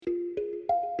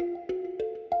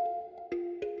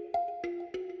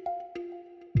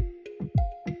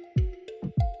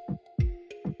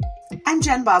I'm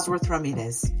Jen Bosworth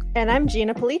Ramirez. And I'm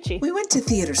Gina Polici. We went to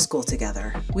theater school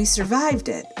together. We survived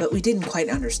it, but we didn't quite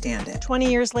understand it.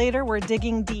 20 years later, we're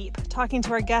digging deep, talking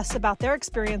to our guests about their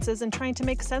experiences and trying to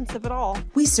make sense of it all.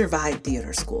 We survived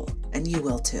theater school, and you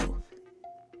will too.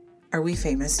 Are we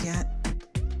famous yet?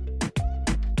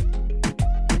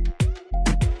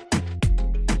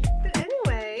 But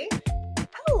anyway,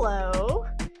 hello.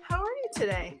 How are you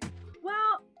today?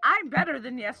 Well, I'm better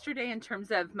than yesterday in terms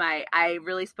of I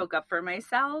really spoke up for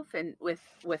myself and with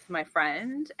my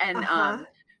friend. And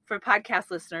for podcast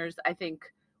listeners, I think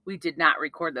we did not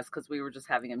record this because we were just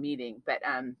having a meeting, but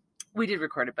we did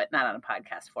record it, but not on a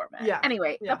podcast format. Yeah.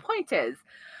 Anyway, The point is,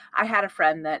 I had a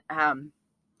friend that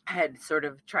had sort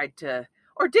of tried to,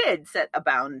 or did set a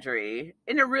boundary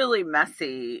in a really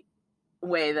messy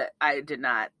way that I did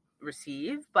not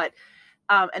receive. But,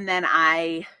 and then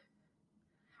I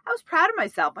was proud of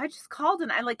myself. I just called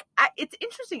and it's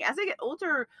interesting. As I get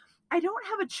older, I don't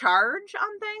have a charge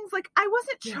on things. Like, I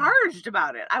wasn't charged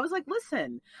about it. I was like,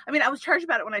 listen, I mean, I was charged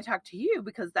about it when I talked to you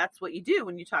because that's what you do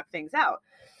when you talk things out.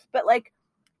 But like,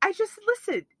 I just,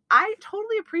 listen, I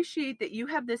totally appreciate that you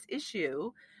have this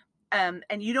issue. And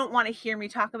you don't want to hear me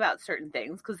talk about certain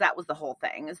things because that was the whole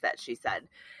thing, is that she said,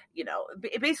 you know,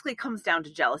 it basically comes down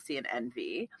to jealousy and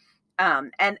envy.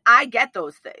 And I get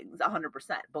those things 100%.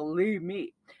 Believe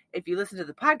me, if you listen to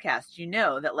the podcast, you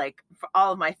know that like for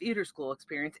all of my theater school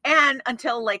experience and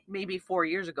until like maybe 4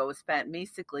 years ago was spent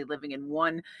basically living in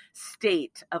one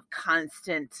state of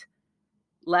constant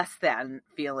less than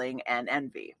feeling and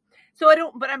envy.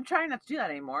 So but I'm trying not to do that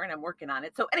anymore and I'm working on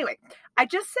it. So anyway, I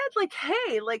just said like,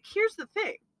 hey, like, here's the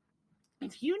thing.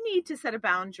 If you need to set a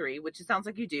boundary, which it sounds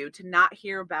like you do, to not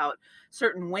hear about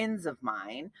certain wins of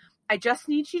mine, I just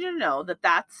need you to know that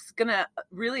that's going to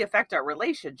really affect our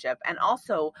relationship. And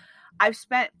also I've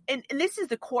spent, and this is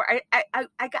the core, I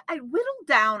whittled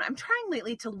down, I'm trying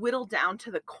lately to whittle down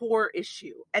to the core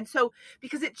issue. And so,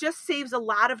 because it just saves a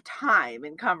lot of time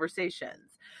in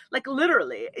conversations. Like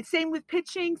literally, it's same with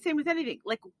pitching, same with anything.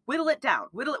 Like whittle it down.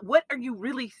 What are you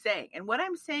really saying? And what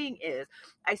I'm saying is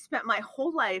I spent my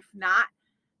whole life not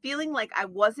feeling like I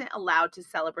wasn't allowed to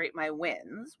celebrate my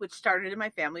wins, which started in my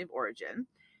family of origin.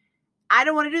 I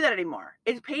don't want to do that anymore.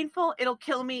 It's painful. It'll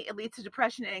kill me. It leads to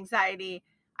depression and anxiety.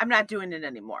 I'm not doing it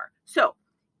anymore. So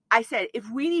I said,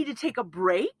 if we need to take a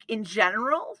break in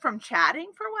general from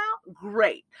chatting for a while,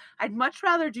 great. I'd much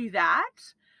rather do that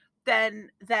than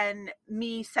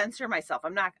me censor myself.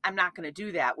 I'm not going to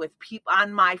do that with people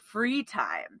on my free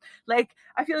time. Like,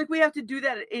 I feel like we have to do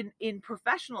that in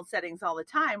professional settings all the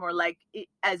time, or like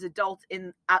as adults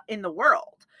in the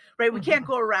world, right? We can't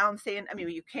go around saying, I mean,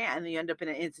 you can, and you end up in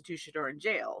an institution or in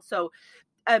jail. So,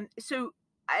 and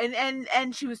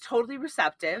she was totally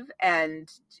receptive and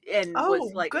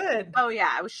was like, good. Oh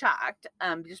yeah, I was shocked.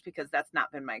 Just because that's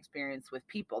not been my experience with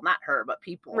people, not her, but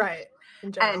people. Right.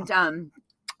 And,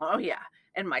 oh yeah,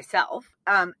 and myself.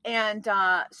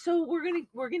 So we're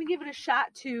gonna give it a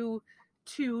shot to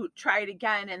try it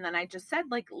again. And then I just said,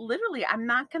 like, literally, I'm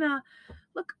not gonna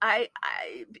look.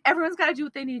 Everyone's got to do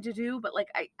what they need to do, but like,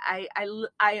 I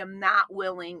am not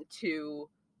willing to,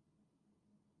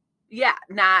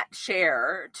 not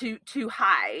share, to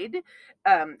hide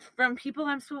from people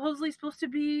I'm supposedly supposed to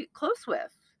be close with.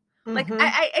 Like,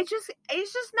 it's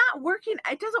just not working.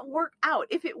 It doesn't work out.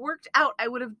 If it worked out, I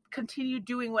would have continued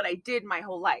doing what I did my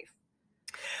whole life.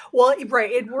 Well,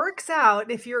 right. It works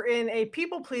out if you're in a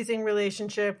people-pleasing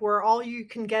relationship where all you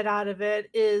can get out of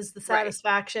it is the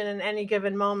satisfaction in any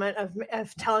given moment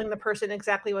of telling the person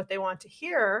exactly what they want to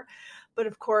hear. But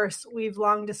of course, we've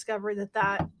long discovered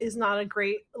that is not a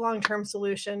great long-term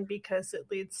solution because it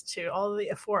leads to all the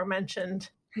aforementioned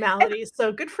maladies.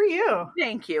 So good for you.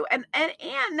 Thank you. And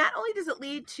not only does it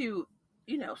lead to,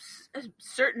 you know, a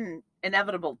certain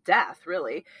inevitable death,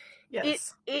 really.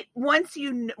 Yes. It once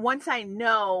I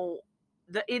know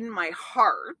that in my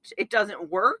heart it doesn't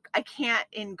work, I can't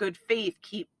in good faith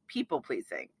keep people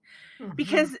pleasing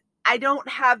because I don't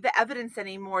have the evidence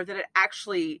anymore that it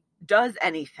actually does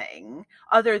anything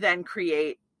other than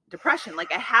create depression.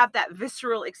 Like, I have that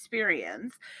visceral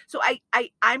experience. So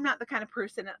I'm not the kind of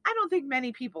person, and I don't think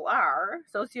many people are,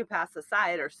 sociopaths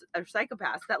aside, or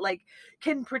psychopaths, that like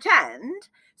can pretend.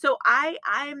 So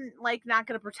I'm like not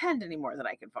going to pretend anymore that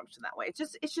I can function that way.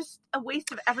 It's just a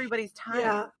waste of everybody's time.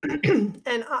 Yeah.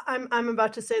 And I'm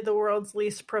about to say the world's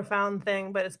least profound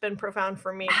thing, but it's been profound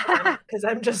for me because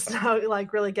I'm just now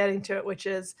like really getting to it, which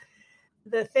is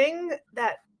the thing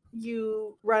that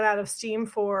you run out of steam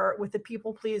for with the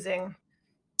people pleasing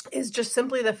is just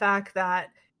simply the fact that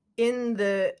in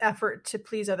the effort to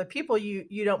please other people,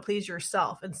 you don't please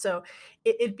yourself. And so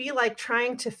it'd be like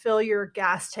trying to fill your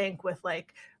gas tank with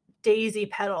like daisy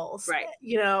petals, right,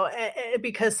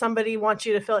 because somebody wants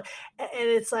you to fill it. And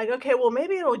it's like, okay, well,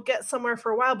 maybe it'll get somewhere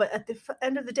for a while, but at the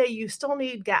end of the day, you still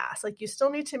need gas. Like, you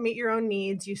still need to meet your own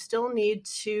needs. You still need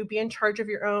to be in charge of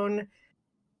your own.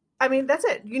 I mean, that's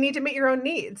it. You need to meet your own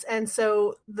needs. And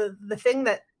so the thing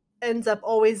that ends up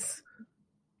always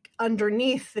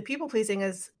underneath the people pleasing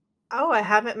is, oh, I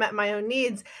haven't met my own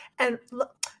needs. And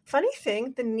funny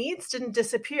thing, the needs didn't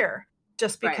disappear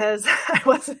just because I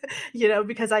wasn't,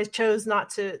 because I chose not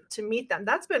to meet them.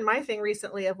 That's been my thing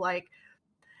recently of like,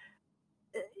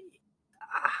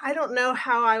 I don't know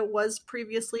how I was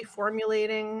previously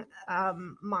formulating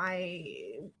my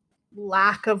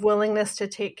lack of willingness to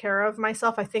take care of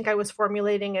myself. I think I was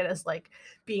formulating it as like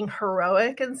being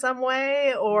heroic in some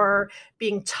way or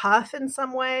being tough in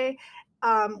some way,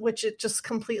 which it just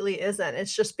completely isn't.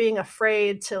 It's just being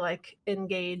afraid to like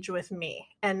engage with me.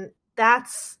 And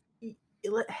that's,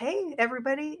 hey,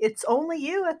 everybody, it's only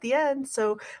you at the end.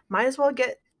 So might as well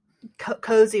get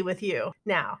cozy with you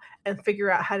now and figure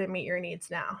out how to meet your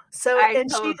needs now. So I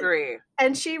agree.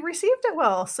 And she received it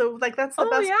well. So like, that's the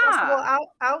best possible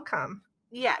outcome.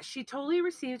 Yeah, she totally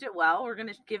received it well. We're going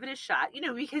to give it a shot,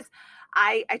 because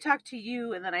I talked to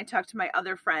you and then I talked to my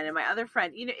other friend, and my other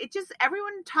friend, it just,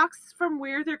 everyone talks from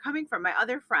where they're coming from. My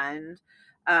other friend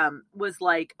was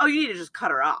like, oh, you need to just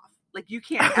cut her off. Like, you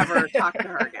can't ever talk to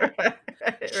her again.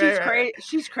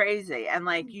 She's crazy. And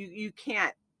like, you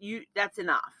can't, that's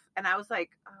enough. And I was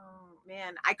like, oh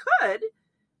man, I could,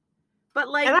 but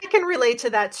like, and I can relate to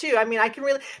that too. I mean, I can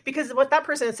really, because what that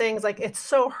person is saying is like, it's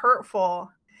so hurtful,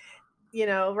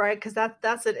 right? Because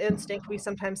that's an instinct we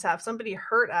sometimes have. Somebody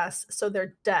hurt us, so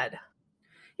they're dead.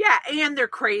 Yeah, and they're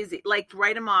crazy. Like,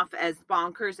 write them off as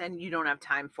bonkers, and you don't have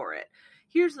time for it.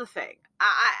 Here's the thing.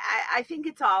 I think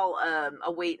it's all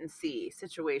a wait and see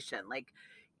situation. Like,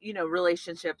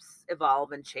 relationships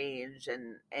evolve and change,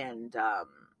 and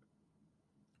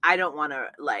I don't want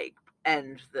to like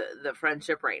end the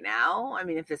friendship right now. I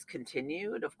mean, if this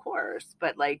continued, of course,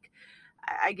 but like,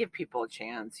 I give people a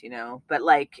chance, but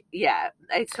like, yeah,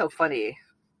 it's so funny.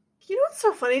 What's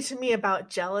so funny to me about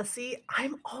jealousy?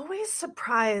 I'm always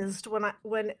surprised when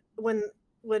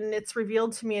it's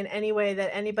revealed to me in any way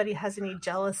that anybody has any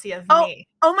jealousy of me.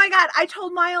 Oh my God. I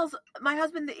told Miles, my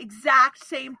husband, the exact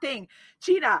same thing.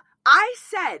 Gina, I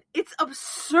said, it's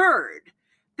absurd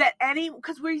that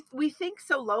because we think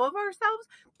so low of ourselves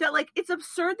that like, it's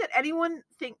absurd that anyone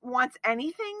wants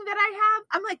anything that I have.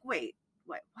 I'm like, wait,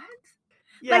 what?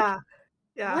 Yeah. Like,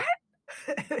 yeah. What?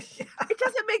 Yeah. It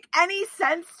doesn't make any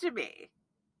sense to me.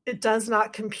 It does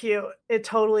not compute. It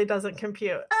totally doesn't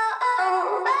compute.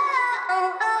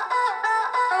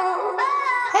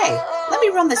 Hey, let me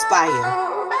run this by you.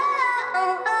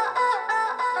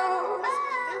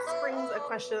 This brings a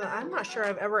question that I'm not sure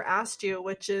I've ever asked you,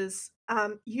 which is,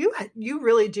 you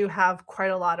really do have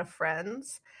quite a lot of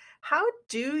friends. How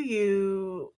do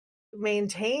you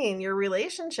maintain your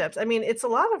relationships? I mean, it's a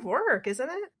lot of work, isn't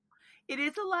it? It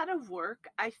is a lot of work.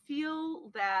 I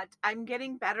feel that I'm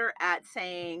getting better at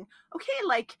saying, okay,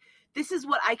 like, this is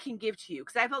what I can give to you.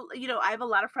 Because I have a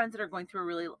lot of friends that are going through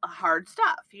really hard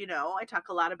stuff. I talk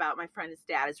a lot about my friend's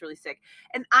dad is really sick.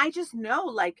 And I just know,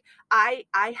 like, I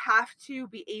have to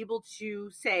be able to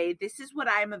say, this is what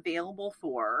I'm available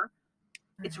for.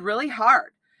 It's really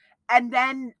hard. And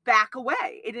then back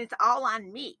away. It is all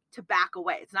on me to back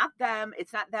away. It's not them.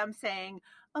 It's not them saying,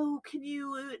 oh, can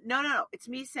you? No. It's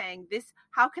me saying this.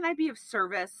 How can I be of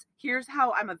service? Here's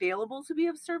how I'm available to be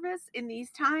of service in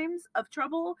these times of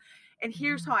trouble. And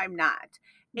here's how I'm not.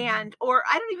 And, or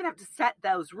I don't even have to set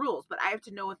those rules, but I have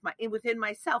to know within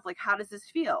myself, like, how does this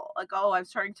feel? Like, oh, I'm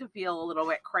starting to feel a little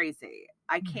bit crazy.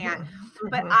 I can't,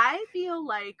 but I feel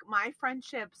like my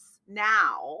friendships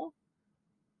now,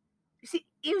 see,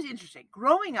 it was interesting.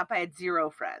 Growing up, I had 0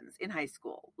 friends in high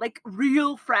school. Like,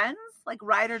 real friends, like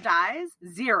ride or dies,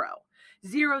 0.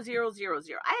 0, 0, 0,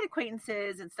 0. I had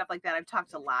acquaintances and stuff like that. I've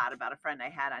talked a lot about a friend I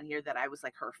had on here that I was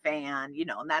like her fan,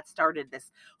 and that started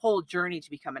this whole journey to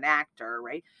become an actor,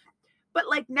 right? But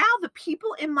like, now the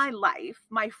people in my life,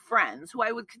 my friends, who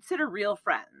I would consider real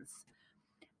friends,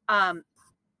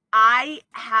 I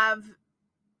have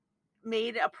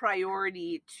made a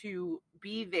priority to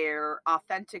be there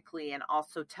authentically and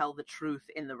also tell the truth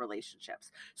in the relationships.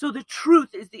 So the truth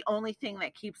is the only thing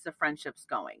that keeps the friendships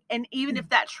going. And even if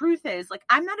that truth is like,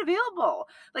 I'm not available,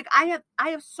 like I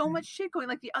have so much shit going.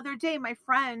 Like the other day, my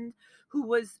friend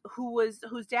whose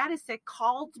dad is sick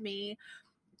called me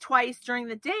twice during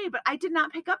the day, but I did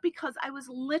not pick up because I was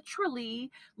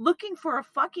literally looking for a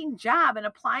fucking job and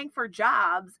applying for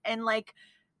jobs, and like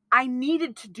I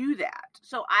needed to do that.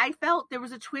 So I felt there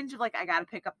was a twinge of like, I got to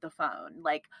pick up the phone.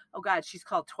 Like, oh God, she's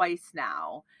called twice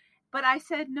now. But I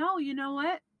said, no, you know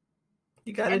what?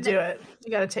 You got to do it.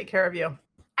 You got to take care of you.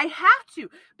 I have to.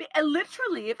 But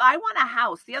literally, if I want a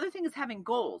house, the other thing is having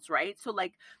goals, right? So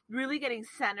like really getting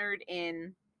centered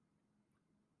in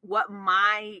what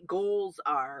my goals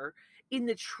are in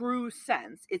the true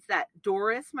sense. It's that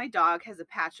Doris, my dog, has a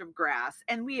patch of grass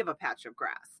and we have a patch of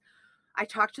grass. I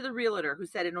talked to the realtor who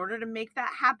said, in order to make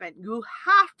that happen, you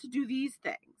have to do these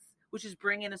things, which is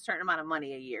bring in a certain amount of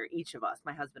money a year, each of us,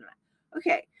 my husband and I.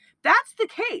 Okay, that's the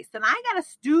case. Then I got to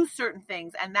do certain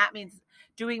things. And that means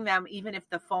doing them even if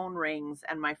the phone rings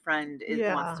and my friend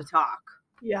wants to talk.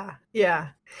 Yeah. Yeah.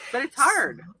 But it's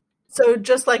hard. So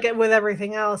just like with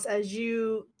everything else, as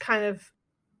you kind of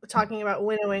talking about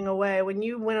winnowing away, when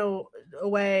you winnow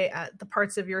away at the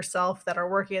parts of yourself that are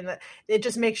working, that it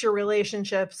just makes your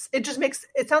relationships, it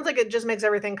sounds like it just makes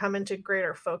everything come into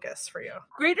greater focus for you.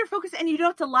 Greater focus. And you don't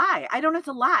have to lie. I don't have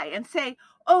to lie and say,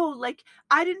 oh, like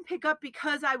I didn't pick up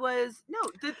because I was,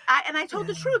 and I told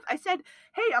the truth. I said,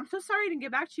 hey, I'm so sorry I didn't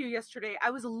get back to you yesterday. I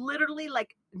was literally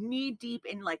like knee deep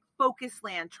in like focus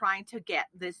land trying to get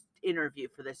this interview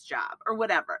for this job or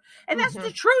whatever. And that's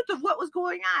the truth of what was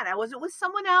going on. I wasn't with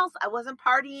someone else. I wasn't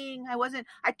partying.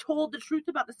 I told the truth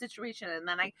about the situation. And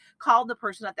then I called the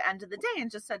person at the end of the day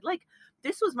and just said, like,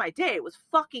 this was my day. It was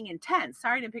fucking intense.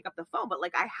 Sorry I didn't pick up the phone, but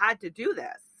like I had to do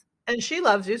this. And she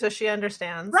loves you, so she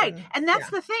understands. Right. And that's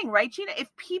the thing, right, Gina?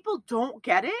 If people don't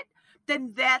get it,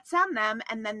 then that's on them.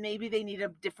 And then maybe they need a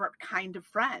different kind of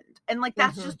friend. And like,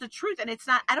 that's just the truth. And it's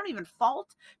not, I don't even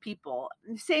fault people.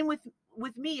 Same with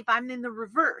me, if I'm in the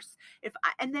reverse,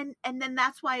 and then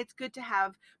that's why it's good to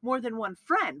have more than one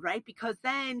friend, right? Because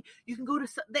then you can go to,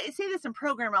 they say this in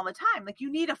program all the time, like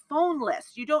you need a phone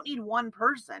list. You don't need one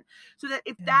person, so that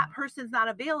if that person's not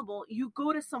available, you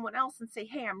go to someone else and say,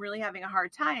 hey, I'm really having a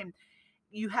hard time.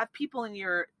 You have people in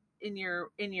your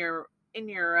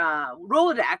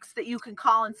Rolodex that you can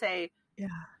call and say,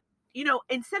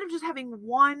 instead of just having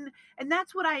one. And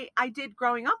that's what I did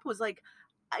growing up, was like,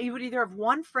 you would either have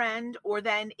one friend, or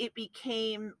then it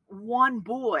became one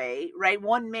boy, right?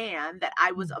 One man that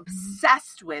I was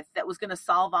obsessed with, that was going to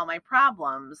solve all my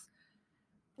problems.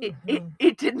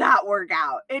 It did not work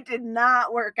out. It did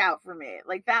not work out for me.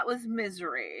 Like, that was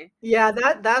misery. Yeah,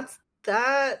 that's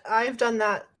I've done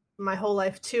that my whole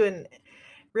life too. And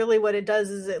really what it does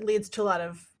is it leads to a lot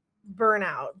of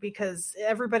burnout, because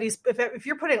if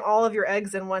you're putting all of your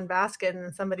eggs in one basket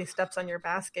and somebody steps on your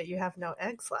basket, you have no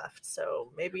eggs left.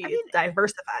 So maybe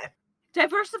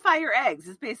diversify your eggs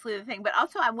is basically the thing. But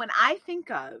also, when I think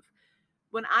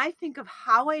of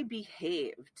how I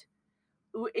behaved,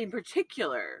 in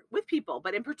particular with people,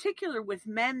 but in particular with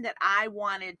men that I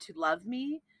wanted to love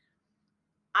me,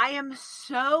 I am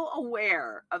so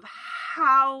aware of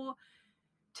how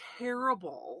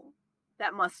terrible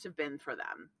that must have been for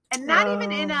them. And not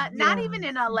even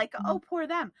in a like, oh, poor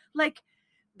them. Like,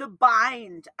 the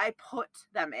bind I put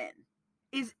them in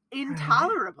is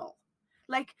intolerable.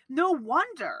 Like, no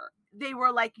wonder they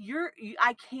were like,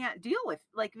 I can't deal with,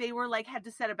 like, they were like, had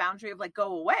to set a boundary of like,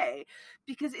 go away,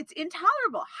 because it's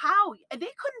intolerable. How they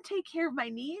couldn't take care of my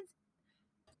needs,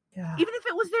 even if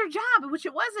it was their job, which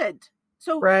it wasn't.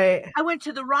 So I went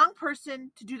to the wrong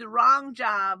person to do the wrong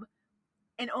job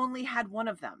and only had one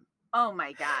of them. Oh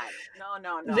my God.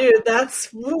 No. Dude, that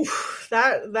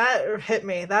hit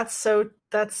me. That's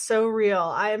so real.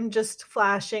 I'm just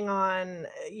flashing on,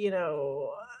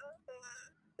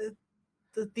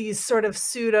 these sort of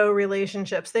pseudo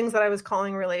relationships, things that I was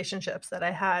calling relationships that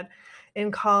I had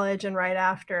in college and right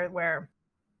after, where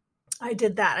I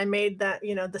did that. I made that,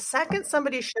 the second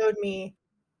somebody showed me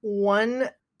one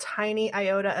tiny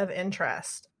iota of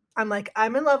interest, I'm like,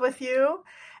 I'm in love with you,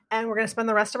 and we're going to spend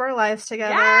the rest of our lives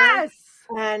together. Yes.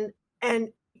 And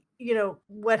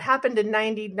what happened in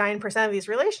 99% of these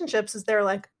relationships is they're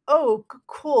like, oh,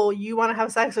 cool, you want to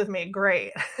have sex with me?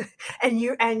 Great. and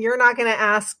you're not going to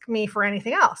ask me for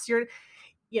anything else. You're,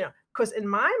 because in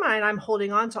my mind, I'm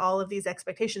holding on to all of these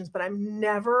expectations, but I'm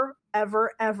never,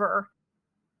 ever, ever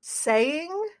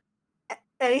saying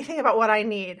anything about what I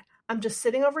need. I'm just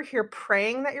sitting over here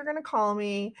praying that you're going to call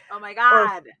me. Oh my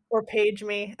God. Or page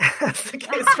me, as the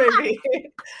case may be.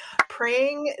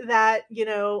 Praying that,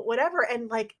 whatever. And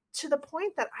like, to the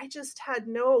point that I just had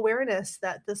no awareness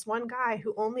that this one guy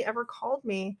who only ever called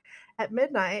me at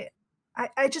midnight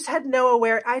I just had no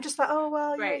aware. I just thought, oh,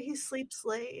 well, yeah, Right. he sleeps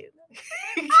late.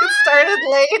 He started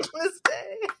late this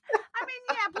day. I mean,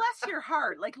 yeah, bless your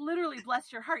heart. Like, literally,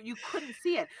 bless your heart. You couldn't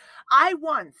see it.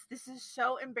 This is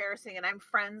so embarrassing, and I'm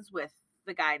friends with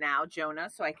the guy now,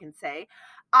 Jonah, so I can say,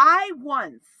 I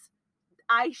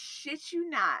shit you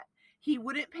not, he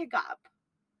wouldn't pick up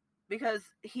because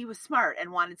he was smart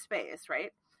and wanted space,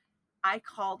 right? I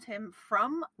called him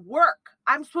from work.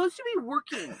 I'm supposed to be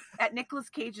working at Nicolas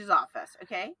Cage's office,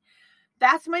 okay?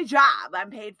 That's my job. I'm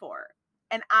paid for.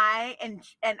 And I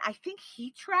think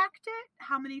he tracked it,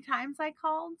 how many times I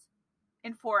called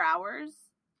in 4 hours.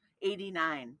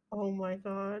 89. Oh my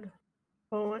God.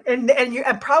 Oh, and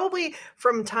probably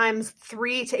from times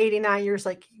 3 to 89, you're just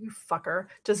like, you fucker,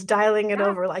 just dialing it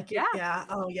over like, yeah,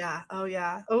 oh yeah.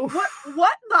 Oh,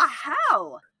 what the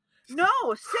hell? No,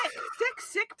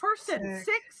 sick person.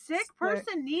 Sick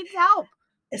person needs help.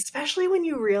 Especially when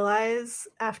you realize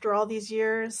after all these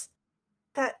years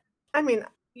that, I mean,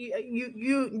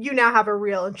 you now have a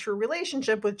real and true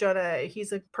relationship with Jonah.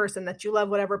 He's a person that you love,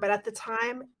 whatever. But at the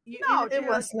time, it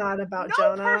was not about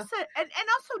Jonah. Person, and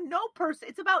also no person.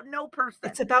 It's about no person.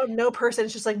 It's about no person.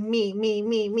 It's just like me.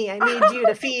 I need you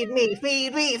to feed me.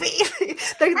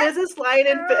 There's this line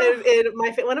in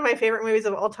one of my favorite movies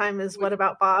of all time is What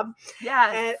About Bob?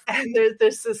 Yes. And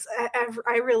there's this.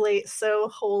 I relate so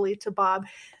wholly to Bob.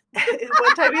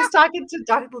 One time he's talking to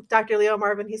Dr. Leo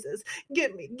Marvin. He says,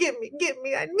 "Give me.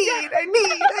 I need."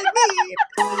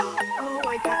 Oh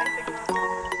my God! I think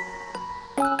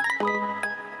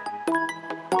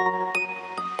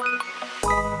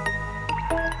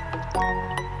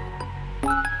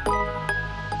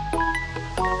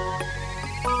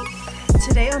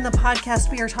Today on the podcast,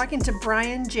 we are talking to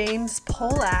Brian James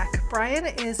Polak. Brian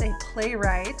is a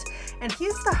playwright, and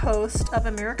he's the host of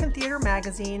American Theater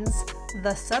Magazine's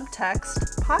The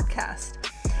Subtext podcast.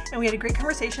 And we had a great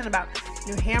conversation about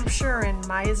New Hampshire and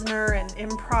Meisner and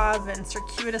improv and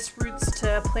circuitous routes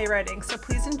to playwriting. So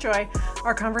please enjoy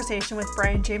our conversation with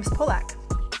Brian James Polak.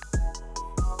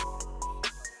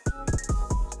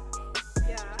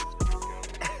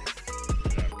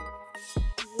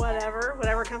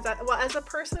 Whatever comes out. Well, as a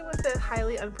person with a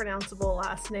highly unpronounceable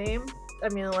last name, I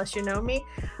mean, unless you know me,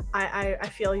 I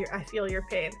feel your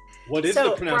pain. What is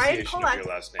the pronunciation of your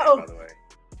last name, by the way?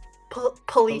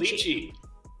 Polici.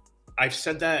 I've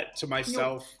said that to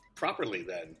myself properly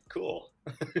then. Cool.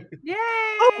 Yay!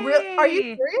 Oh, really? Are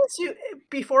you serious?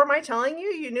 Before my telling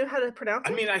you, you knew how to pronounce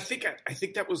it? I mean, I think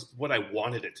that was what I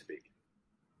wanted it to be.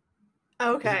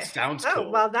 Okay. It sounds cool. Oh,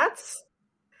 well, that's...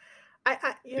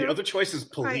 the other choice is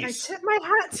police. I tip my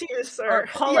hat to you, sir. Or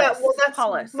polis. Yeah, well, that's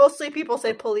polis. Mostly people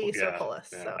say police or polis.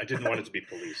 Yeah. So. I didn't want it to be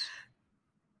police.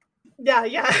 Yeah.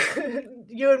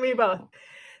 You and me both.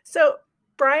 So,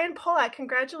 Brian Polak,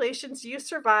 congratulations. You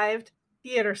survived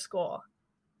theater school.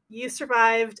 You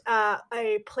survived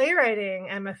a playwriting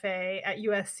MFA at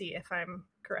USC, if I'm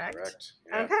correct. Correct.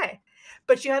 Yeah. Okay.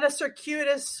 But you had a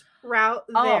circuitous route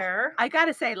there. I got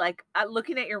to say, like,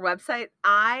 looking at your website,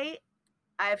 I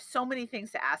have so many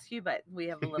things to ask you, but we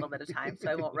have a little bit of time, so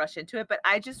I won't rush into it. But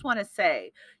I just want to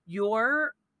say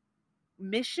your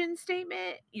mission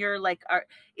statement,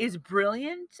 is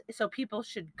brilliant. So people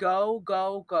should go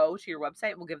to your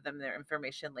website. We'll give them their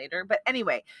information later. But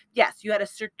anyway, yes, you had a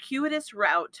circuitous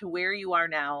route to where you are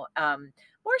now,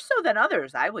 more so than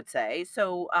others, I would say.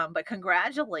 So, but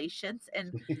congratulations.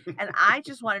 And I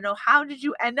just want to know, how did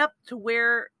you end up to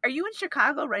where, are you in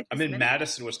Chicago, right? I'm in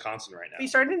Madison, Wisconsin right now. You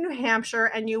started in New Hampshire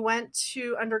and you went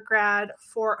to undergrad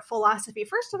for philosophy.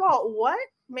 First of all, what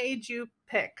made you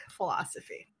pick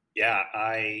philosophy? Yeah,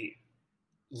 I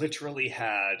literally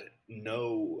had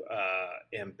no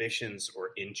ambitions or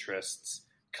interests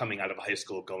coming out of high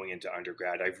school going into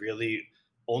undergrad. I really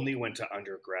only went to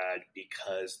undergrad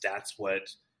because that's what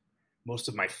most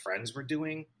of my friends were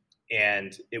doing,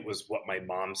 and it was what my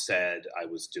mom said I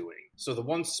was doing. So the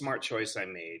one smart choice I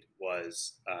made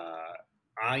was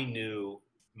I knew,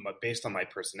 based on my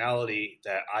personality,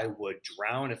 that I would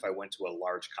drown if I went to a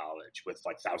large college with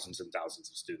like thousands and thousands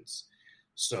of students.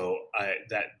 So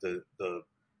the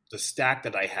stack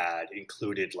that I had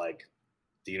included like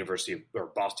the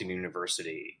Boston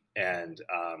University and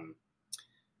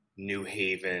New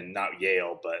Haven, not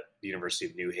Yale, but the University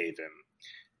of New Haven,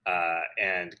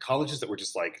 and colleges that were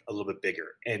just like a little bit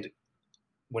bigger. And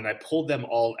when I pulled them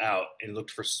all out and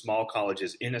looked for small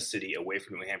colleges in a city away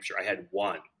from New Hampshire, I had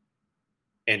one,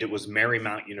 and it was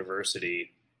Marymount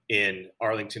University in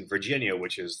Arlington, Virginia,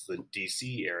 which is the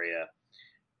DC area.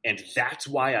 And that's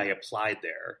why I applied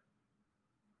there.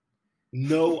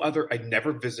 No other, I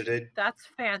never visited. That's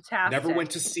fantastic. Never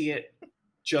went to see it,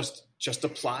 just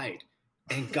applied.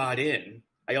 and got in.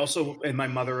 And my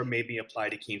mother made me apply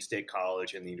to Keene State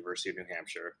College and the University of New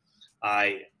Hampshire.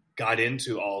 I got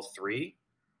into all three,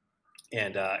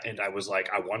 and I was like,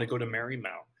 I want to go to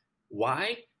Marymount.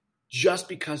 Why? Just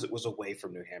because it was away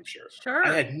from New Hampshire. Sure.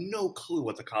 I had no clue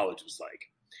what the college was like.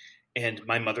 And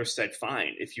my mother said,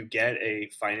 fine, if you get a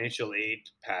financial aid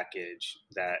package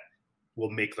that will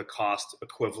make the cost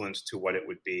equivalent to what it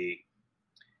would be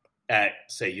at,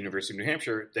 say, University of New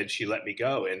Hampshire, then she let me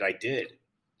go. And I did.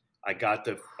 I got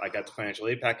the financial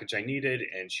aid package I needed,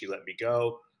 and she let me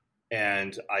go.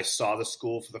 And I saw the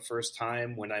school for the first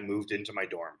time when I moved into my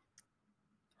dorm.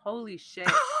 Holy shit.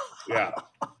 Yeah.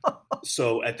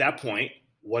 So at that point,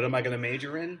 what am I going to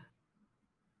major in?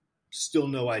 Still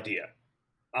no idea.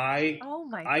 I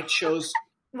chose.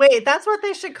 Wait, that's what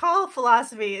they should call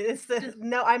philosophy. It's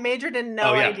I majored in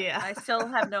no idea. I still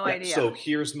have no idea. So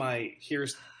here's my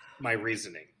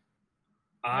reasoning.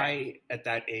 I, at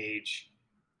that age,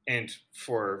 and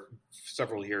for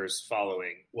several years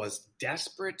following, was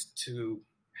desperate to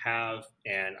have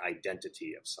an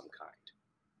identity of some kind.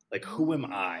 Like, who am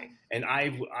I? And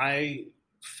I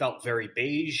felt very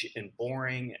beige and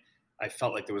boring. I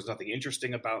felt like there was nothing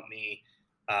interesting about me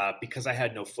because I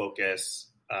had no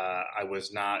focus. I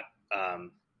was not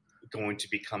going to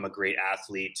become a great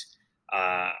athlete.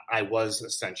 I was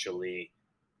essentially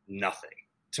nothing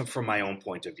from my own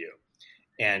point of view.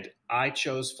 And I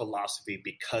chose philosophy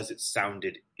because it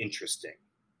sounded interesting.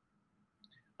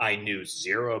 I knew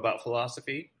zero about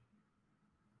philosophy.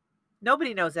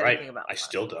 Nobody knows anything about philosophy. I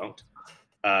still don't.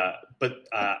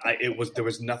 But there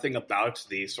was nothing about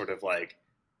the sort of like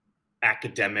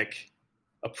academic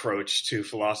approach to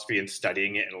philosophy and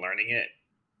studying it and learning it.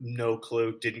 No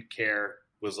clue, didn't care,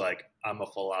 was like, I'm a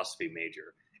philosophy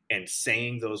major. And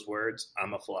saying those words,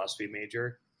 I'm a philosophy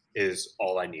major, is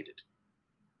all I needed.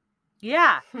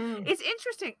 Yeah. It's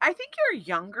interesting. I think you're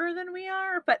younger than we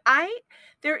are, but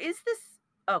there is this,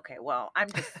 okay, well,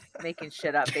 I'm just making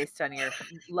shit up based on your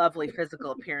lovely physical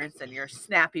appearance and your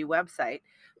snappy website.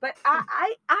 But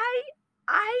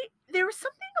there was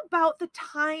something about the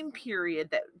time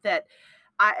period that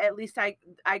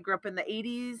I grew up in the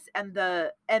 80s and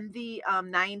the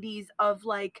 90s of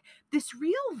like this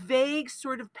real vague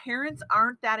sort of parents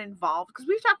aren't that involved, because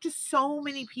we've talked to so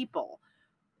many people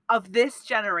of this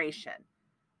generation.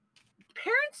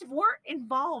 Parents weren't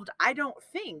involved, I don't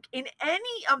think, in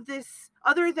any of this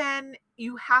other than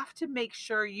you have to make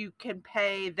sure you can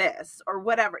pay this or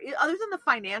whatever. Other than the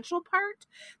financial part,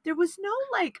 there was no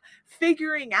like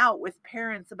figuring out with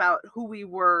parents about who we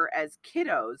were as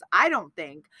kiddos, I don't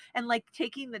think. And like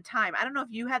taking the time. I don't know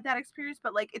if you had that experience,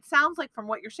 but like it sounds like from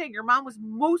what you're saying, your mom was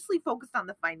mostly focused on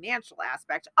the financial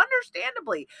aspect,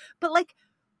 understandably. But like,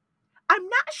 I'm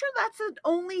not sure that's the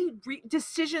only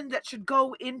decision that should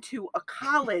go into a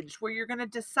college where you're going to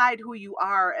decide who you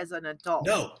are as an adult.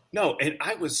 No. And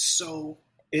I was so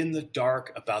in the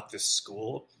dark about this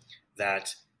school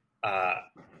that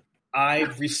I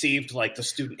received like the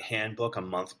student handbook a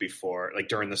month before, like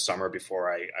during the summer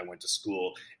before I went to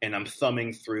school. And I'm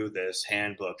thumbing through this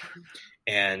handbook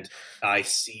and I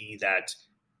see that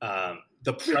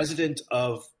the president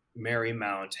of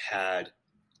Marymount had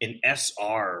an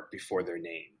SR before their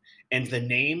name. And the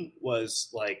name was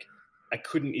like, I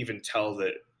couldn't even tell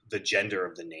the gender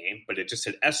of the name, but it just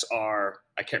said SR.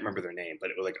 I can't remember their name, but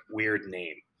it was like a weird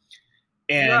name.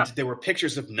 And there were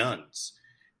pictures of nuns.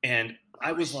 And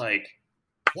I was like,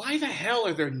 why the hell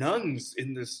are there nuns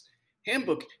in this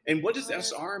handbook? And what does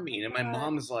SR mean? And my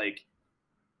mom is like,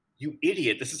 you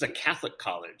idiot, this is a Catholic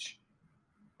college.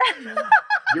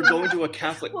 You're going to a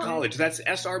Catholic college. That's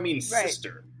SR means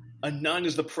sister. A nun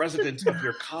is the president of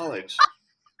your college.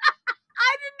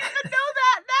 I didn't even know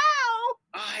that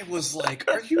now. I was like,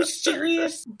 are you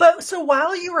serious? But so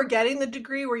while you were getting the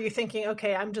degree, were you thinking,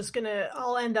 okay,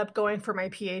 I'll end up going for my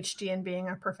PhD and being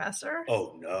a professor?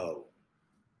 Oh, no.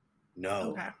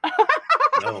 Okay.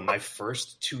 No, my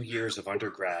first 2 years of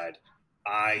undergrad,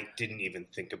 I didn't even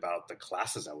think about the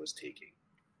classes I was taking.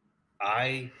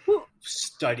 I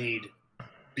studied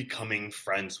becoming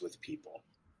friends with people.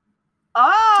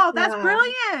 Oh, that's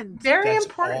brilliant. That's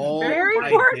important. Very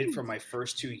important. I did for my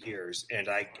first 2 years, and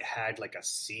I had like a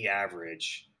C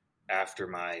average after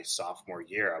my sophomore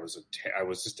year. I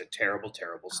was just a terrible,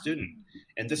 terrible student.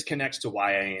 And this connects to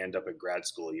why I ended up in grad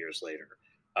school years later,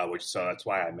 so that's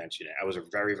why I mentioned it. I was a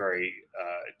very, very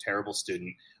terrible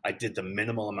student. I did the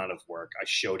minimal amount of work. I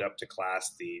showed up to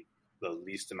class the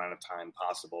least amount of time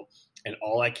possible. And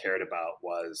all I cared about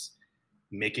was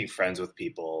making friends with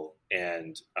people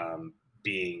and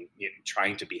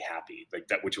trying to be happy, like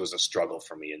that, which was a struggle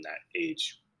for me in that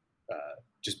age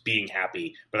just being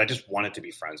happy, but I just wanted to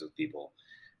be friends with people.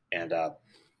 And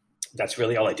that's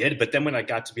really all I did. But then when I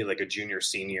got to be like a junior,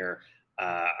 senior,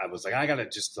 I was like, I gotta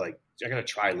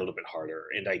try a little bit harder.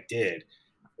 And I did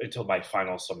until my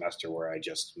final semester where I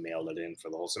just mailed it in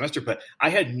for the whole semester. But I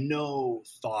had no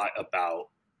thought about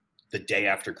the day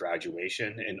after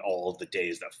graduation and all of the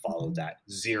days that followed that.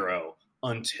 Zero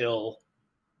until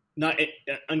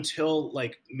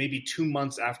like maybe 2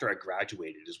 months after I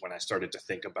graduated is when I started to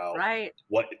think about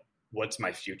what's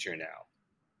my future now.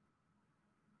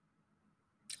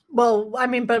 Well, I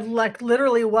mean, but like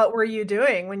literally what were you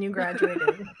doing when you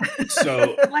graduated?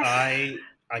 So I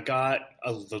got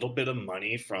a little bit of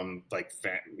money from like,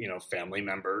 family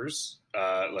members,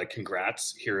 like,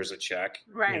 congrats, here's a check,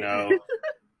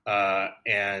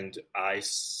 and I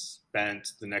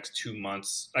spent the next 2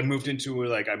 months, I moved into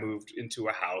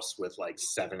a house with like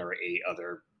 7 or 8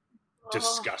 other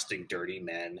disgusting, dirty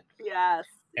men. Yes.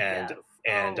 And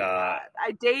I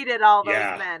dated all those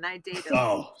men. I dated them.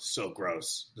 Oh, so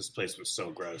gross. This place was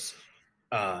so gross.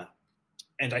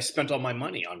 And I spent all my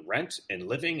money on rent and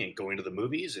living and going to the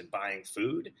movies and buying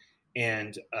food.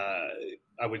 And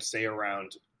I would say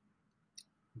around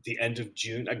the end of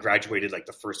June, I graduated like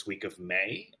the first week of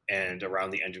May, and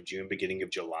around the end of June, beginning of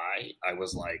July, I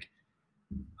was like,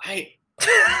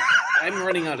 I'm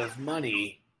running out of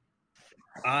money.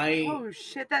 Oh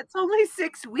shit, that's only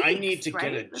 6 weeks. I need to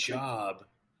get a job.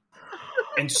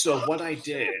 And so what I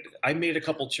did, I made a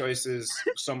couple choices.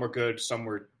 Some were good, some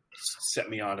were set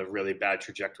me on a really bad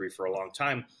trajectory for a long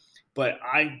time. But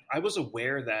I was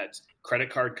aware that credit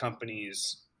card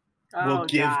companies will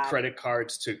give credit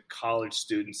cards to college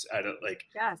students at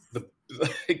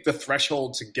the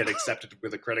threshold to get accepted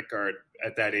with a credit card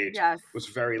at that age was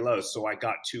very low. So I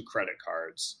got 2 credit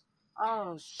cards.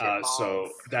 Oh, shit. So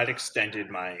that extended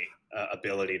my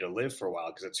ability to live for a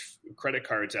while, because credit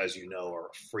cards, as you know, are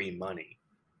free money.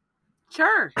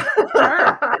 Sure.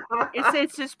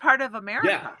 It's just part of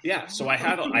America. Yeah. So I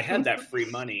had that free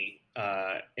money,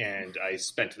 and I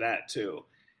spent that too.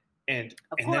 And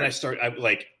then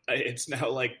it's now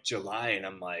like July, and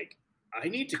I'm like,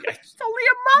 it's only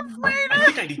a month later. I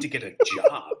think I need to get a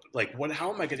job. Like,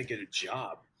 how am I going to get a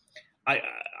job? I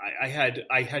had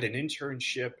an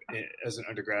internship as an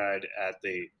undergrad at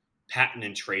the Patent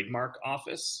and Trademark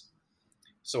Office.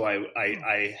 So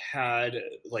I had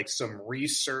like some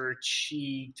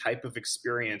researchy type of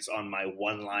experience on my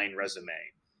 1-line resume.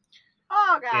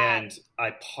 Oh God! And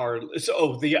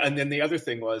and then the other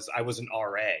thing was I was an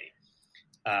RA,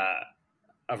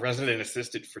 a resident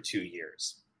assistant for 2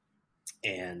 years.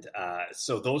 And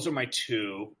so those are my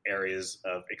 2 areas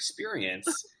of experience.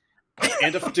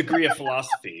 And a degree of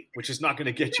philosophy, which is not going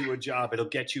to get you a job. It'll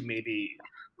get you maybe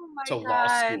to law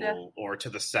school or to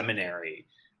the seminary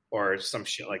or some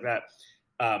shit like that.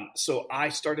 So I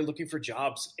started looking for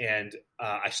jobs, and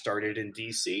I started in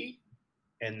DC,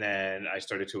 and then I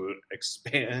started to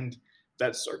expand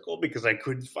that circle because I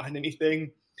couldn't find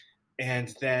anything.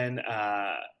 And then,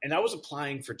 and I was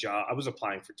applying for jobs. I was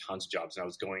applying for tons of jobs, and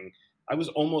I was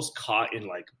almost caught in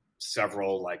like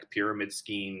several like pyramid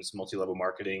schemes, multi-level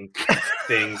marketing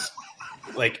things.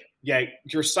 Like,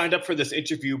 you're signed up for this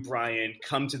interview, Brian,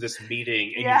 come to this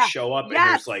meeting, and you show up and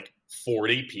there's like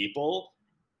 40 people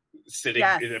sitting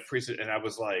in a precinct. And I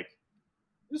was like,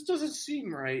 this doesn't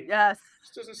seem right. Yes.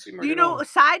 This doesn't seem right at all.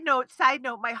 Side note,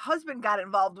 my husband got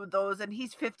involved with those, and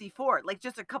he's 54, like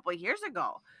just a couple of years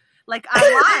ago. Like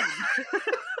online.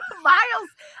 Miles,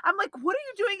 I'm like, what are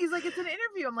you doing? He's like, it's an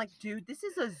interview. I'm like, dude, this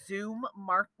is a Zoom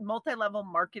multi-level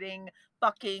marketing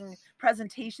fucking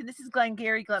presentation. This is Glenn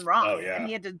Ross. Oh, yeah.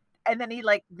 And then he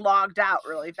like logged out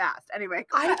really fast. Anyway,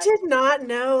 I did not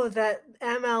know that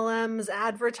MLMs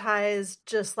advertised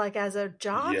just like as a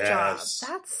job.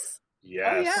 That's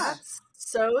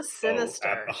so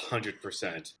sinister.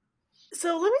 100%.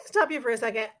 So let me stop you for a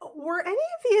second. Were any of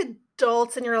the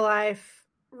adults in your life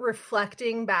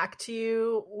reflecting back to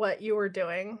you what you were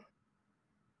doing,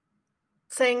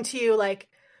 saying to you like,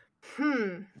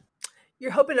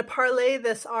 you're hoping to parlay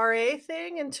this RA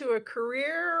thing into a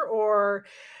career? Or,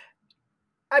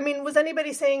 I mean, was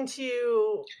anybody saying to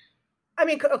you, I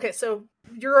mean, okay, so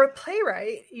you're a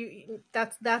playwright.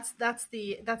 That's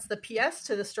the PS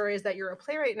to the story, is that you're a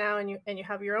playwright now, and you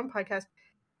have your own podcast.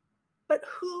 But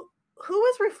who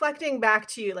was reflecting back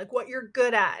to you, like what you're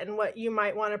good at and what you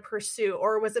might want to pursue?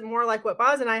 Or was it more like what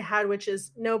Boz and I had, which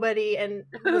is nobody and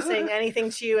was saying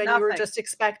anything to you, and you were just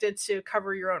expected to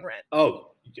cover your own rent?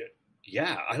 Oh,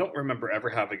 yeah. I don't remember ever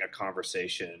having a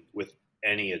conversation with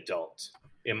any adult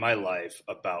in my life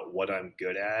about what I'm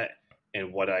good at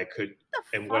and what I could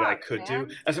do.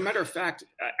 As a matter of fact,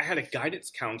 I had a guidance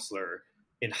counselor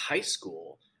in high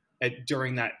school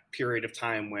during that period of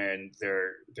time when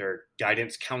they're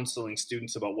guidance counseling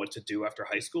students about what to do after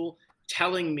high school,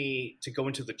 telling me to go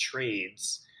into the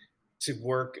trades, to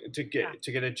work, to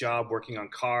get a job working on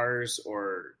cars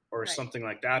or something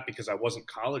like that, because I wasn't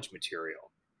college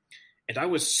material. And I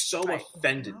was so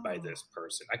offended by this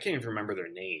person. I can't even remember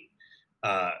their name.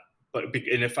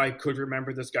 And if I could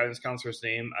remember this guidance counselor's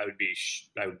name, I would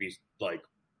be like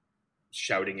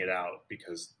shouting it out,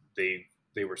 because I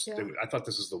thought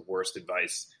this was the worst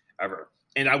advice ever.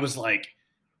 And I was like,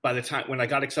 by the time when I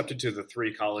got accepted to the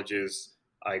 3 colleges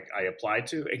I applied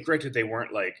to, and granted they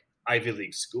weren't like Ivy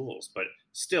League schools, but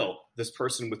still, this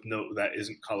person with that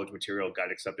isn't college material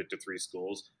got accepted to 3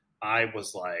 schools. I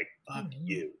was like, fuck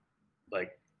you.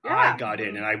 Like, I got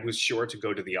in, and I was sure to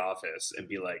go to the office and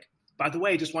be like, by the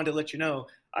way, just wanted to let you know,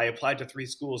 I applied to 3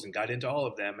 schools and got into all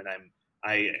of them, and I'm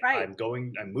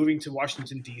moving to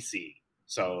Washington, D.C.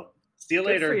 So see you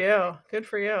later. Good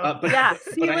for you.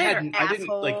 See you later, I didn't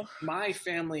like my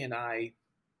family and I.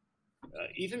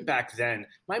 Even back then,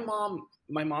 my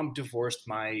mom divorced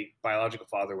my biological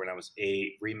father when I was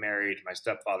 8, remarried my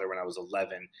stepfather when I was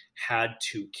 11, had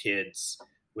 2 kids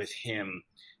with him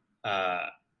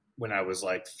when I was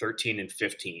like 13 and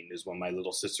 15 is when my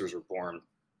little sisters were born.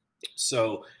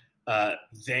 So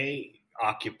they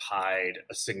occupied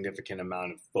a significant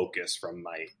amount of focus from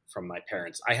my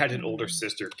parents. I had an older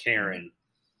sister, Karen,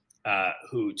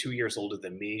 who 2 years older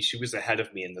than me. She was ahead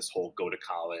of me in this whole go to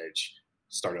college,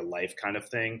 start a life kind of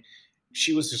thing.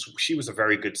 She was a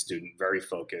very good student, very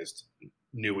focused,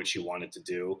 knew what she wanted to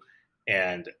do.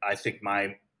 And I think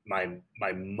my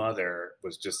mother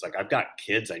was just like, I've got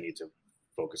kids I need to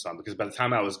focus on, because by the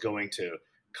time I was going to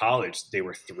college, they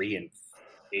were 3 and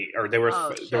 8, or they were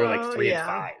like 3 and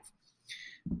 5.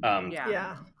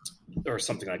 Or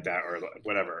something like that, or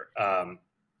whatever.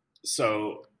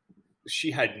 So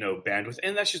she had no bandwidth,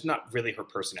 and that's just not really her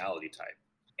personality type.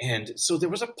 And so there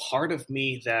was a part of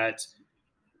me that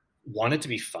wanted to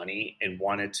be funny and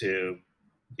wanted to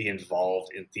be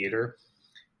involved in theater.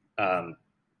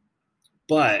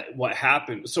 But what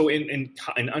happened, so in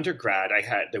undergrad,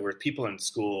 there were people in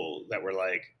school that were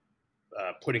like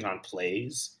putting on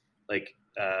plays, like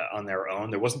on their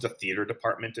own. There wasn't a theater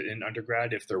department in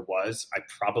undergrad. If there was, I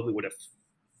probably would have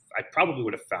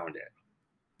found it.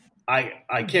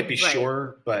 I can't be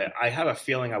sure, but I have a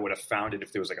feeling I would have found it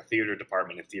if there was like a theater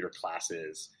department and theater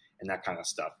classes and that kind of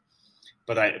stuff.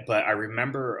 But I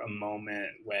remember a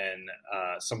moment when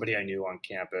somebody I knew on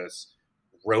campus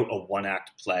wrote a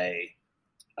 1-act play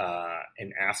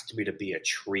and asked me to be a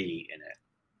tree in it.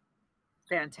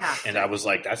 Fantastic. And I was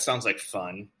like, that sounds like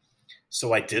fun.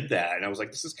 So I did that, and I was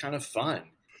like, this is kind of fun.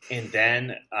 And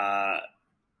then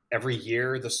every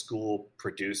year the school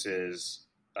produces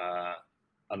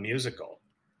a musical,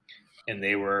 and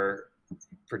they were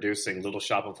producing Little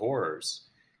Shop of Horrors.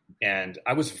 And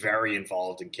I was very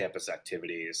involved in campus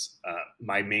activities.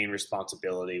 My main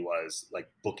responsibility was like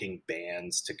booking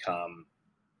bands to come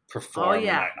perform. Oh,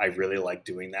 yeah. I really liked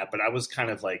doing that, but I was kind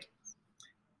of like,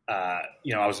 I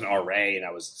was an RA and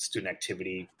I was a student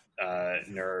activity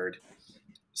nerd.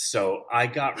 So I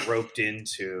got roped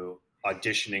into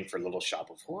auditioning for Little Shop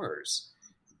of Horrors,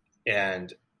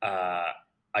 and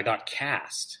I got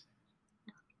cast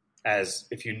as,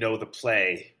 if you know the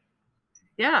play,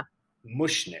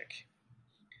 Mushnik.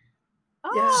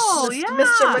 Oh, yes. yeah. Mr.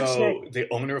 So Mushnik. the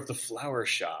owner of the flower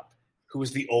shop, who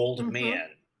was the old man.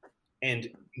 And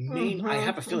I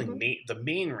have a feeling the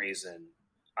main reason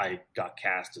I got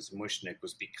cast as Mushnik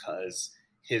was because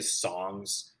his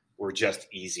songs were just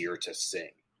easier to sing.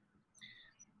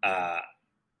 But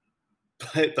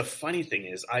the funny thing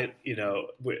is,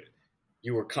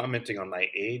 you were commenting on my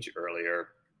age earlier.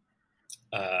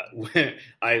 When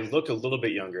I look a little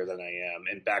bit younger than I am,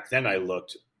 and back then I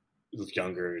looked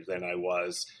younger than I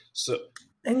was. So,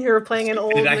 and you were playing an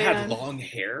old man. I had long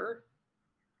hair.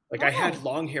 Like, I had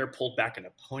long hair pulled back in a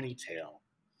ponytail,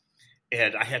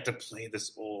 and I had to play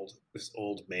this old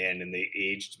man, and they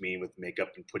aged me with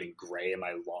makeup and putting gray in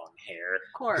my long hair.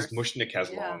 Of course. Because Mushnik has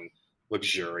long,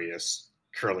 luxurious,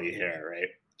 curly hair, right?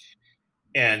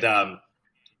 And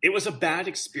it was a bad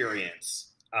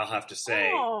experience, I'll have to say,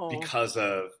 because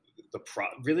of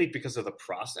the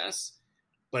process,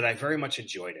 but I very much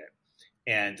enjoyed it.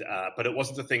 And but it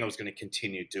wasn't the thing I was going to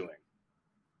continue doing.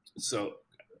 So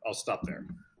I'll stop there.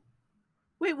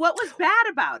 Wait, what was bad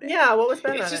about it? Yeah, what was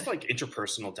bad about it? It's just like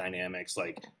interpersonal dynamics.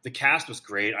 Like, the cast was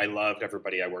great. I loved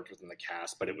everybody I worked with in the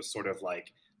cast, but it was sort of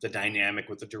like the dynamic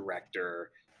with the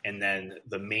director and then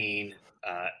the main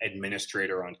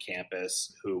administrator on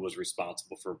campus, who was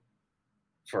responsible for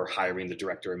for hiring the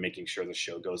director and making sure the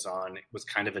show goes on. It was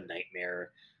kind of a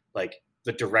nightmare. Like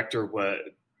the director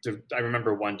I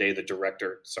remember one day the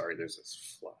director, sorry, there's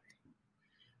this fly.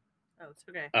 Oh, it's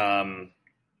okay.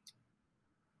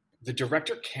 The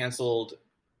director canceled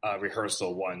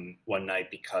rehearsal one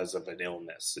night because of an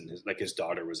illness, and his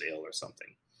daughter was ill or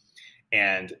something.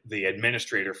 And the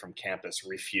administrator from campus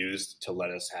refused to let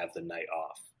us have the night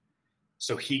off.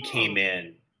 So he came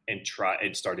in and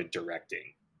started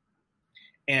directing.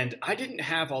 And I didn't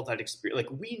have all that experience.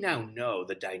 Like, we now know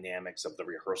the dynamics of the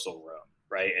rehearsal room,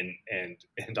 right?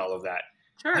 And all of that.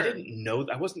 Sure. I didn't know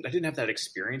I didn't have that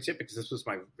experience yet, because this was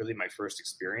my first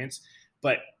experience.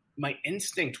 But my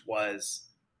instinct was,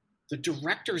 the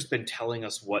director's been telling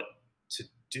us what to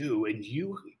do, and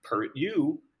you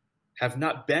have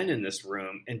not been in this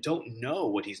room and don't know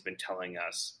what he's been telling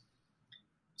us.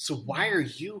 So why are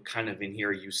you kind of in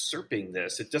here usurping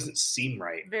this? It doesn't seem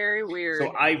right. Very weird.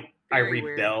 So I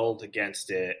rebelled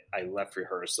against it. I left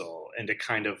rehearsal, and it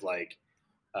kind of like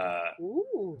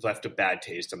left a bad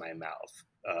taste in my mouth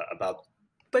about.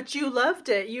 But you loved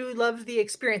it. You loved the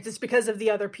experience. It's because of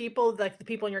the other people, like the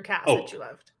people in your cast that you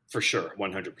loved. For sure,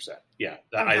 100%. Yeah,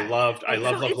 okay. I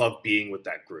love being with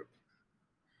that group.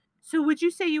 So would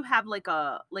you say you have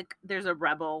there's a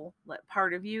rebel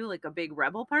part of you, like a big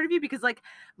rebel part of you? Because like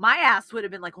my ass would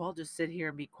have been like, well, I'll just sit here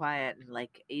and be quiet, and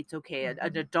like, it's okay. Mm-hmm.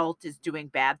 An adult is doing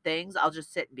bad things. I'll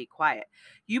just sit and be quiet.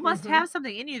 You must have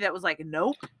something in you that was like,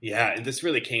 nope. Yeah. And this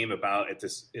really came about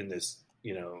in this,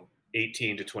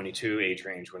 18 to 22 age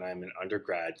range, when I'm an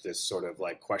undergrad, this sort of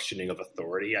like questioning of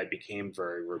authority. I became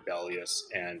very rebellious,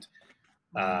 and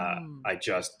I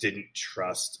just didn't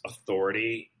trust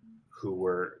authority.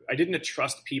 I didn't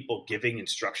trust people giving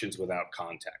instructions without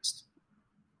context.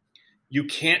 You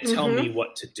can't tell me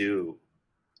what to do.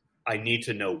 I need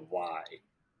to know why.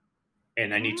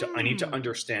 And I need to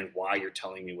understand why you're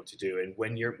telling me what to do. And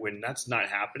when that's not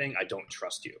happening, I don't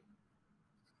trust you.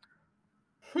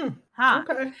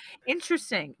 Okay.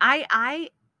 Interesting.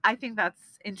 I think that's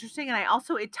interesting. And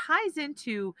it ties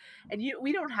into, and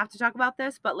we don't have to talk about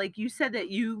this, but like you said that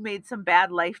you made some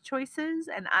bad life choices,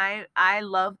 and I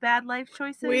love bad life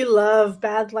choices. We love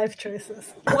bad life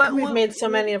choices. We've made so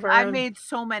many of our own. I've made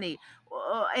so many.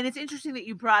 And it's interesting that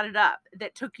you brought it up,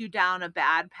 that took you down a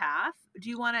bad path. Do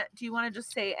you want to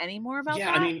just say any more about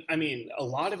that? Yeah, I mean, a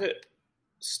lot of it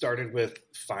started with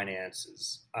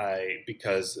finances.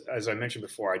 Because as I mentioned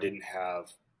before, I didn't have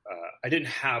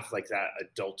like that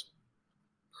adult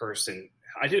person.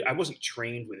 I wasn't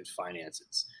trained with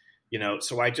finances,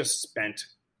 so I just spent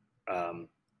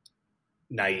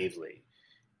naively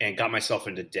and got myself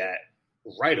into debt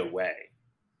right away.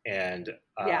 And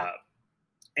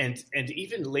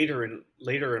even later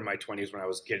in my 20s, when I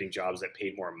was getting jobs that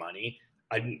paid more money,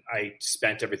 I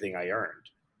spent everything I earned,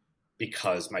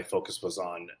 because my focus was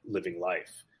on living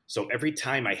life. So every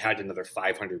time I had another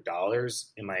 $500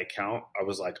 in my account, I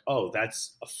was like, oh,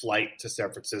 that's a flight to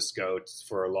San Francisco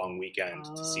for a long weekend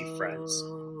to see friends.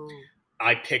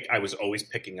 I was always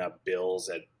picking up bills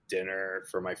at dinner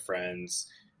for my friends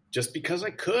just because I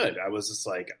could. I was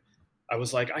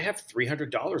like, I have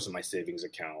 $300 in my savings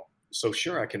account. So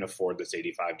sure, I can afford this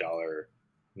 $85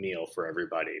 meal for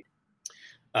everybody.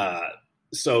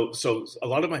 So a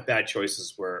lot of my bad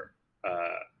choices were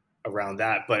around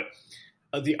that. But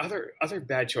the other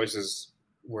bad choices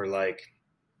were like,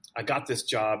 I got this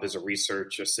job as a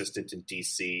research assistant in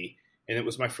DC, and it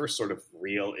was my first sort of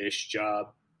real-ish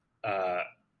job.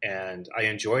 And I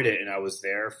enjoyed it, and I was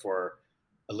there for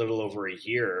a little over a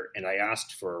year, and I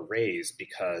asked for a raise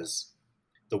because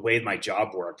the way my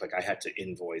job worked, like I had to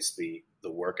invoice the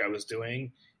work I was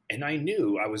doing. And I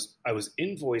knew I was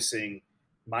invoicing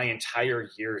my entire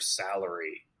year's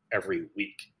salary every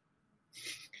week.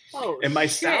 And my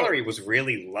salary was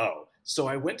really low. So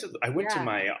I went to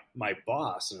my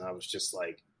boss, and I was just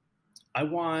like, I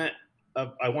want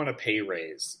a pay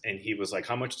raise. And he was like,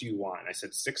 how much do you want? And I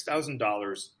said,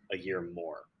 $6,000 a year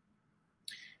more.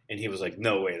 And he was like,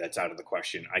 no way, that's out of the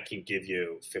question. I can give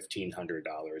you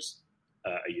 $1,500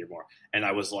 a year more. And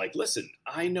I was like, listen,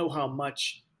 I know how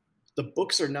much. The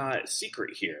books are not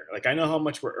secret here. Like, I know how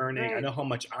much we're earning. Right. I know how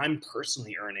much I'm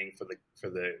personally earning for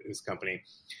this company.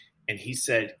 And he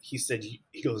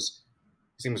goes,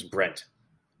 his name was Brent.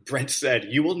 Brent said,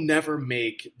 you will never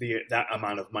make that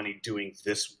amount of money doing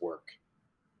this work.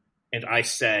 And I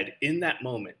said, in that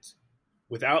moment,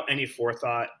 without any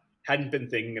forethought, hadn't been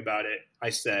thinking about it,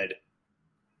 I said,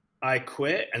 I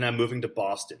quit and I'm moving to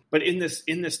Boston. But in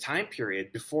this time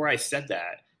period, before I said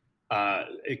that,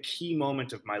 a key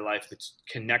moment of my life that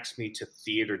connects me to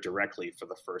theater directly for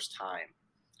the first time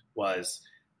was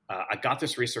I got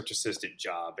this research assistant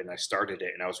job and I started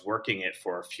it and I was working it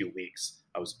for a few weeks.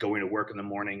 I was going to work in the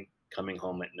morning, coming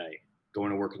home at night, going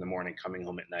to work in the morning, coming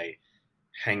home at night,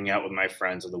 hanging out with my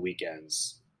friends on the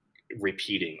weekends,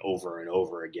 repeating over and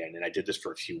over again. And I did this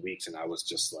for a few weeks and I was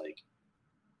just like,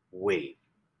 wait,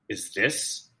 is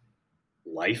this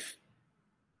life?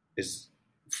 Is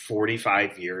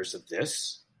 45 years of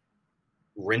this?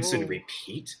 Rinse and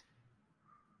repeat?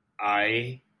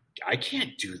 I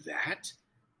can't do that.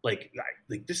 Like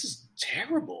this is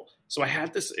terrible. So I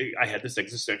had this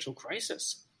existential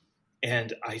crisis,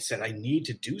 and I said, I need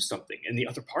to do something. And the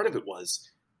other part of it was,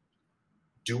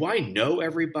 do I know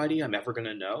everybody I'm ever going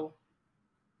to know?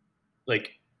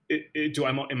 Like,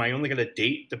 am I only going to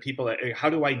date the people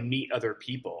how do I meet other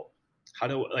people?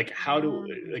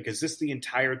 Is this the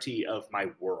entirety of my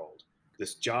world?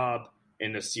 This job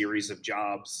and a series of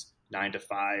jobs, 9 to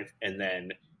 5, and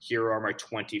then here are my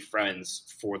 20 friends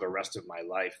for the rest of my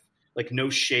life. Like, no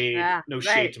shade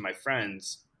to my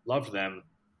friends. Loved them.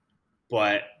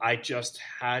 But I just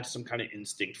had some kind of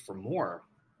instinct for more.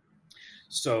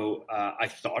 So I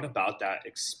thought about that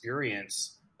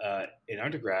experience in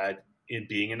undergrad in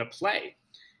being in a play.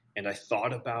 And I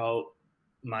thought about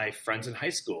my friends in high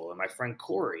school and my friend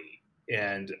Corey.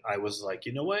 And I was like,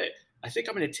 you know what? I think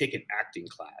I'm going to take an acting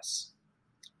class.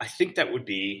 I think that would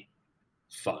be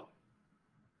fun.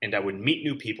 And I would meet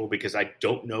new people because I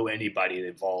don't know anybody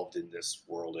involved in this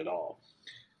world at all.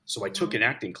 So I took an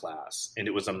acting class, and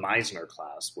it was a Meisner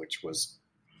class, which was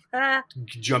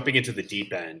jumping into the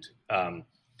deep end. But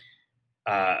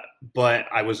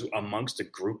I was amongst a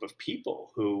group of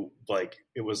people who, like,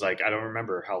 it was like, I don't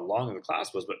remember how long the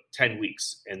class was, but 10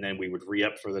 weeks. And then we would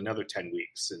re-up for another 10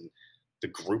 weeks. And the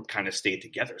group kind of stayed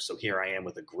together. So here I am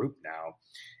with a group now,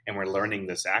 and we're learning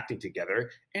this acting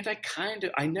together. And I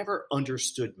never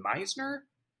understood Meisner,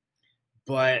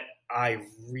 but I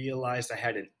realized I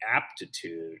had an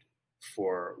aptitude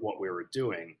for what we were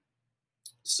doing.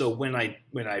 So when I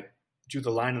drew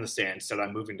the line in the sand, said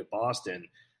I'm moving to Boston,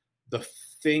 the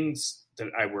things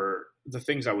I was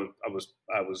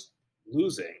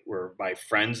losing were my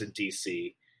friends in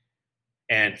DC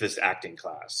and this acting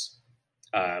class.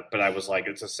 But I was like,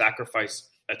 it's a sacrifice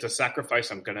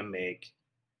I'm going to make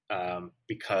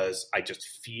because I just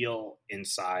feel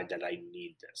inside that I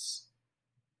need this.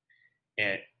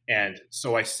 And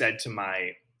so I said to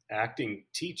my acting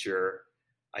teacher,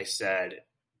 I said,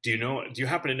 do you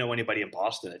happen to know anybody in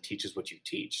Boston that teaches what you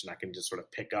teach? And I can just sort of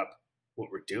pick up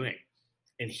what we're doing.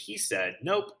 And he said,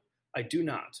 nope, I do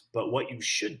not. But what you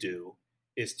should do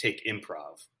is take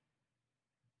improv.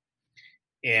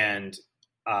 And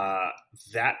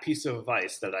that piece of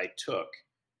advice that I took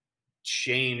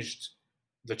changed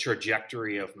the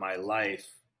trajectory of my life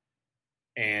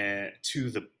and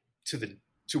to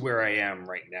where I am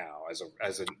right now as a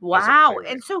wow.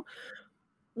 And so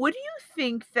what do you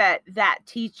think that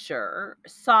teacher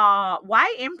saw?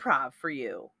 Why improv for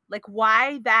you? Like,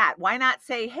 why that? Why not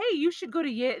say, hey, you should go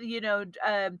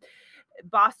to,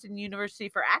 Boston University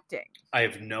for acting? I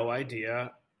have no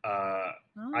idea. I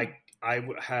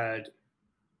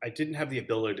didn't have the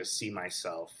ability to see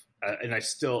myself. And I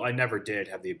never did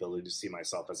have the ability to see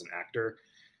myself as an actor.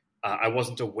 I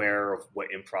wasn't aware of what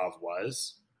improv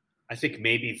was. I think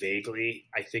maybe vaguely,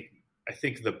 I think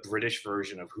the British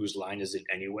version of Whose Line Is It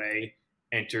Anyway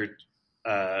entered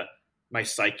my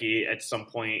psyche at some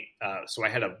point. So I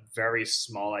had a very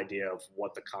small idea of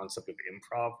what the concept of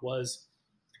improv was,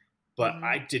 but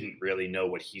I didn't really know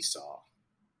what he saw.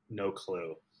 No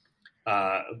clue.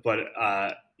 But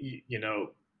a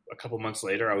couple months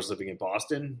later, I was living in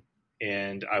Boston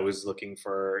and I was looking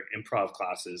for improv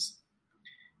classes,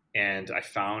 and I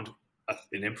found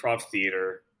an improv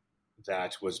theater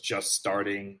that was just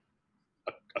starting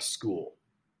a school.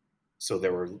 So they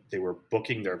were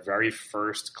booking their very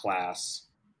first class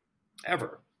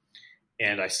ever.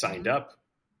 And I signed up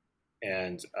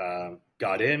and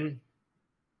got in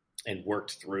and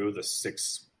worked through the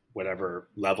 6 whatever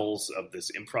levels of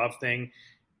this improv thing.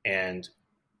 And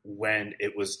when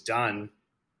it was done,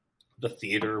 the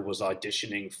theater was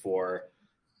auditioning for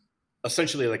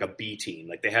essentially like a B team.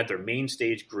 Like, they had their main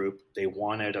stage group. They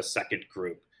wanted a second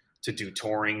group to do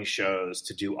touring shows,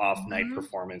 to do off night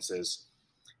performances.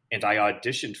 And I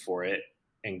auditioned for it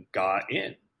and got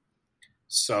in.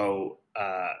 So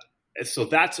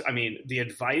that's, the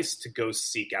advice to go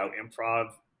seek out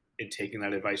improv and taking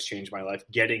that advice changed my life.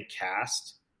 Getting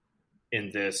cast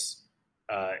in this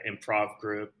improv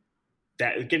group,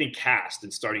 that getting cast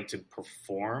and starting to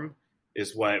perform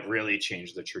is what really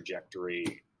changed the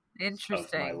trajectory.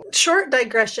 Interesting. Of my life. Short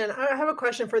digression. I have a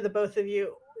question for the both of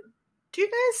you. Do you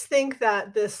guys think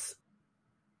that this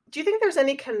do you think there's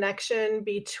any connection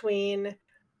between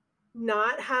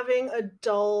not having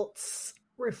adults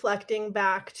reflecting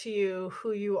back to you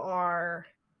who you are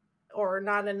or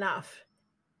not enough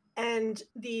and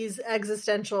these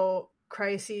existential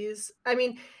crises? I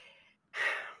mean,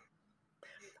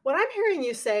 what I'm hearing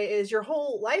you say is your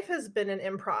whole life has been an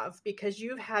improv because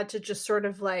you've had to just sort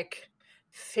of like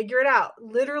figure it out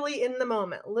literally in the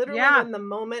moment, literally when the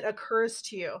moment occurs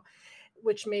to you,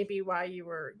 which may be why you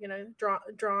were,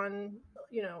 drawn,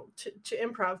 to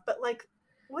improv. But like,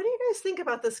 what do you guys think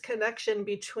about this connection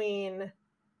between,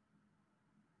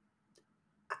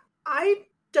 I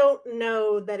don't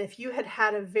know that if you had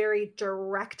had a very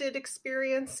directed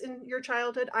experience in your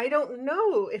childhood, I don't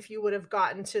know if you would have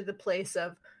gotten to the place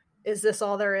of, is this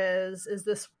all there is? Is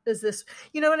this,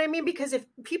 you know what I mean? Because if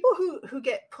people who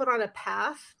get put on a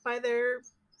path by the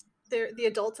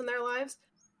adults in their lives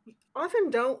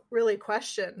often don't really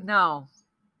question. No.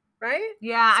 Right?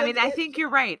 Yeah. So I think you're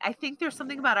right. I think there's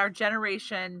something about our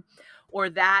generation or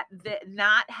that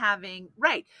not having,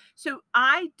 right. So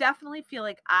I definitely feel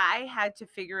like I had to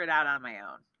figure it out on my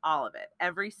own, all of it,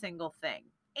 every single thing.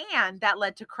 And that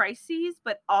led to crises,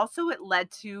 but also it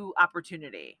led to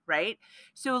opportunity, right?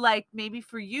 So like maybe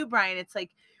for you, Brian, it's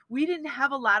like we didn't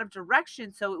have a lot of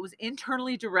direction. So it was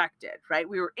internally directed, right?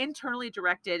 We were internally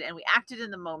directed and we acted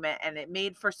in the moment, and it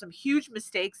made for some huge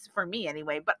mistakes for me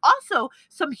anyway, but also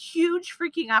some huge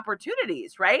freaking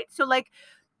opportunities, right? So like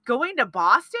going to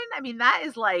Boston, I mean, that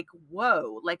is like,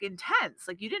 whoa, like intense.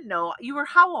 Like you didn't know, you were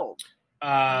how old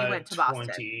when you went to Boston?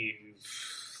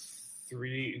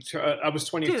 23. I was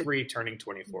 23, turning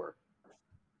 24.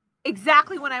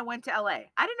 Exactly when I went to LA.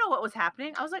 I didn't know what was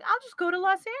happening. I was like, I'll just go to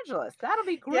Los Angeles. That'll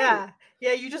be great.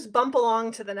 Yeah, you just bump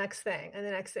along to the next thing and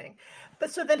the next thing. But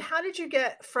so then how did you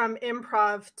get from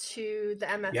improv to the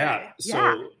MFA? Yeah,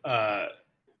 so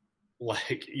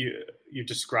like you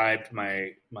described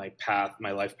my path,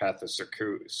 my life path as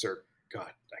God,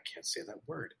 I can't say that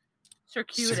word.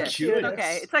 Circuitous.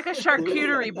 Okay, it's like a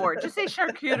charcuterie board. Just say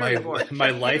charcuterie board.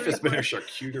 My life has been a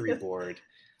charcuterie board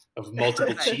of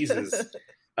multiple cheeses.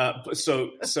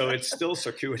 So it's still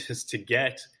circuitous to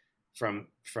get from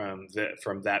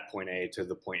that point A to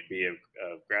the point B of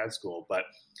grad school. But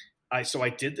I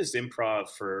did this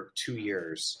improv for 2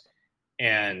 years,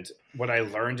 and what I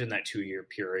learned in that 2-year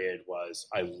period was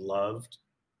I loved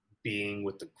being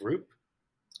with the group.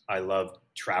 I loved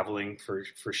traveling for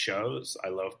shows. I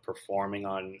loved performing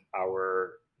on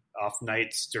our off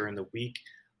nights during the week.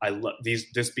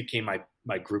 This became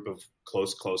my group of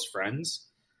close friends.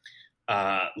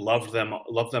 Loved them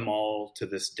all to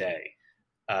this day.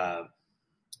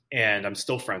 And I'm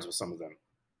still friends with some of them.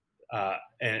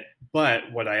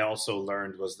 But what I also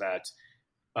learned was that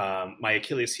my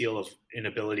Achilles heel of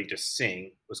inability to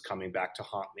sing was coming back to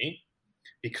haunt me,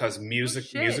 because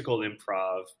musical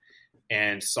improv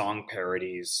and song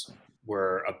parodies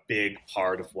were a big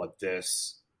part of what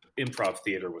this improv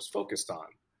theater was focused on.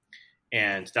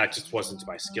 And that just wasn't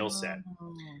my skill set.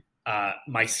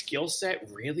 My skill set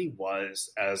really was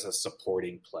as a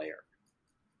supporting player.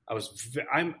 I was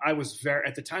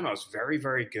at the time I was very,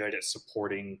 very good at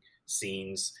supporting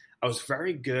scenes. I was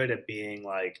very good at being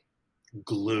like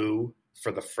glue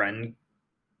for the friend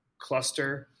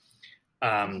cluster.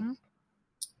 But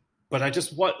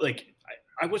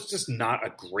I was just not a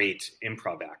great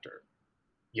improv actor.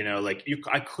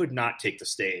 I could not take the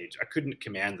stage. I couldn't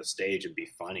command the stage and be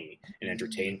funny and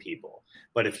entertain people.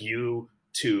 But if you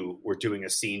two were doing a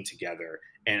scene together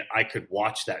and I could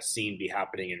watch that scene be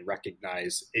happening and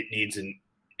recognize it needs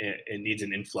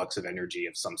an influx of energy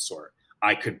of some sort,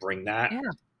 I could bring that,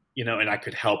 and I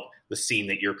could help the scene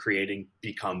that you're creating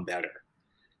become better.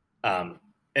 And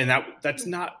that's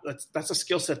a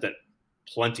skill set that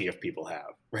plenty of people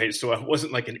have, right? So I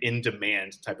wasn't like an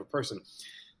in-demand type of person.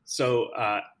 So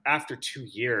after 2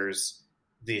 years,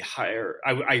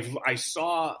 I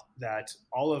saw that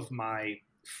all of my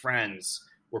friends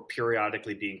were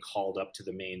periodically being called up to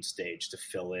the main stage to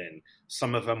fill in.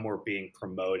 Some of them were being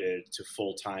promoted to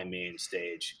full-time main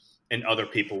stage, and other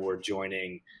people were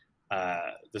joining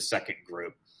the second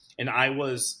group. And I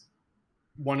was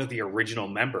one of the original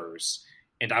members,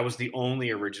 and I was the only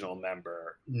original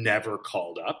member never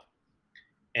called up.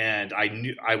 And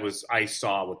I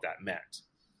saw what that meant.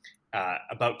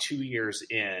 About 2 years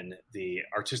in, the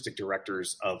artistic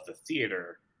directors of the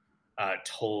theater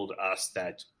told us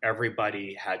that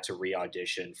everybody had to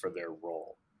re-audition for their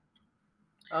role.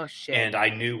 Oh shit! And I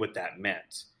knew what that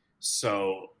meant.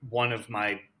 So one of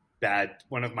my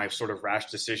sort of rash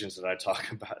decisions that I've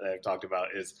talked about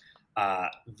is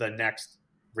the next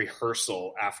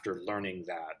rehearsal. After learning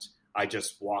that, I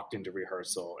just walked into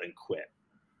rehearsal and quit.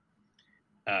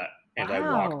 And I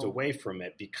walked away from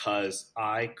it because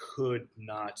I could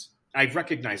not. I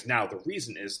recognize now the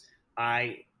reason is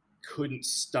I couldn't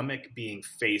stomach being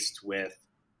faced with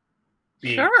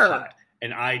being cut,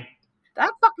 and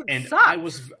that fucking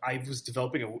sucks. I was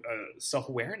developing a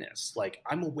self-awareness. Like,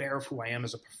 I'm aware of who I am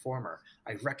as a performer.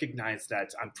 I recognize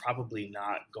that I'm probably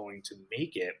not going to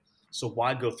make it. So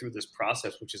why go through this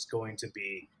process, which is going to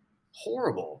be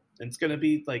horrible and it's going to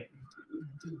be like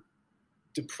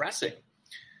depressing.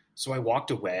 So I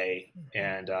walked away,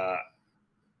 and that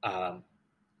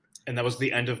was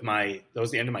the end of my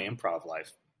improv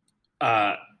life.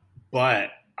 But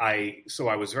I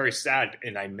was very sad,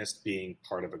 and I missed being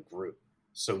part of a group.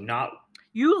 So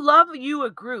you love a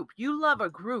group. You love a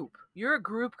group. You're a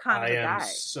group kind of guy. I am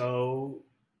so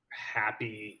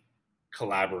happy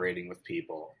collaborating with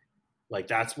people. Like,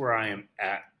 that's where I am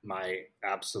at my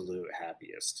absolute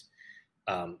happiest.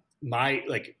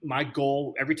 My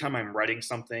goal every time I'm writing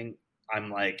something, I'm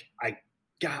like, I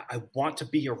want to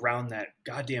be around that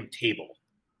goddamn table.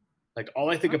 Like, all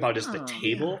I think about is the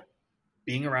table,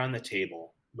 being around the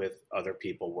table with other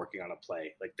people working on a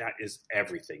play. Like, that is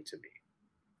everything to me.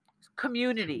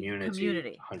 Community.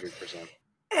 100%.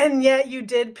 And yet you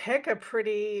did pick a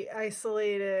pretty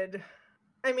isolated,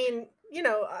 I mean,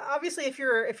 obviously if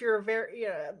you're very,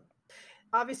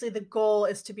 obviously the goal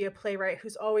is to be a playwright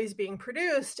who's always being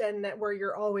produced, and that where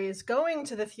you're always going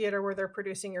to the theater where they're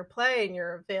producing your play and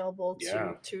you're available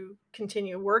to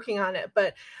continue working on it.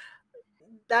 But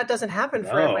that doesn't happen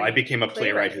for every I became a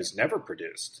playwright who's never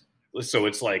produced. So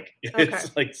it's like,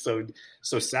 it's like so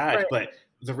sad. Right. But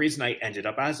the reason I ended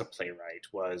up as a playwright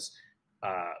was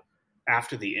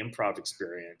after the improv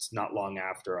experience, not long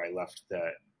after I left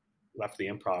the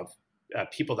improv,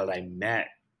 people that I met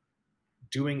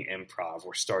doing improv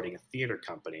or starting a theater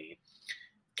company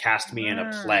cast me in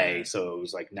a play. So it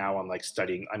was like, now I'm like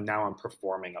studying, I'm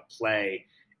performing a play,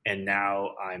 and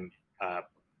now I'm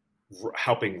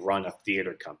helping run a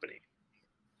theater company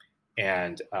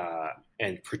and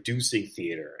producing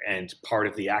theater and part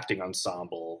of the acting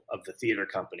ensemble of the theater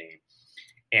company.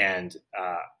 And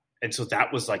so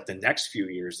that was like the next few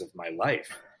years of my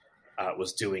life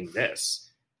was doing this.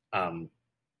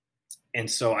 And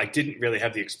so I didn't really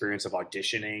have the experience of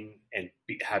auditioning and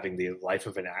having the life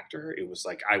of an actor. It was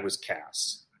like I was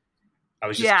cast. I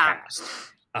was just cast.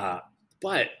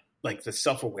 But like the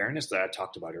self-awareness that I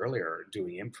talked about earlier,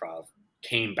 doing improv,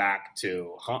 came back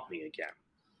to haunt me again.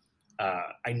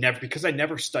 Because I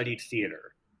never studied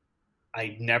theater,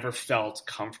 I never felt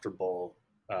comfortable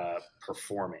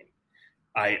performing.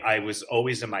 I was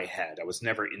always in my head. I was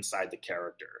never inside the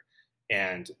character.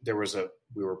 And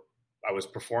I was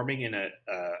performing in a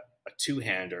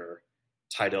two-hander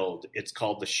titled, it's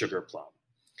called The Sugar Plum.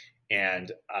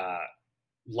 And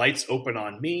lights open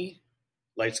on me,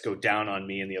 lights go down on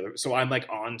me and the other. So I'm like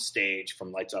on stage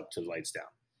from lights up to lights down.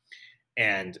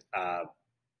 And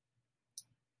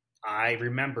I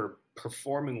remember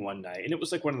performing one night, and it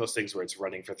was like one of those things where it's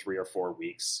running for 3 or 4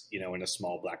 weeks, in a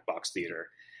small black box theater.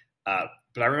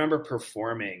 But I remember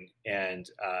performing, and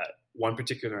one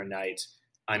particular night,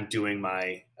 I'm doing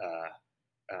my,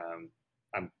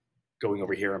 I'm going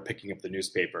over here, I'm picking up the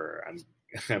newspaper,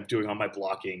 I'm doing all my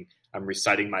blocking, I'm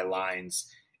reciting my lines,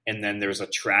 and then there's a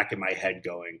track in my head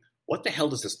going, what the hell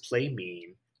does this play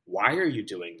mean? Why are you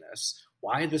doing this?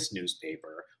 Why this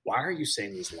newspaper? Why are you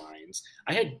saying these lines?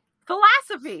 I had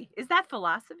philosophy. Is that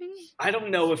philosophy? I don't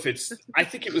know if I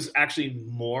think it was actually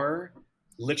more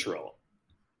literal.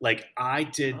 Like, I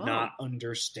did not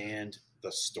understand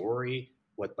the story,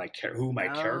 who my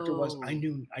character was.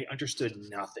 I understood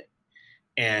nothing.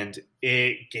 And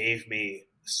it gave me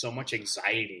so much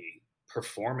anxiety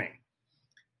performing.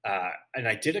 And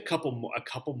I did a couple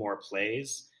more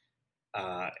plays.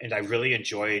 And I really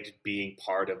enjoyed being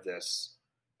part of this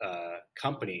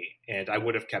company, and I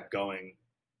would have kept going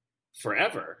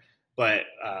forever. But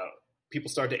people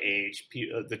started to age.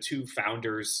 The two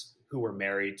founders who were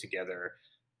married together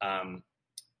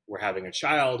were having a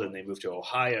child, and they moved to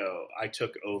Ohio. I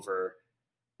took over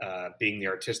being the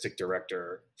artistic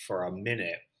director for a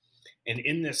minute. And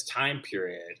in this time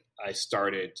period, I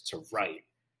started to write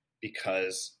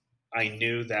because I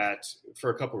knew that for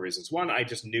a couple of reasons. One, I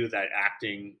just knew that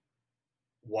acting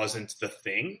wasn't the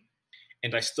thing,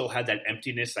 and I still had that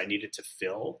emptiness I needed to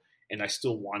fill, and I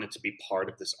still wanted to be part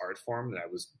of this art form that I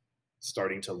was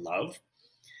starting to love.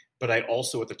 But I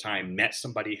also at the time met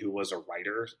somebody who was a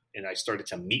writer, and I started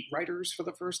to meet writers for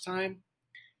the first time.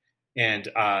 And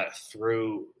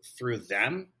through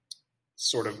them,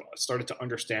 sort of started to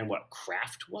understand what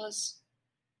craft was.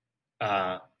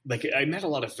 Like, I met a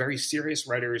lot of very serious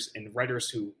writers and writers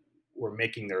who were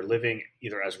making their living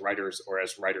either as writers or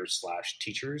as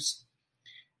writers/teachers.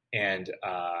 And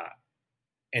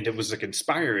it was like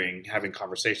inspiring having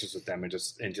conversations with them, and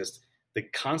just the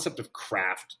concept of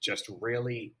craft just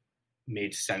really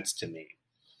made sense to me.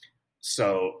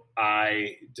 So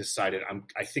I decided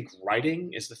I think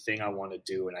writing is the thing I want to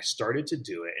do. And I started to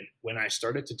do it. And when I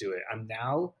started to do it, I'm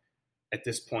now at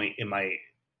this point in my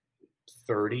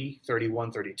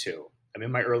 31, 32. I'm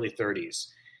in my early 30s.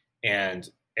 And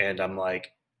I'm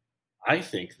like, I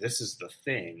think this is the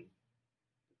thing.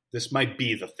 This might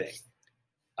be the thing.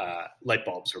 Light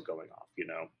bulbs were going off,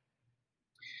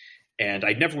 and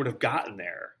I never would have gotten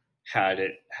there had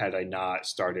I not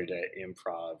started at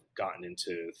improv, gotten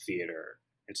into theater.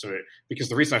 And so because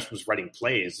the reason I was writing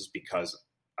plays is because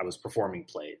I was performing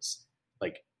plays,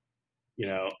 and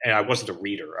I wasn't a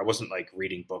reader. I wasn't like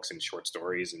reading books and short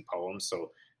stories and poems.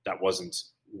 So that wasn't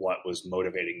what was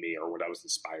motivating me or what I was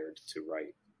inspired to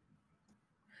write.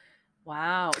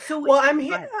 Wow. So I'm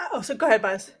here. So go ahead,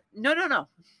 Buzz. No.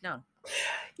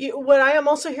 What I am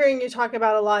also hearing you talk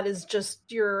about a lot is just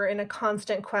you're in a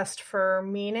constant quest for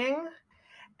meaning,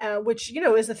 which,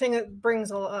 is the thing that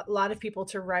brings a lot of people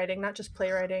to writing, not just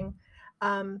playwriting.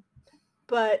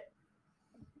 But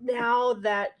now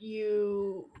that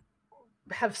you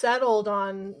have settled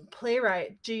on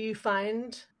playwright, do you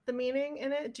find the meaning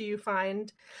in it? Do you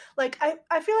find,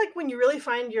 I feel like when you really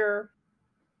find your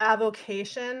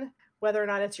avocation, whether or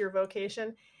not it's your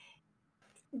vocation,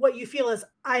 what you feel is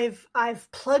I've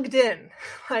plugged in,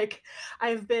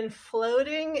 I've been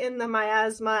floating in the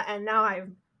miasma, and now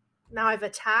I've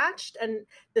attached, and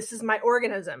this is my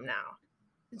organism now.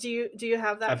 Do you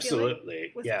have that?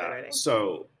 Absolutely. Yeah.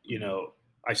 So,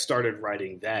 I started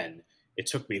writing then. It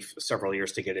took me several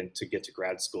years to get to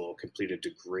grad school, complete a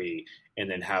degree, and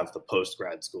then have the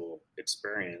post-grad school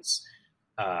experience.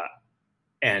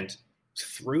 And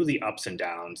through the ups and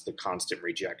downs, the constant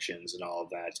rejections and all of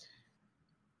that,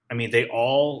 I mean, they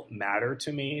all matter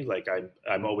to me.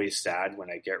 I'm always sad when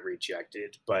I get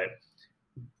rejected, but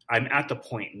I'm at the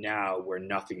point now where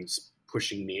nothing's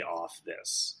pushing me off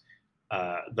this.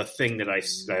 The thing that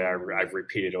I've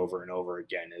repeated over and over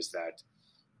again is that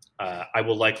I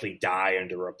will likely die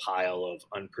under a pile of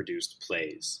unproduced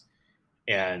plays,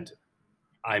 and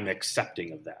I'm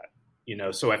accepting of that.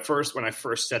 So at first, when I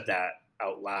first said that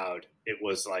out loud, it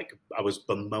was like I was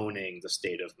bemoaning the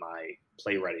state of my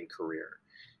playwriting career.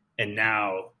 And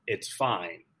now it's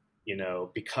fine,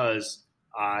 because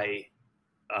I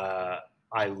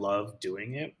love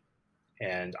doing it,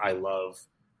 and I love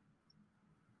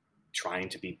trying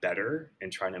to be better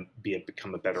and trying to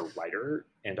become a better writer.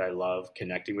 And I love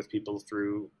connecting with people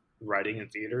through writing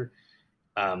and theater.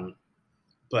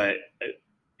 But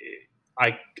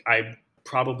I'm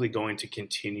probably going to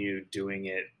continue doing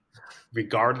it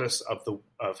regardless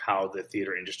of how the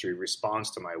theater industry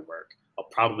responds to my work. I'll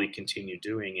probably continue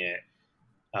doing it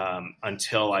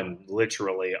until I'm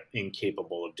literally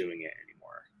incapable of doing it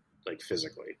anymore,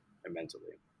 physically and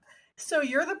mentally. So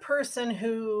you're the person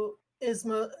who is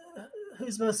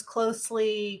who's most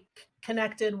closely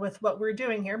connected with what we're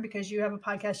doing here, because you have a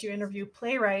podcast, you interview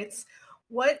playwrights.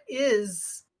 What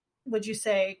is, would you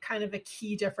say, kind of a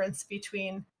key difference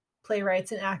between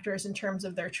playwrights and actors in terms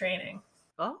of their training?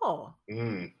 Oh.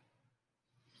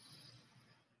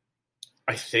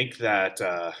 I think that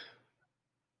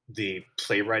the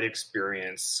playwright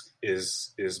experience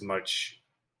is much.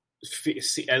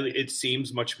 It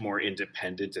seems much more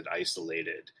independent and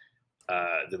isolated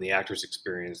than the actor's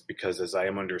experience, because as I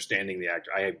am understanding the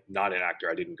actor, I am not an actor.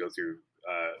 I didn't go through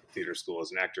theater school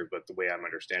as an actor, but the way I'm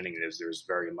understanding it is there's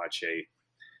very much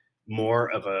more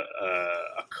of a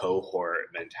cohort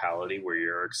mentality where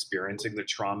you're experiencing the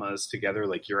traumas together.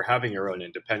 Like you're having your own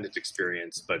independent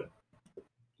experience, but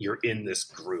you're in this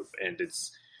group, and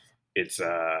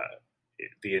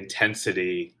the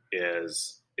intensity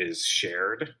is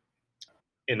shared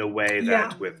in a way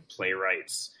that with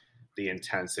playwrights, the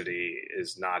intensity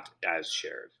is not as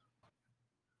shared.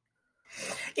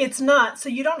 It's not. So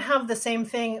you don't have the same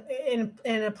thing in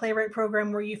a playwright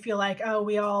program where you feel like, oh,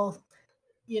 we all,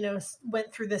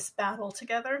 went through this battle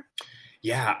together.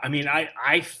 Yeah. I mean,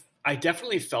 I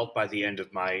definitely felt by the end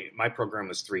of my program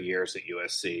was 3 years at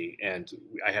USC, and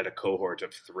I had a cohort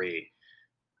of 3.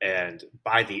 And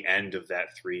by the end of that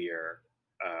 3-year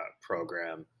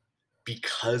program,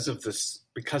 because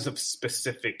of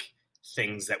specific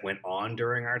things that went on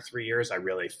during our 3 years, I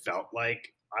really felt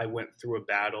like I went through a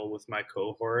battle with my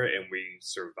cohort, and we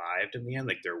survived in the end.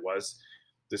 Like there was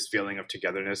this feeling of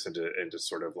togetherness and to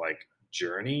sort of like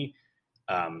journey.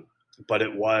 But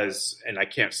it was, and I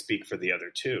can't speak for the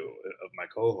other 2 of my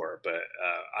cohort, but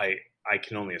I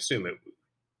can only assume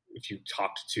if you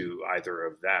talked to either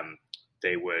of them,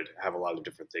 they would have a lot of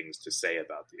different things to say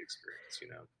about the experience,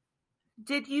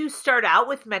 Did you start out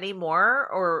with many more,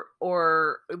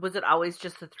 or was it always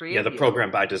just the three of you? Yeah, the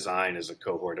program by design is a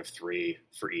cohort of 3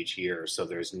 for each year. So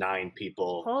there's 9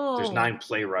 people. Oh. There's 9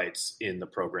 playwrights in the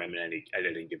program at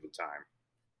any given time.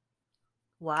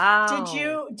 Wow.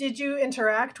 Did you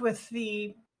interact with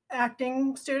the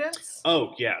acting students?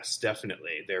 Oh, yes,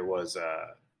 definitely. There was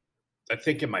I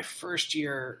think in my first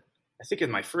year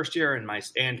and my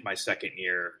second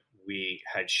year, we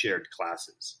had shared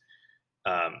classes.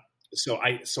 So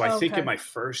I think in my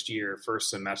first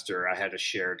semester, I had a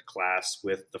shared class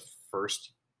with the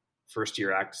first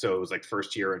year act. So it was like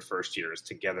first year and first years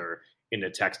together in a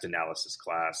text analysis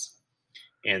class.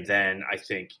 And then I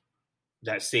think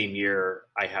that same year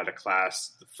I had a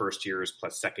class, the first years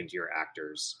plus second year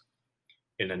actors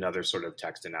in another sort of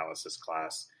text analysis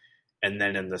class. And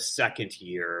then in the second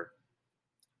year,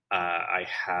 I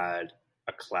had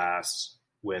a class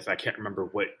with, I can't remember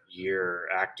what year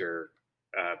actor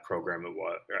program it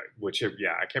was,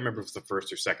 I can't remember if it was the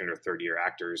first or second or third year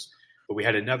actors, but we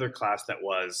had another class that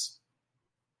was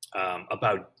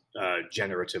about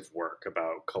generative work,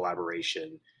 about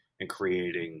collaboration and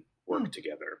creating work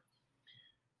together.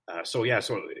 So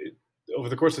over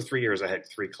the course of 3 years, I had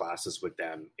 3 classes with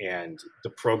them, and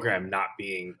the program not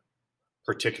being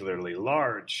particularly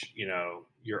large,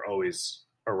 you're always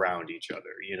around each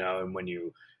other, and when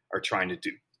you are trying to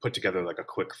put together like a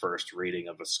quick first reading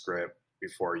of a script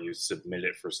before you submit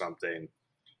it for something,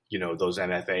 those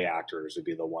MFA actors would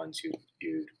be the ones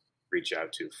you'd reach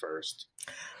out to first.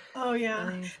 Oh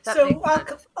yeah. So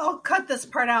I'll cut this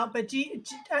part out. But did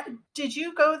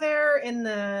you go there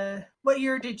what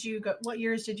years did you go?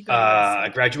 I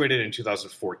graduated in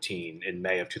 2014, in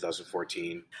May of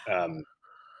 2014.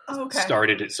 Okay. I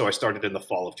started in the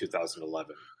fall of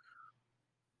 2011.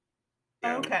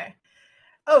 Okay.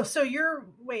 Oh, so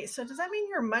so does that mean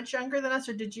you're much younger than us,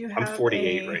 or did you have I'm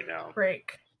 48 right now.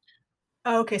 Break?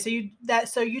 Oh, okay. So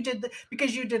you did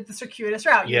because you did the circuitous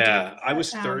route. Yeah. I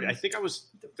was 30. I think I was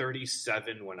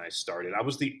 37 when I started. I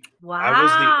was the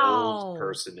old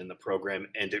person in the program,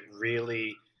 and it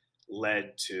really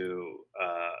led to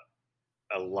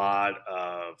a lot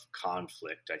of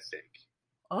conflict, I think.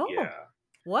 Oh. Yeah.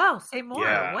 Wow. Say more.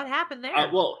 Yeah. What happened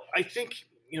there? Well, I think,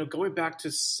 going back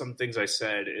to some things I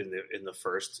said in the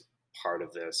first part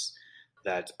of this,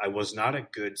 that I was not a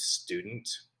good student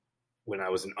when I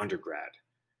was an undergrad.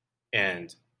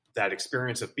 And that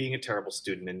experience of being a terrible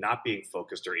student and not being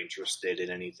focused or interested in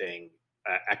anything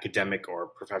academic or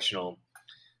professional,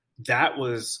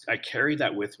 I carried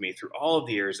that with me through all of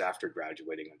the years after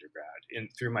graduating undergrad and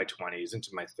through my 20s into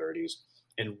my 30s.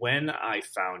 And when I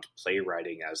found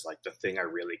playwriting as like the thing I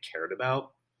really cared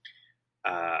about,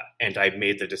 and I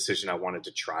made the decision I wanted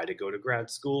to try to go to grad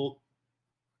school,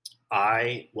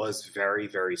 I was very,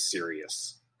 very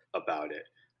serious about it.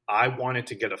 I wanted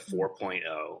to get a 4.0.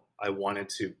 I wanted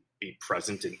to be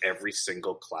present in every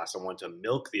single class. I wanted to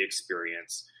milk the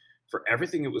experience for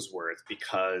everything it was worth,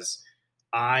 because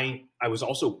I was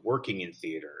also working in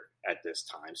theater at this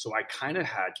time. So I kind of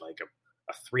had like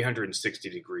a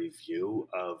 360-degree view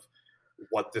of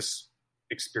what this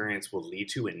experience will lead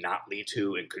to and not lead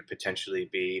to and could potentially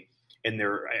be. And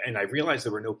I realized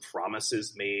there were no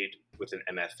promises made with an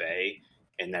MFA,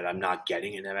 and that I'm not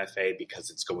getting an MFA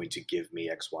because it's going to give me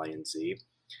X, Y, and Z.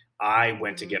 I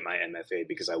went to get my MFA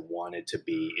because I wanted to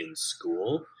be in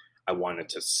school. I wanted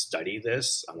to study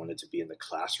this. I wanted to be in the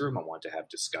classroom. I wanted to have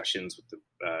discussions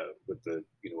with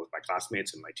my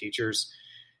classmates and my teachers.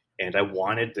 And I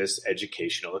wanted this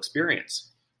educational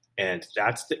experience. And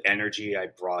that's the energy I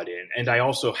brought in. And I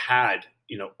also had,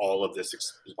 all of this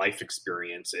life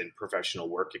experience and professional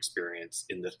work experience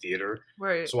in the theater.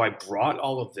 Right. So I brought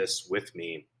all of this with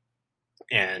me.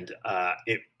 And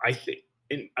I think,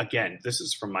 and again, this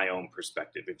is from my own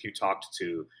perspective. If you talked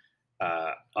to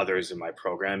others in my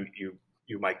program,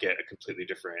 you might get a completely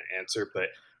different answer. But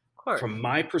from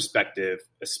my perspective,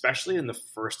 especially in the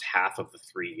first half of the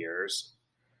 3 years,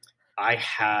 I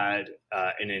had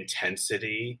an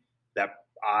intensity that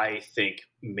I think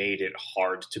made it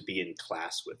hard to be in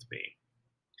class with me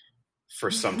for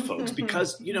some folks,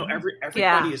 because,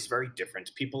 everybody is very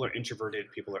different. People are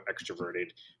introverted, people are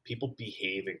extroverted, people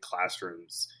behave in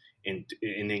classrooms and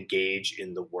engage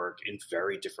in the work in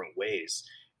very different ways.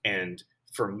 And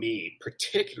for me,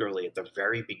 particularly at the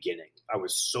very beginning, I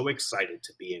was so excited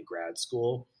to be in grad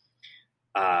school.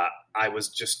 I was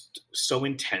just so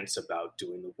intense about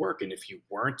doing the work. And if you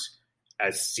weren't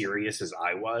as serious as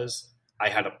I was, I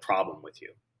had a problem with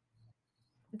you.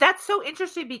 That's so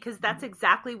interesting because that's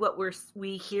exactly what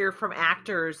we hear from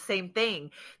actors, same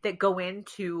thing, that go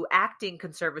into acting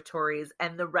conservatories,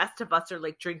 and the rest of us are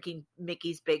like drinking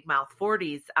Mickey's Big Mouth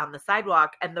 40s on the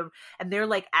sidewalk, and they're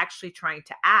like actually trying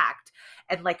to act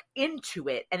and like into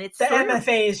it, and it's the sort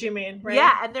MFAs, of, you mean, right?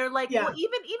 Yeah, and they're like, yeah. Well,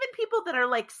 even people that are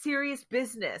like serious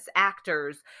business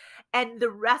actors, and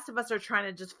the rest of us are trying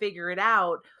to just figure it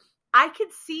out. I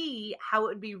could see how it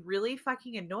would be really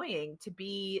fucking annoying to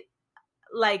be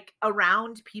like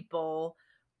around people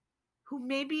who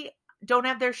maybe don't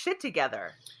have their shit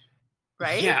together.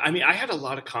 Right? Yeah. I mean, I had a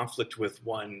lot of conflict with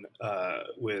one,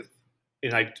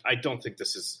 and I don't think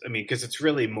this is, I mean, because it's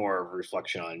really more a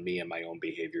reflection on me and my own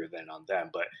behavior than on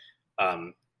them. But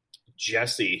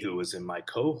Jesse, who was in my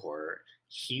cohort,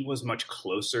 he was much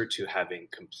closer to having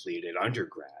completed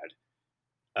undergrad.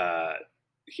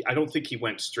 I don't think he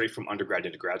went straight from undergrad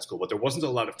into grad school, but there wasn't a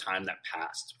lot of time that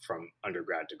passed from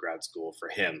undergrad to grad school for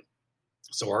him.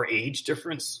 So our age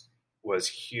difference was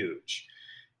huge.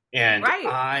 And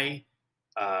right.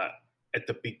 On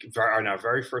our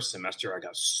very first semester, I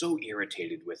got so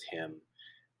irritated with him.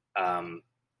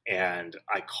 And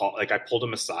I pulled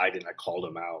him aside and I called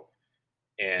him out.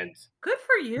 And good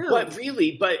for you.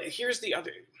 But here's the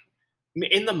other.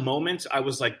 In the moment, I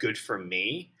was like, good for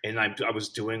me. And I was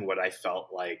doing what I felt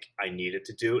like I needed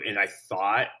to do. And I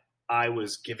thought I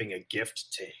was giving a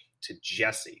gift to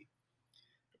Jesse.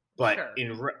 But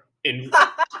sure. in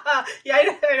yeah, I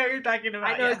know what you're talking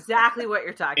about. I know exactly what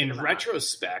you're talking about. In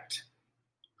retrospect,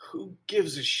 who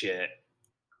gives a shit?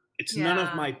 It's none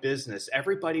of my business.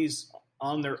 Everybody's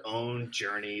on their own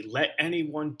journey. Let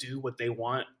anyone do what they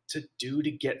want to do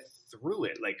to get through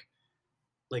it. Like.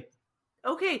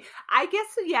 Okay, I guess,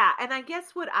 yeah. And I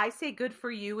guess what I say good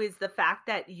for you is the fact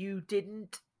that you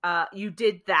did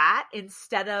that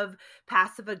instead of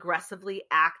passive aggressively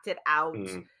acted out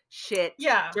shit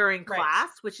during class,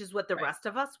 which is what the rest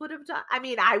of us would have done. I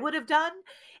mean, I would have done.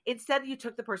 Instead, you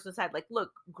took the person aside, like, look,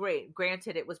 great.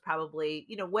 Granted, it was probably,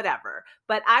 whatever.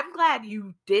 But I'm glad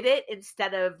you did it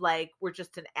instead of like, we're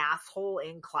just an asshole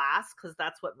in class, because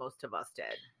that's what most of us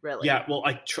did, really. Yeah, well,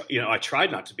 I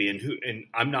tried not to be, and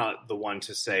I'm not the one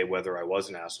to say whether I was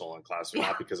an asshole in class or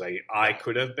not, because I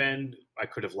could have been. I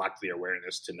could have lacked the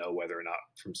awareness to know whether or not,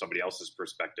 from somebody else's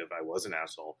perspective, I was an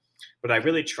asshole. But I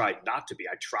really tried not to be.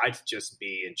 I tried to just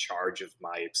be in charge of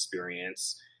my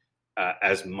experience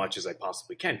as much as I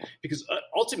possibly can. Because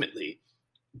ultimately,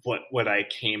 what I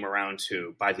came around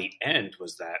to by the end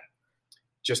was that,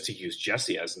 just to use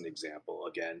Jesse as an example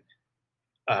again,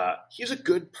 he's a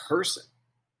good person,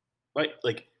 right?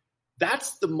 Like,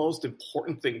 that's the most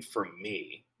important thing for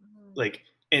me. Like,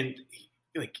 and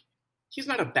like, he's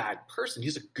not a bad person.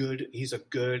 He's a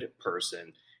good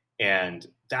person. And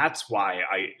that's why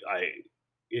I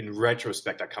in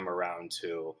retrospect, I come around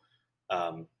to,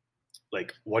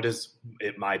 like, what is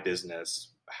it my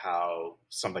business how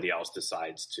somebody else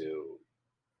decides to,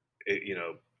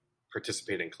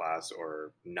 participate in class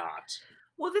or not.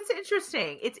 Well, that's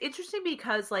interesting. It's interesting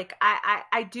because, like,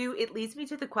 I do, it leads me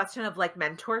to the question of, like,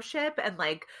 mentorship and,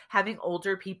 like, having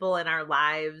older people in our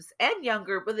lives and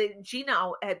younger. But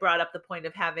Gina had brought up the point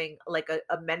of having, like,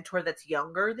 a mentor that's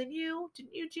younger than you.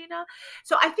 Didn't you, Gina?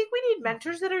 So I think we need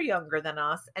mentors that are younger than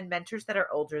us and mentors that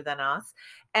are older than us.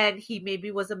 And he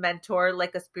maybe was a mentor,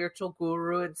 like a spiritual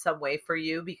guru in some way for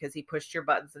you because he pushed your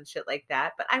buttons and shit like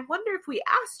that. But I wonder if we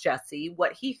asked Jesse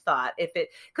what he thought,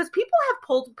 because people have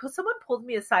someone pulled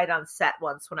me aside on set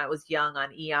once when I was young on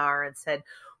ER and said,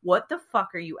 what the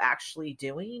fuck are you actually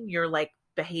doing? You're like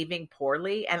behaving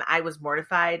poorly. And I was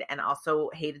mortified and also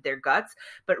hated their guts,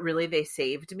 but really they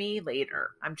saved me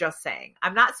later. I'm just saying.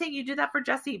 I'm not saying you did that for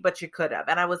Jesse, but you could have.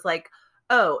 And I was like,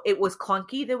 oh, it was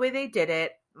clunky the way they did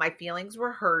it. My feelings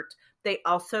were hurt. They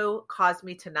also caused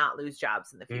me to not lose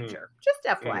jobs in the future.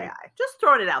 Just FYI, just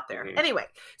throwing it out there. Anyway,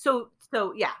 so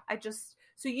yeah,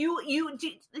 So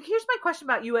here's my question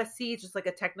about USC, just like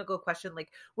a technical question. Like,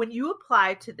 when you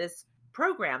applied to this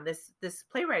program, this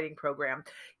playwriting program,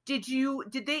 is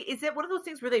it one of those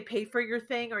things where they pay for your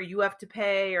thing or you have to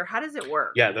pay, or how does it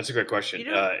work? Yeah, that's a great question.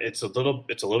 It's a little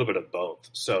bit of both.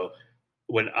 So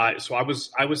I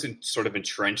was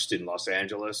entrenched in Los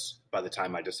Angeles by the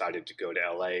time I decided to go to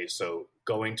LA. So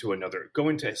applying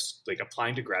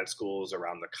to grad schools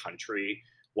around the country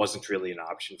wasn't really an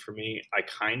option for me. I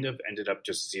kind of ended up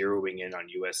just zeroing in on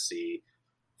USC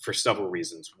for several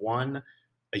reasons. One,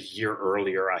 a year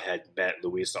earlier, I had met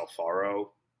Luis Alfaro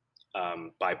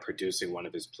by producing one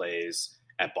of his plays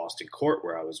at Boston Court,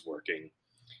 where I was working.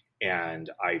 And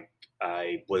I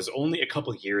was only a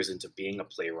couple of years into being a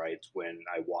playwright when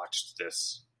I watched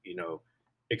this,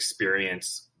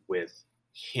 experience with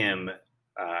him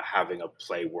having a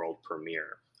play world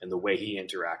premiere, and the way he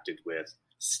interacted with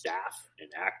staff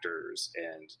and actors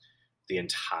and the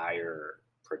entire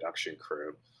production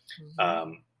crew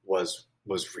was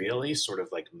really sort of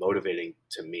like motivating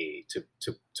to me to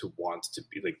want to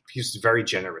be like, he's a very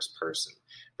generous person,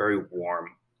 very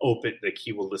warm, open, like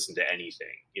he will listen to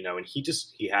anything, you know, and he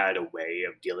had a way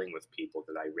of dealing with people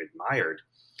that I admired.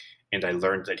 And I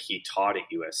learned that he taught at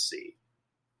USC.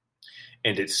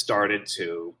 And it started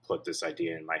to put this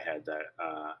idea in my head that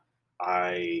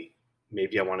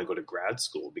maybe I want to go to grad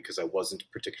school, because I wasn't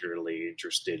particularly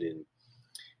interested in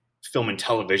film and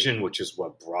television, which is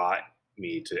what brought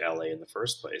me to LA in the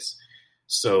first place.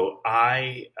 So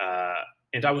I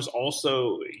was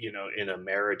also, you know, in a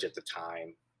marriage at the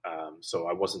time. So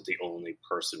I wasn't the only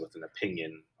person with an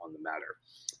opinion on the matter,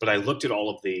 but I looked at all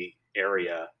of the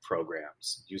area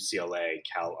programs, UCLA,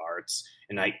 Cal Arts,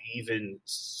 and I even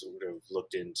sort of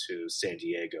looked into San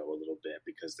Diego a little bit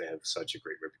because they have such a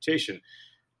great reputation.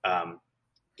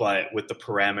 But with the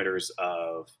parameters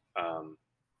of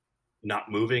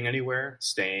not moving anywhere,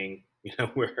 staying, you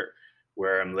know,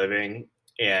 where I'm living,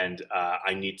 and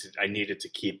I needed to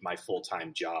keep my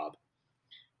full-time job,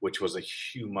 which was a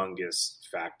humongous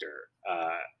factor.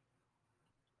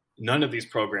 None of these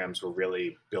programs were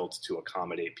really built to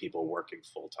accommodate people working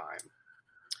full-time.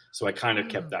 So I kind of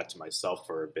kept that to myself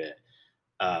for a bit.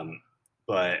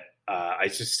 But I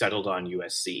just settled on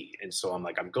USC. And so I'm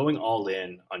like, I'm going all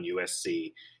in on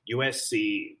USC.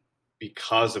 USC,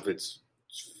 because of its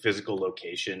physical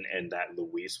location and that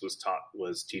Luis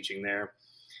was teaching there,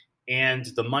 and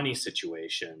the money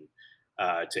situation,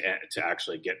 to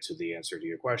actually get to the answer to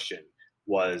your question,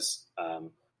 was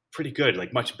pretty good,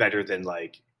 like much better than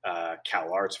like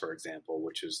Cal Arts, for example,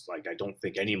 which is like, I don't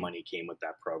think any money came with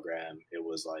that program. It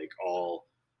was like all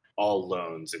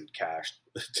loans and cash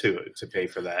to pay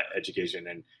for that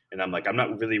education. And I'm like, I'm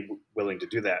not really willing to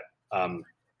do that.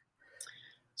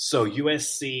 So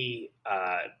USC,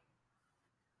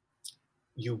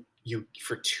 you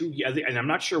for 2 years, and I'm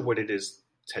not sure what it is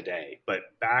today, but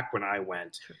back when I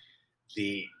went,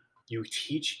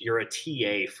 you're a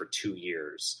TA for 2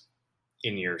 years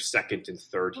in your second and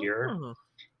third year.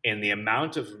 And the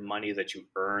amount of money that you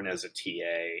earn as a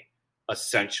TA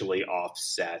essentially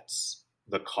offsets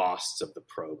the costs of the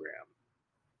program.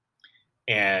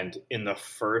 And in the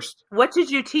first... What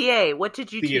did you TA? I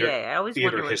always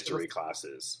theater history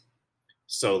classes.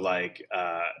 So like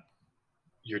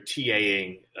you're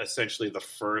TAing essentially the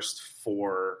first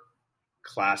 4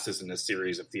 classes in a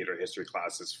series of theater history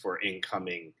classes for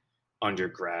incoming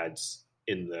undergrads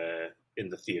in the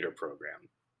theater program.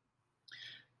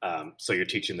 So you're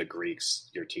teaching the Greeks,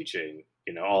 you're teaching,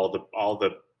 you know, all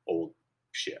the old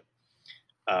shit.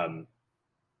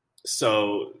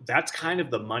 So that's kind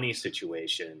of the money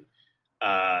situation.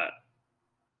 I,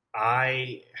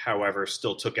 however,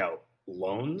 still took out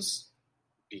loans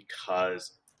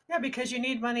because you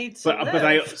need money to live.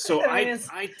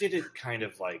 I did it kind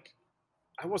of like,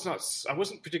 I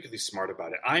wasn't particularly smart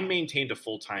about it. I maintained a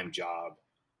full-time job,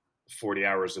 40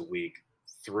 hours a week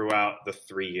throughout the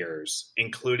 3 years,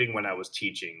 including when I was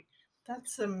teaching.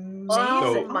 That's amazing.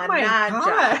 Oh my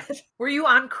God. Were you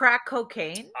on crack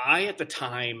cocaine? I, at the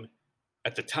time,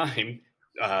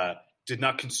 did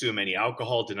not consume any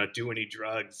alcohol, did not do any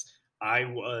drugs. I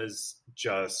was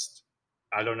just,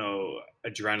 I don't know,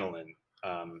 adrenaline.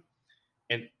 And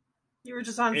you were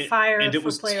just on fire. And it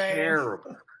was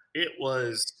terrible. It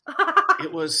was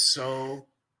so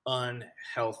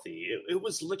unhealthy. It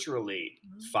was literally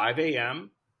 5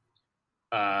 a.m.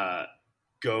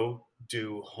 Go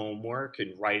do homework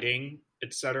and writing,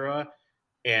 etc.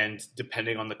 And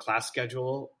depending on the class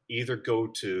schedule, either go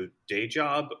to day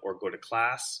job or go to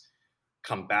class,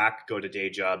 come back, go to day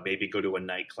job, maybe go to a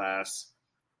night class,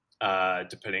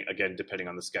 depending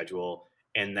on the schedule.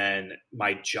 And then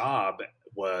my job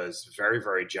was very,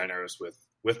 very generous with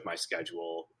my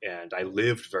schedule, and I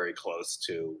lived very close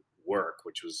to work,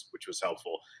 which was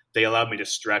helpful. They allowed me to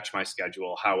stretch my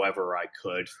schedule however I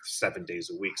could 7 days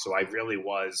a week. So I really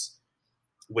was,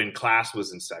 when class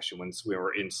was in session, when we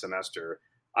were in semester,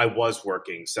 I was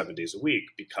working 7 days a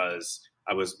week because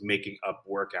I was making up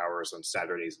work hours on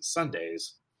Saturdays and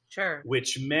Sundays. Sure.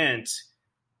 Which meant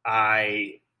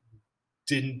I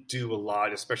didn't do a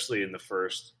lot, especially in the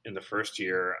first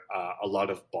year, a lot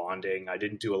of bonding. I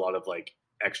didn't do a lot of like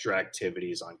extra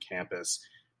activities on campus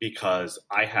because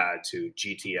I had to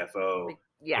GTFO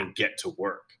and get to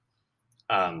work.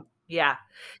 Yeah,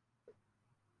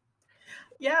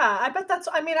 I bet that's,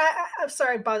 I mean, I'm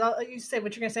sorry, Bud, I'll let you say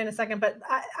what you're going to say in a second, but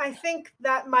I think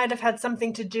that might have had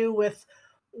something to do with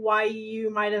why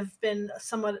you might have been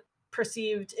somewhat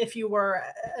perceived if you were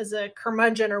as a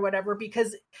curmudgeon or whatever,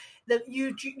 because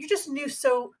you just knew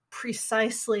so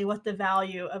precisely what the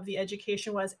value of the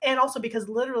education was. And also because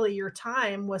literally your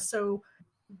time was so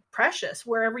precious.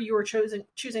 Wherever you were choosing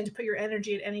to put your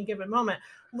energy at any given moment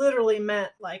literally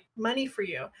meant like money for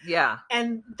you. Yeah.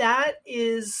 And that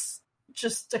is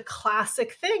just a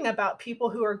classic thing about people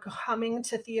who are coming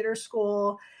to theater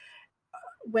school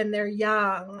when they're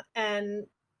young and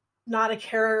not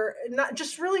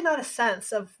a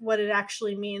sense of what it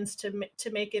actually means to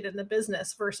make it in the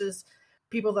business versus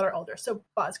people that are older. So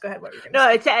Boz, go ahead. What were you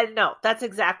going to say? No, that's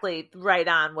exactly right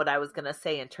on what I was going to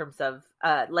say in terms of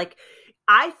like,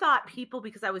 I thought people,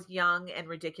 because I was young and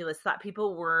ridiculous, thought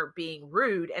people were being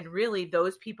rude. And really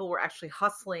those people were actually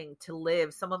hustling to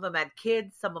live. Some of them had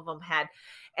kids, some of them had,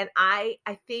 and I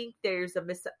think there's a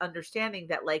misunderstanding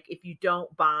that like, if you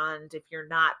don't bond, if you're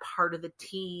not part of the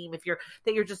team,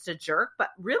 that you're just a jerk,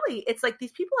 but really it's like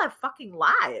these people have fucking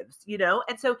lives, you know?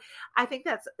 And so I think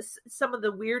that's some of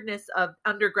the weirdness of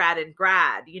undergrad and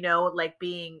grad, you know, like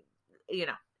being, you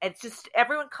know, it's just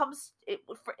everyone comes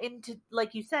into,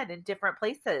 like you said, in different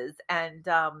places. And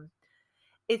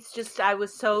it's just, I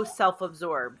was so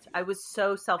self-absorbed.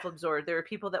 There were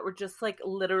people that were just like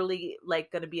literally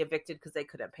like going to be evicted because they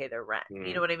couldn't pay their rent.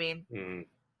 You know what I mean? Mm.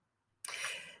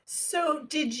 So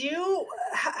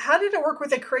how did it work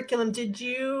with the curriculum?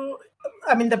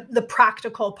 The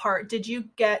practical part, did you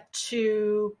get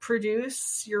to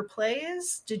produce your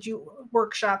plays? Did you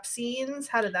workshop scenes?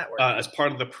 How did that work? As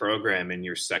part of the program in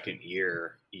your second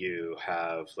year, you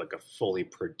have like a fully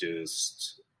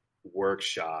produced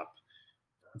workshop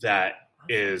that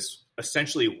is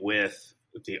essentially with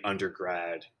the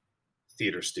undergrad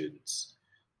theater students.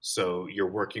 So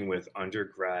you're working with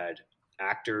undergrad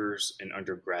actors and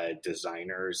undergrad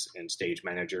designers and stage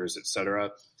managers, etc.,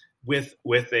 with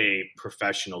a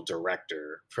professional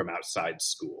director from outside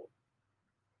school.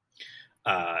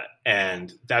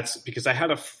 And that's because I had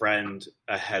a friend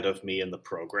ahead of me in the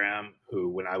program who,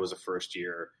 when I was a first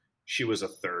year, she was a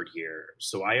third year.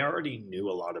 So I already knew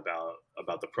a lot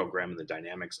about the program and the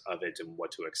dynamics of it and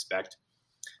what to expect.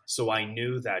 So I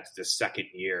knew that the second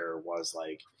year was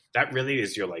like, that really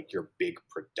is your big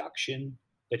production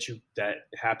that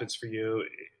happens for you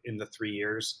in the 3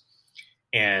 years.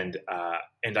 And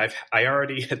I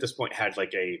already at this point had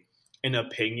like an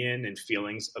opinion and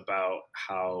feelings about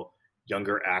how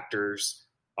younger actors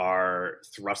are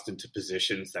thrust into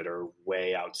positions that are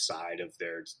way outside of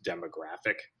their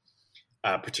demographic,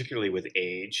 particularly with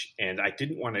age. And I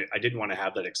didn't want to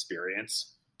have that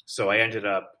experience. So I ended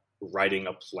up writing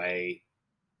a play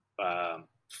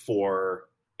for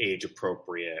age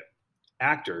appropriate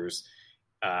actors.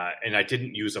 And I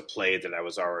didn't use a play that I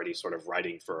was already sort of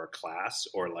writing for a class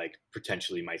or like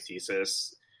potentially my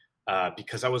thesis,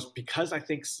 because I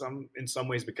think in some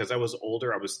ways, because I was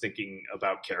older, I was thinking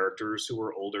about characters who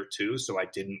were older too. So I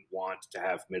didn't want to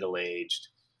have middle-aged,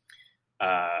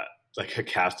 like a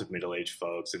cast of middle-aged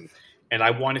folks. And I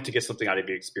wanted to get something out of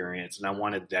the experience, and I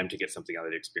wanted them to get something out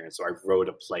of the experience. So I wrote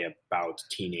a play about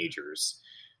teenagers,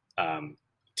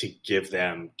 to give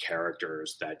them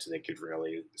characters that they could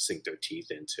really sink their teeth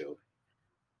into.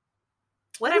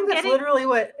 That's literally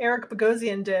what Eric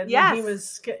Bogosian did. Yes.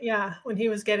 When he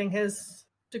was getting his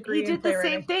degree. He did the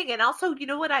same thing. And also, you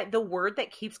know what? The word that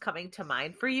keeps coming to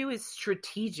mind for you is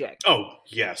strategic. Oh,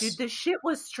 yes. Dude, the shit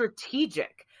was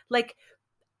strategic. Like,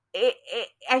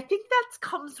 I think that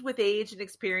comes with age and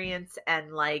experience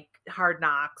and like hard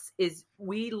knocks is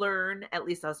we learn, at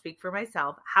least I'll speak for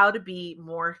myself, how to be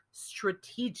more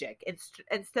strategic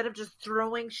instead of just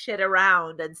throwing shit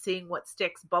around and seeing what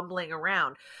sticks bumbling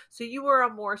around. So you were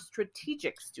a more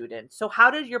strategic student. So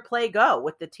how did your play go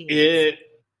with the team?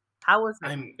 How was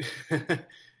it?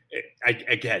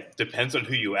 Again, depends on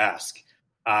who you ask.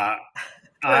 We're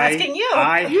asking you.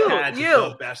 I had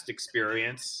the best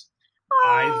experience.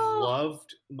 I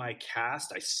loved my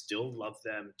cast. I still love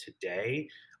them today.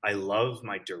 I love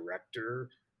my director.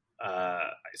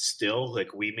 Still,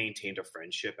 like, we maintained a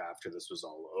friendship after this was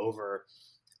all over.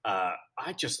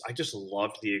 I just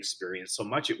loved the experience so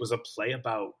much. It was a play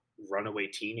about runaway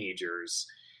teenagers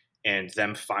and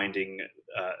them finding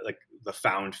like the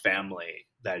found family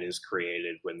that is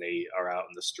created when they are out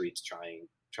in the streets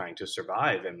trying to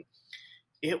survive. And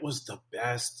it was the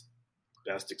best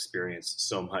experience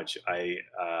so much. I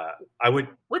would.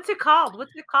 What's it called?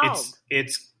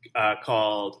 It's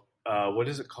called, what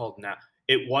is it called now?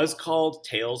 It was called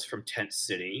Tales from Tent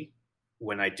City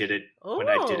when I did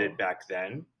it back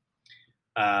then.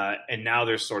 And now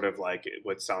there's sort of like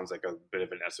what sounds like a bit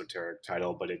of an esoteric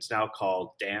title, but it's now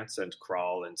called Dance and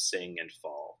Crawl and Sing and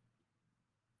Fall.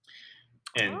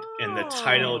 and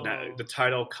the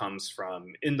title comes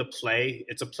from, in the play,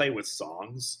 it's a play with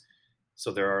songs.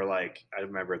 So there are like, I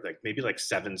remember like maybe like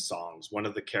 7 songs. One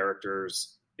of the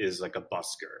characters is like a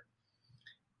busker.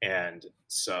 And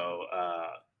so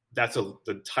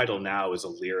the title now is a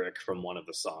lyric from one of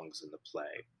the songs in the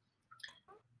play.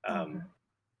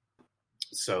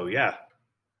 So yeah,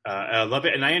 I love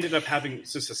it. And I ended up having,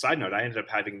 just a side note,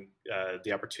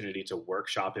 the opportunity to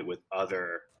workshop it with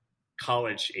other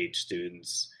college age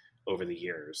students over the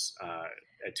years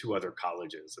at 2 other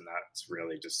colleges. And that's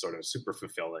really just sort of super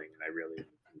fulfilling. And I really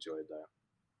enjoyed that.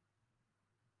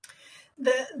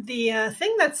 The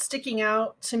thing that's sticking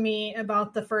out to me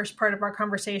about the first part of our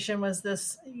conversation was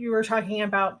this, you were talking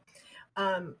about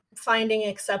finding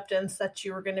acceptance that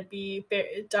you were going to be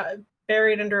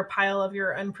buried under a pile of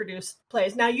your unproduced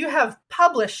plays. Now you have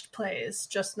published plays,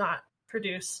 just not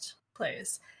produced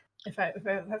plays, if I've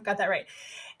got that right.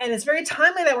 And it's very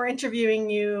timely that we're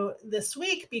interviewing you this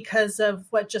week because of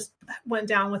what just went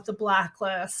down with the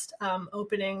Blacklist,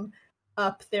 opening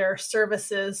up their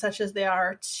services, such as they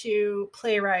are, to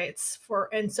playwrights.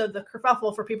 And so the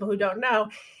kerfuffle, for people who don't know,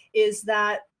 is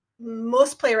that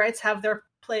most playwrights have their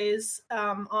plays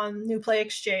on New Play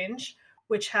Exchange,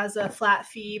 which has a flat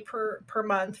fee per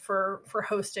month for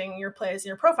hosting your plays in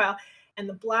your profile. And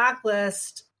the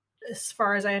Blacklist, as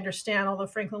far as I understand, although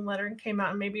Franklin Letter came out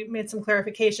and maybe made some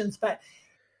clarifications, but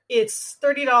it's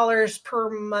 $30 per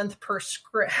month per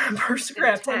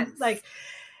script.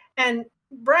 And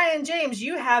Brian James,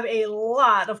 you have a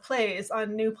lot of plays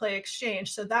on New Play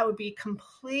Exchange, so that would be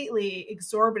completely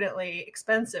exorbitantly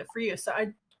expensive for you. So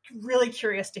I'm really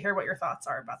curious to hear what your thoughts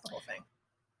are about the whole thing.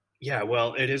 Yeah,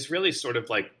 well, it is really sort of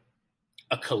like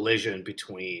a collision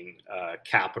between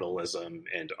capitalism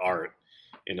and art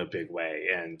in a big way.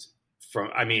 And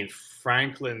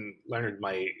Franklin Leonard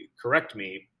might correct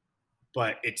me,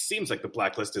 but it seems like the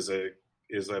Blacklist is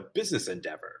a business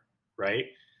endeavor, right?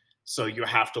 So you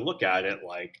have to look at it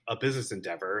like a business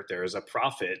endeavor. There is a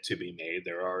profit to be made.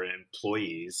 There are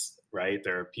employees, right?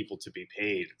 There are people to be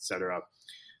paid, et cetera.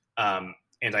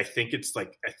 And I think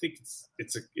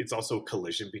it's also a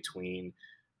collision between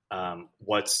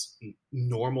what's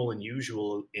normal and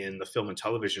usual in the film and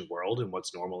television world and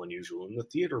what's normal and usual in the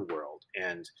theater world.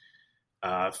 And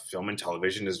film and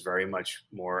television is very much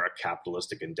more a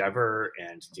capitalistic endeavor,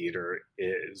 and theater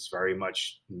is very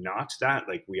much not that.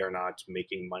 Like, we are not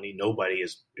making money. Nobody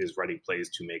is writing plays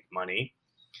to make money,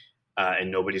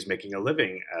 and nobody's making a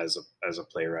living as a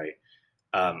playwright.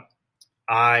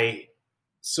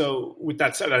 So with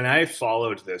that said, and I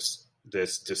followed this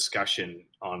discussion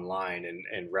online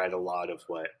and read a lot of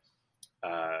what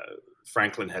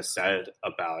Franklin has said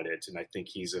about it, and I think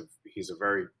he's a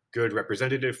very good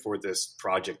representative for this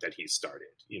project that he started,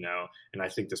 and I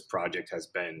think this project has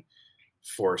been,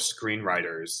 for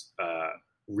screenwriters,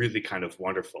 really kind of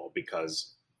wonderful,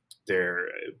 because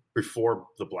before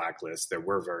the Blacklist, there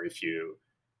were very few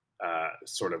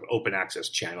sort of open access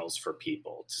channels for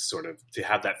people to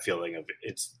have that feeling of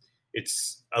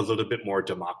it's a little bit more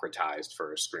democratized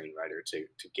for a screenwriter to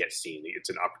get seen. It's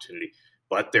an opportunity,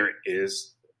 but there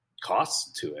is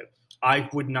costs to it. I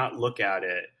would not look at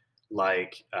it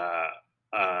like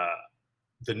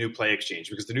the New Play Exchange,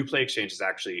 because the New Play Exchange is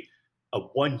actually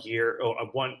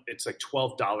it's like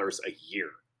 $12 a year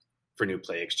for New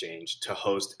Play Exchange to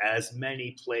host as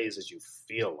many plays as you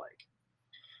feel like.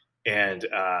 And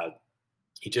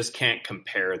you just can't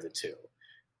compare the two.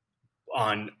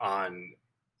 On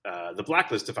the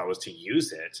Blacklist, if I was to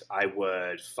use it, I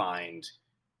would find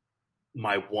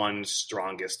my one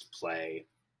strongest play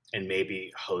and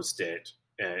maybe host it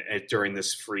during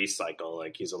this free cycle.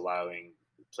 Like, he's allowing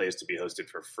plays to be hosted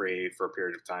for free for a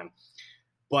period of time.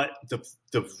 But the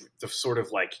sort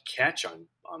of like catch on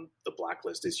the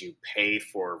Blacklist is you pay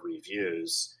for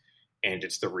reviews, and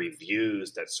it's the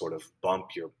reviews that sort of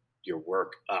bump your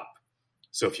work up.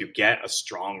 So if you get a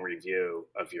strong review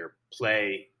of your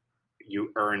play,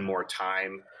 you earn more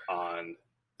time on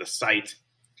the site,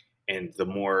 and the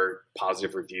more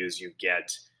positive reviews you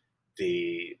get,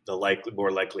 the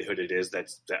more likelihood it is that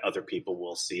other people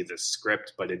will see the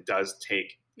script. But it does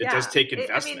take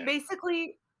investment.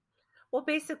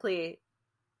 Basically,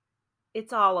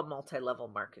 it's all a multi-level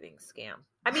marketing scam.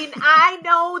 I mean, I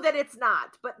know that it's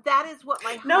not, but that is what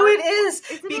my heart... No, it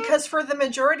is, because for the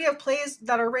majority of plays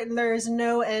that are written, there is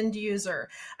no end user.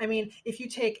 I mean, if you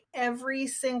take every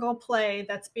single play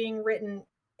that's being written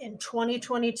in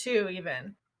 2022,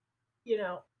 even,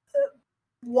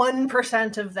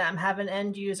 1% of them have an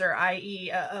end user, i.e.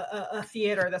 a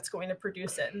theater that's going to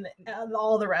produce it, and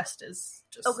all the rest is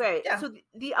just okay. Yeah. So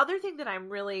the other thing that I'm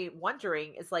really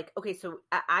wondering is like, okay, so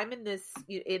I'm in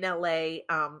LA.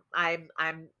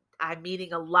 I'm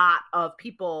meeting a lot of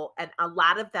people, and a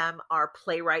lot of them are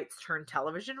playwrights turned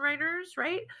television writers,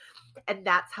 right? And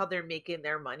that's how they're making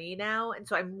their money now. And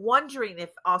so I'm wondering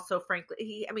if also,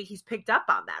 frankly, he's picked up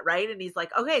on that, right? And he's like,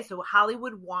 okay, so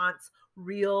Hollywood wants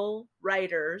real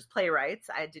writers, playwrights.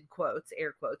 I did quotes,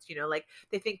 air quotes, like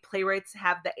they think playwrights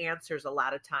have the answers a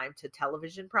lot of time to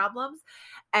television problems.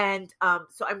 And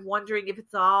so I'm wondering if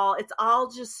it's all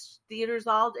just theaters,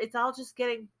 it's all just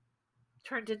getting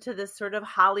turned into this sort of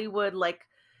Hollywood like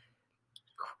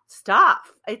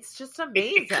stuff. It's just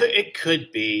amazing. It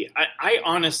could be. I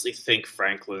honestly think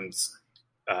Franklin's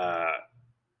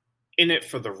in it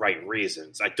for the right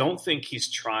reasons. I don't think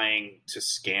he's trying to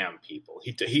scam people.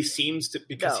 He seems to,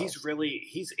 because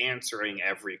he's answering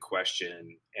every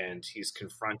question and he's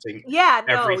confronting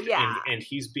everything, and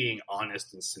he's being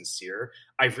honest and sincere.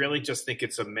 I really just think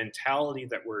it's a mentality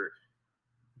that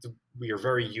we are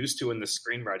very used to in the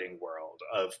screenwriting world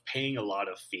of paying a lot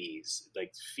of fees.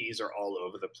 Like fees are all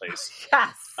over the place.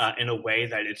 Yes. In a way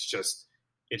that it's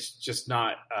just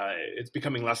not, it's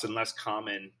becoming less and less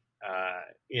common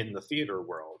in the theater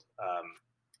world.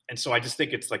 And so I just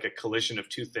think it's like a collision of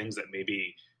two things that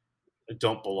maybe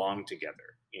don't belong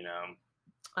together,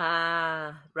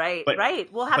 Right. But,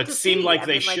 right. We'll have but to seem see. like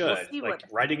they should. We'll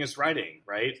writing is writing,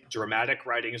 right? Dramatic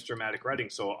writing is dramatic writing.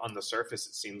 So on the surface,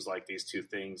 it seems like these two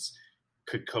things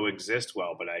could coexist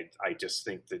well. But I just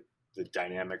think that the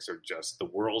dynamics are the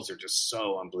worlds are just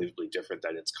so unbelievably different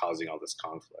that it's causing all this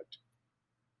conflict.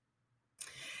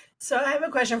 So I have a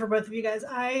question for both of you guys.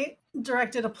 I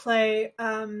directed a play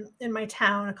in my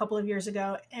town a couple of years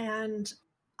ago, and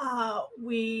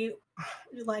we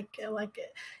like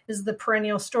is the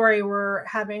perennial story. We're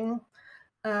having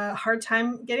a hard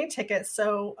time getting tickets,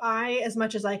 so I, as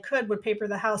much as I could, would paper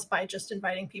the house by just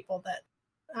inviting people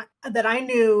that I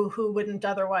knew who wouldn't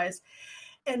otherwise.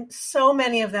 And so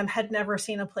many of them had never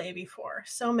seen a play before.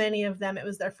 So many of them, it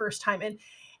was their first time,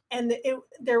 and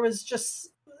there was just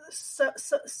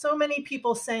so many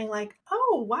people saying like,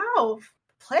 "Oh wow,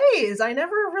 plays! I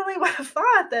never really would have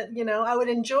thought that I would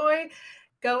enjoy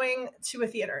going to a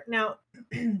theater." Now,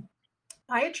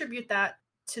 I attribute that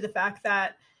to the fact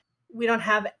that we don't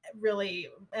have really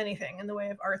anything in the way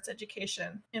of arts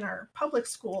education in our public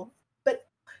school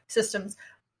systems.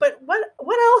 But what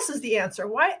else is the answer?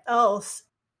 Why else?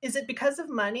 Is it because of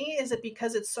money? Is it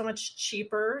because it's so much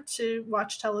cheaper to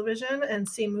watch television and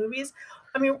see movies?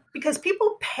 I mean, because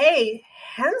people pay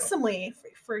handsomely,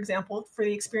 for example, for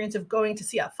the experience of going to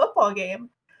see a football game.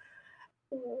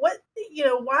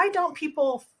 Why don't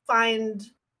people find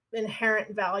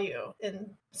inherent value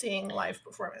in seeing live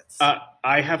performance?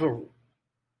 I have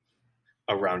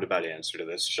a roundabout answer to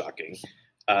this. Shocking.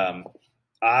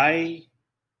 I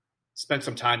spent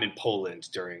some time in Poland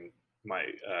during my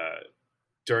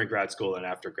during grad school and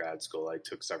after grad school. I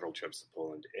took several trips to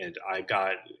Poland, and I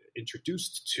got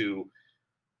introduced to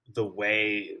the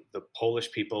way the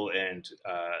Polish people and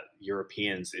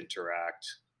Europeans interact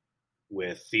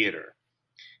with theater.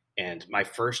 And my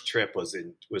first trip was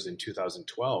in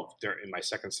 2012, in my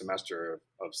second semester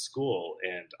of school,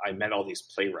 and I met all these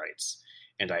playwrights,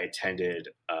 and I attended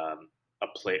a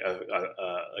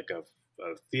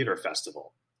theater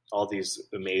festival, all these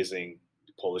amazing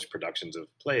Polish productions of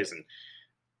plays, and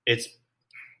it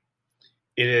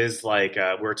is like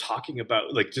we're talking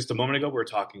about, like just a moment ago, we were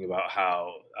talking about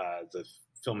how the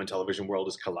film and television world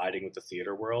is colliding with the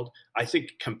theater world. I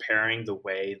think comparing the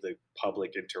way the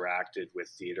public interacted with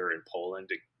theater in Poland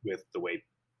with the way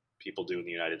people do in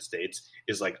the United States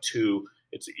is like you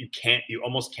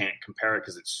almost can't compare it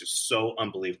because it's just so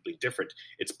unbelievably different.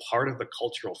 It's part of the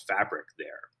cultural fabric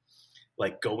there.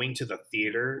 Like going to the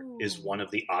theater is one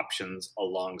of the options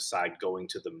alongside going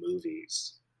to the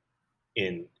movies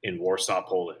in Warsaw,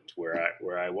 Poland,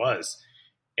 where I was.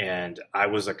 And I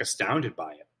was like astounded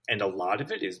by it. And a lot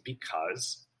of it is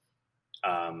because,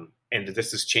 and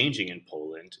this is changing in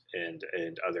Poland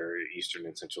and other Eastern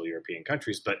and Central European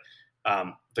countries, but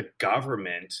the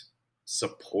government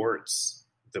supports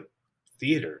the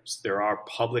theaters. There are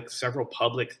several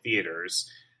public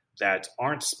theaters that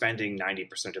aren't spending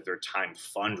 90% of their time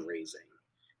fundraising.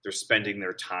 They're spending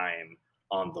their time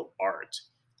on the art.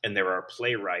 And there are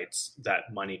playwrights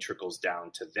that money trickles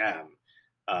down to them.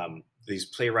 These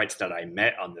playwrights that I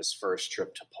met on this first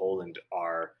trip to Poland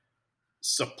are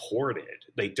supported.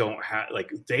 They don't have,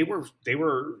 like, they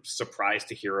were surprised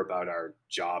to hear about our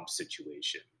job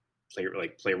situation.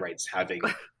 Playwrights having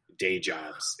day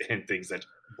jobs and things that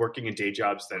working in day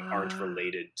jobs that aren't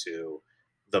related to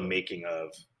the making of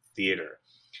theater.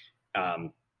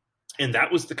 And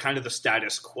that was the kind of the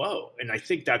status quo. And I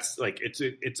think that's like,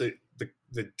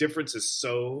 the difference is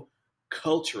so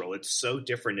cultural. It's so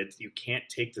different. You can't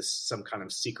take some kind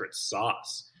of secret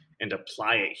sauce and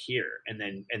apply it here and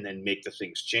then make the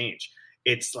things change.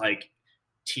 It's like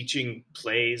teaching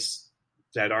plays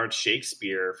that aren't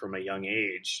Shakespeare from a young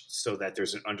age, so that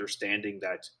there's an understanding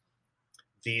that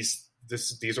these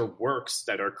are works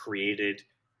that are created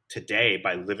today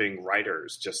by living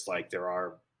writers, just like there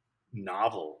are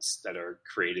novels that are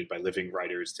created by living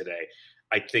writers today.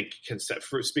 I think,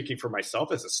 speaking for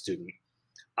myself as a student,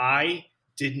 I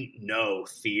didn't know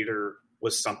theater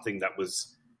was something that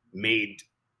was made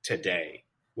today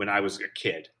when I was a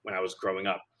kid, when I was growing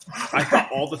up. I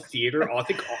thought all the theater,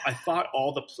 I thought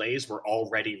all the plays were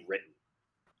already written,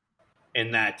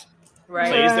 and that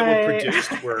plays that were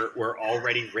produced were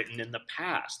already written in the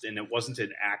past, and it wasn't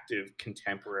an active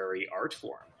contemporary art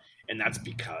form. And that's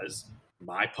because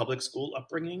my public school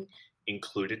upbringing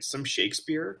included some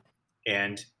Shakespeare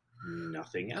and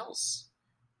nothing else.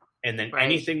 And then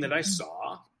anything that I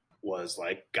saw was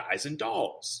like Guys and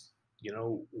Dolls,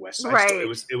 West Side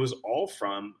Story. It was all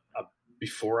from a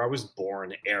before I was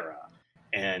born era.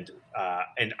 And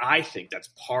I think that's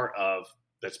part of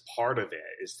it,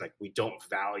 is like, we don't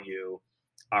value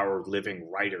our living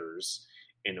writers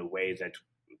in a way that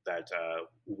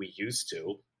we used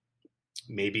to.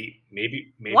 Maybe.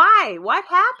 Why? What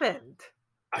happened?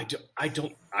 I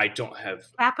don't have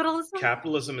capitalism.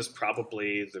 Capitalism is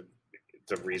probably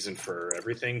the reason for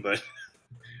everything, but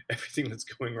everything that's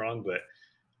going wrong. But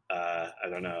I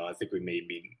don't know. I think we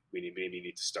maybe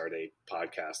need to start a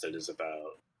podcast that is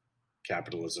about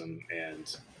capitalism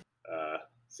and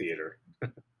theater.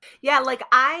 Yeah, like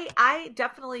I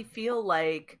definitely feel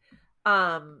like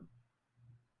I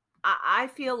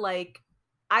feel like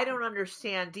I don't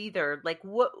understand either. Like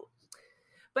what?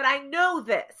 But I know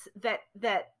that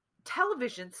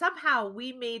television, somehow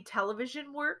we made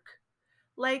television work.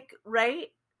 Like, right?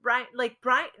 Brian,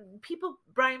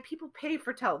 people pay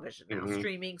for television now,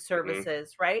 streaming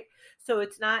services, right? So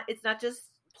it's not just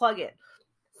plug in.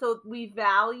 So we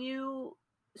value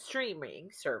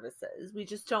streaming services. We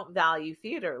just don't value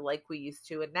theater like we used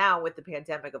to. And now with the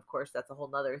pandemic, of course, that's a whole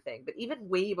nother thing. But even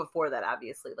way before that,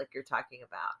 obviously, like you're talking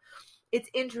about, it's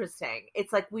interesting.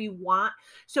 It's like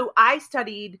so I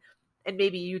studied, and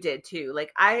maybe you did too.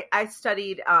 Like I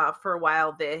studied for a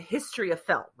while the history of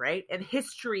film, right? And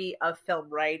history of film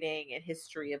writing and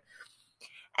history of,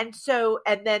 and so,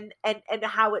 and then, and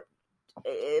how it,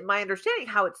 my understanding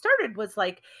how it started was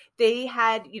like, they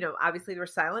had, obviously there were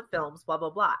silent films, blah, blah,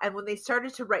 blah. And when they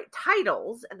started to write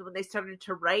titles, and when they started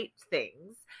to write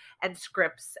things and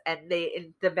scripts, and the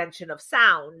invention of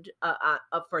sound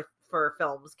for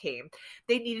films came,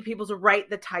 they needed people to write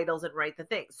the titles and write the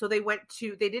things. So they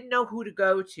didn't know who to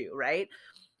go to, right?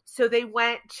 So they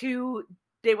went to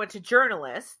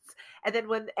journalists, and then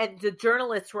when the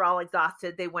journalists were all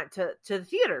exhausted, they went to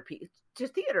theater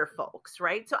folks,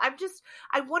 right? So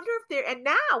I wonder if and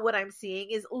now what I'm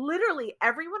seeing is literally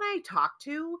everyone I talk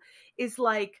to is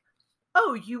like,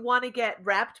 oh, you want to get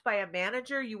repped by a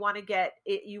manager? You want to get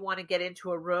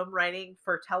into a room writing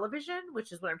for television,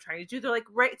 which is what I'm trying to do. They're like,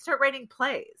 start writing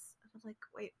plays. I'm like,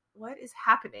 wait, what is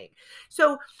happening?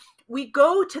 So we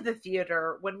go to the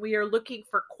theater when we are looking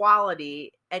for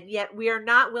quality, and yet we are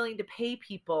not willing to pay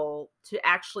people to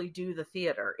actually do the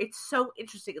theater. It's so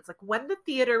interesting. It's like when the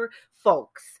theater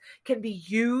folks can be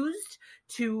used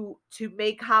to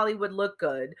make Hollywood look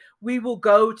good, we will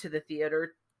go to the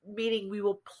theater, meaning we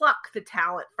will pluck the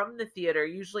talent from the theater,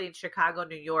 usually in Chicago,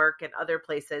 New York, and other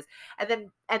places, and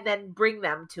then bring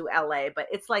them to LA. But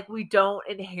it's like we don't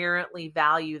inherently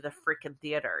value the freaking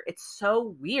theater. It's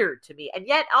so weird to me. And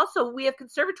yet also we have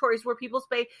conservatories where people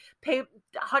pay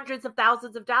hundreds of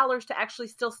thousands of dollars to actually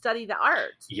still study the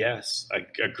art. Yes, I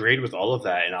agreed with all of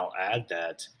that. And I'll add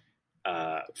that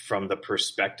from the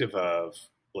perspective of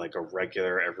like a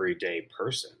regular everyday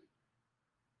person,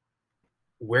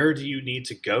 where do you need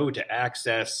to go to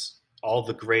access all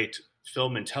the great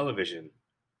film and television?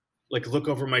 Like, look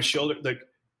over my shoulder. Like,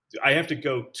 I have to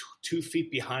go 2 feet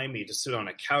behind me to sit on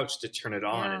a couch to turn it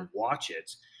on and watch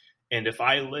it. And if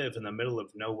I live in the middle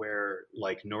of nowhere,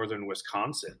 like northern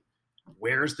Wisconsin,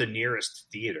 where's the nearest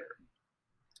theater?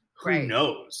 Who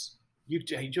knows? You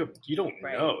don't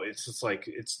know. It's just like,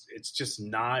 it's just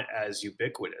not as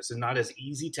ubiquitous and not as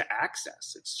easy to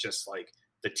access. It's just like,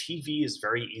 the TV is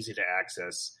very easy to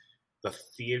access. The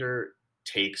theater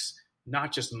takes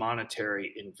not just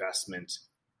monetary investment,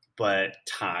 but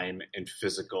time and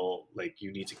physical, like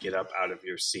you need to get up out of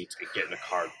your seat and get in a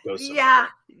car, go somewhere.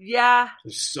 Yeah.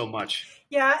 There's so much.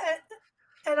 Yeah.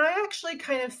 And I actually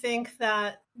kind of think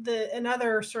that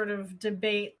another sort of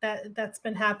debate that's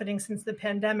been happening since the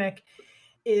pandemic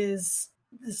is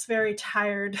this very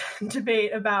tired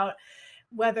debate about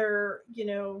whether,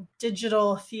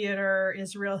 digital theater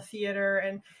is real theater.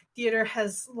 And theater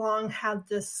has long had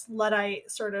this Luddite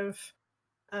sort of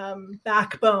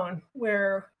backbone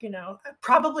where,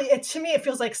 probably to me, it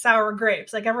feels like sour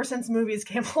grapes. Like ever since movies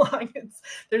came along,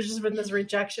 there's just been this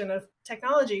rejection of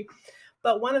technology.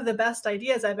 But one of the best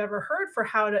ideas I've ever heard for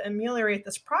how to ameliorate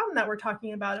this problem that we're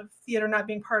talking about of theater not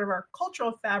being part of our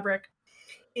cultural fabric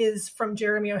is from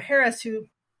Jeremy O'Harris, who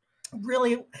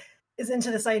really is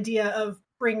into this idea of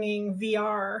bringing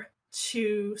VR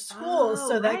to schools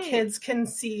so that kids can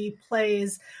see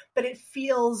plays, but it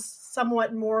feels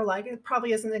somewhat more like, it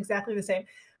probably isn't exactly the same,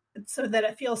 so that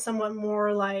it feels somewhat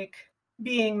more like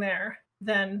being there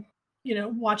than,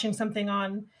 watching something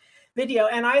on video.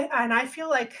 And I feel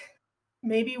like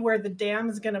maybe where the dam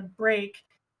is going to break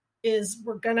is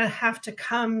we're going to have to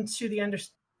come to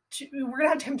we're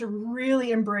going to have to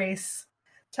really embrace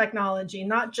technology,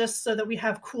 not just so that we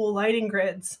have cool lighting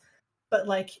grids, but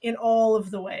like in all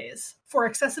of the ways for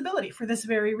accessibility, for this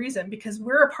very reason, because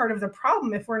we're a part of the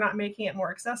problem if we're not making it more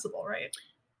accessible, right?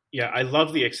 Yeah, I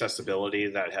love the accessibility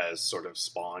that has sort of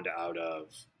spawned out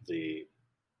of the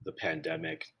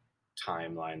pandemic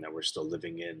timeline that we're still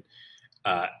living in.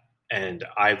 And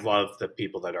I love the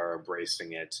people that are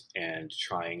embracing it and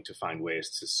trying to find ways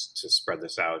to spread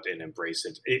this out and embrace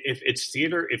it. If it's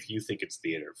theater, if you think it's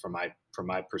theater, from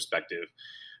my perspective.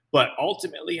 But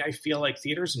ultimately, I feel like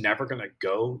theater is never going to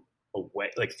go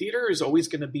away. Like theater is always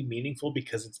going to be meaningful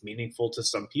because it's meaningful to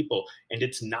some people, and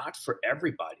it's not for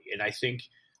everybody. And I think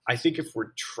if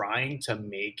we're trying to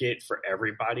make it for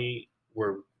everybody,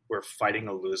 we're fighting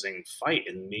a losing fight,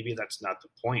 and maybe that's not the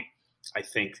point. I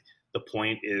think the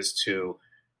point is to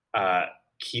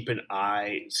keep an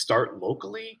eye, start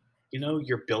locally.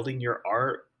 You're building your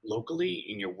art locally,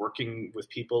 and you're working with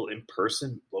people in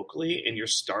person locally, and you're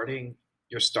starting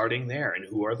there. And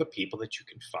who are the people that you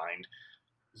can find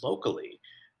locally?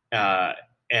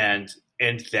 And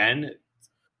then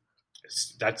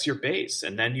that's your base.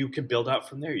 And then you can build out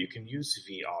from there. You can use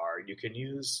VR, you can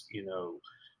use,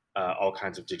 all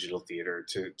kinds of digital theater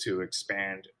to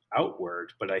expand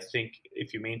outward. But I think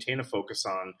if you maintain a focus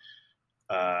on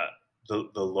the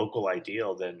local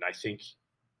ideal, then I think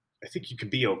you can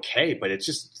be okay. But it's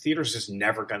just, theater's just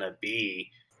never going to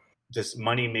be this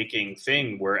money-making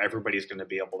thing where everybody's going to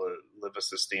be able to live a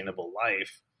sustainable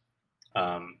life,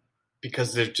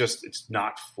 because it's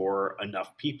not for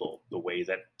enough people the way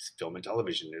that film and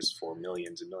television is for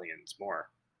millions and millions more.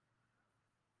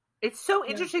 It's so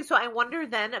interesting. So I wonder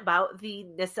then about the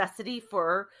necessity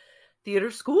for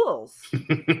theater schools.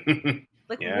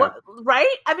 What,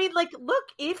 right? I mean, look,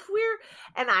 if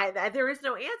there is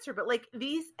no answer, but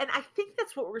and I think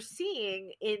that's what we're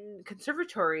seeing in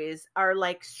conservatories are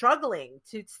struggling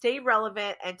to stay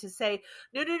relevant and to say,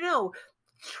 no,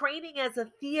 training as a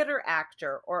theater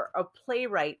actor or a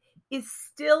playwright is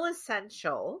still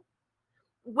essential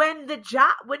when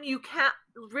you can't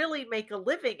really make a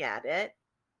living at it.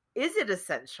 Is it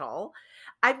essential?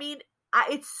 I mean,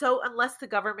 it's so, unless the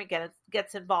government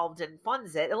gets involved and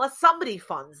funds it, unless somebody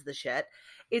funds the shit,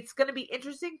 it's going to be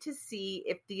interesting to see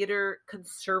if theater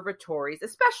conservatories,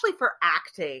 especially for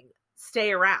acting,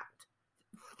 stay around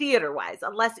theater wise,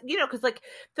 unless, because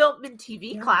film and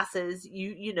TV classes,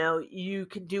 you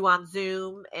can do on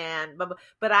Zoom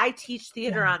but I teach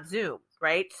theater on Zoom,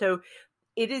 right? So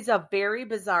it is a very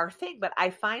bizarre thing, but I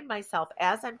find myself,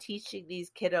 as I'm teaching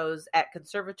these kiddos at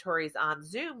conservatories on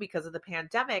Zoom because of the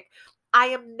pandemic, I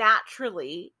am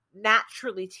naturally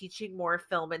teaching more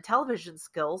film and television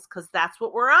skills because that's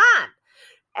what we're on.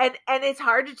 And it's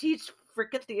hard to teach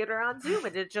freaking theater on Zoom,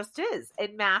 and it just is.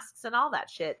 And masks and all that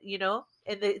shit,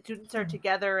 and the students are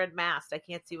together and masked. I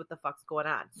can't see what the fuck's going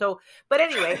on. So, but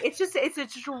anyway, it's just a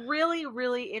really,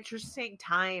 really interesting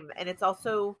time. And it's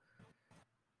also,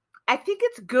 I think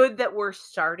it's good that we're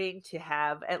starting to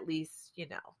have at least,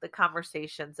 the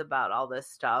conversations about all this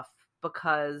stuff,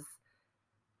 because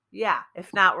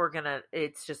if not,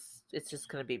 it's just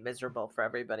gonna be miserable for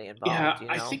everybody involved. Yeah,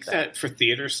 I think that for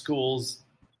theater schools,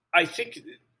 I think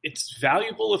it's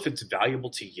valuable if it's valuable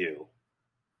to you.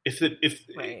 If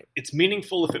it's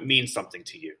meaningful, if it means something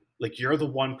to you. Like, you're the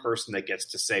one person that gets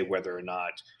to say whether or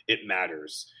not it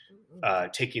matters.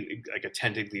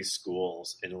 Attending these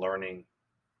schools and learning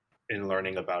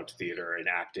about theater and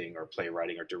acting or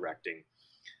playwriting or directing.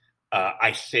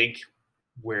 I think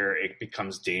where it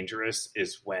becomes dangerous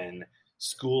is when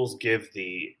schools give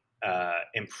the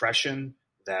impression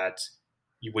that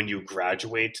when you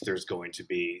graduate, there's going to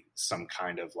be some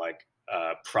kind of like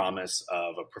promise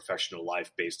of a professional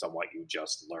life based on what you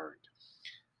just learned.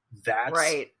 That's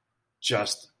right.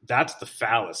 That's the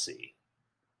fallacy.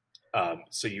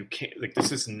 So you can't, like,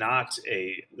 this is not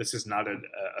a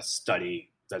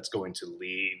study that's going to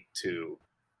lead to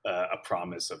a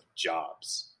promise of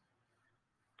jobs.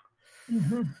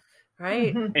 Mm-hmm.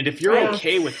 Right. Mm-hmm. And if you're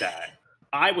okay with that,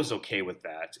 I was okay with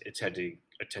that, attending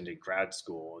grad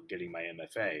school and getting my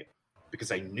MFA,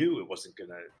 because I knew it wasn't going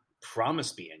to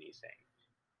promise me anything.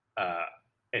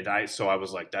 So I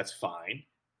was like, that's fine.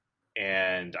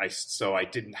 And I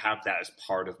didn't have that as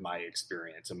part of my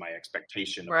experience and my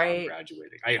expectation upon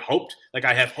graduating. I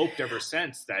have hoped ever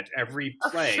since that every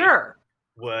play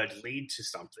would lead to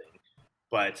something,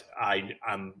 but I'm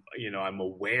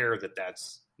aware that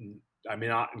I'm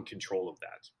not in control of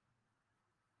that.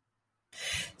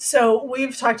 So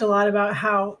we've talked a lot about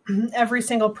how every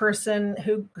single person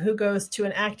who goes to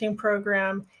an acting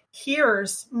program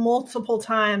hears multiple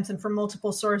times and from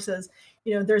multiple sources,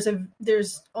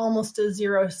 there's almost a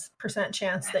 0%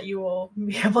 chance that you will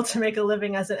be able to make a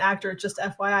living as an actor, just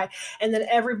FYI. And then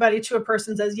everybody to a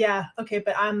person says, yeah, okay,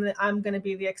 but I'm going to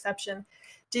be the exception.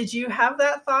 Did you have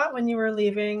that thought when you were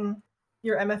leaving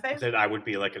your MFA? That I would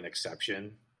be like an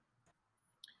exception?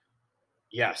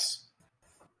 Yes,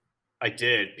 I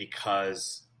did,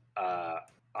 because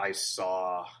I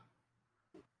saw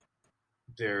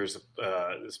there's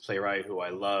this playwright who I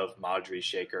love, Madhuri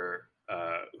Shaker,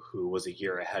 who was a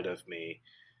year ahead of me.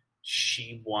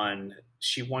 She won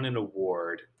an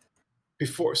award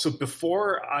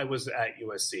before I was at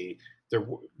USC.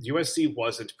 USC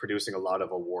wasn't producing a lot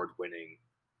of award-winning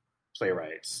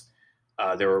playwrights.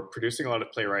 They were producing a lot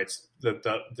of playwrights.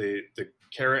 The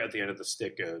carrot at the end of the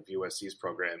stick of USC's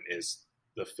program is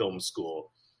the film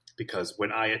school, because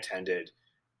when I attended,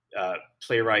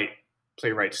 playwright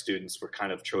students were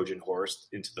kind of Trojan horse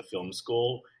into the film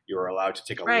school. You were allowed to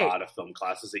take a lot of film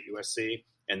classes at USC,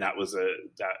 and that would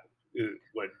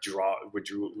draw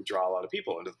a lot of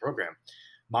people into the program.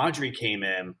 Madhuri came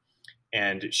in,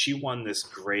 and she won this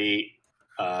great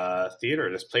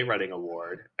this playwriting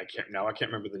award. I can't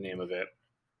remember the name of it,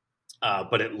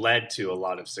 but it led to a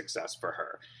lot of success for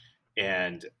her.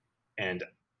 And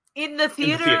in the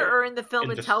theater or in the film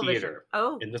and television? Theater.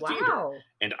 Oh, in the wow. theater.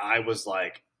 And I was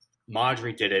like,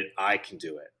 Madhuri did it, I can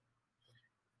do it.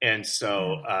 And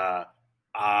so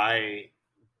I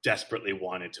desperately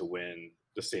wanted to win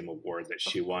the same award that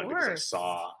she won, because I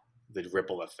saw the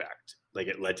ripple effect. Like,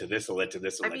 it led to this, it led to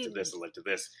this, it led to this, it led to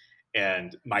this.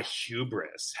 And my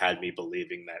hubris had me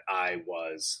believing that I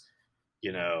was,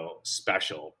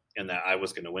 special, and that I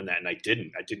was going to win that. And I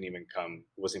didn't.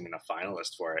 Wasn't even a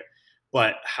finalist for it.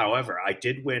 But however, I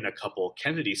did win a couple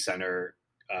Kennedy Center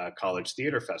College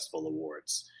Theater Festival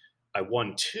awards. I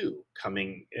won 2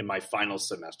 coming in my final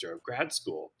semester of grad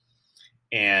school.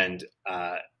 And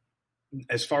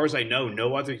as far as I know,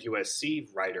 no other USC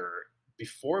writer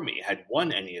before me had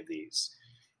won any of these.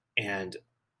 And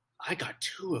I got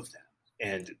 2 of them.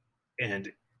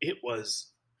 And it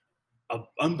was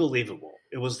unbelievable.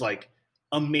 It was like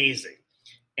amazing.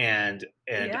 And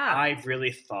I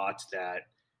really thought that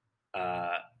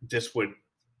this would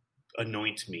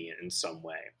anoint me in some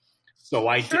way. So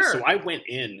I did. So I went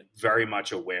in very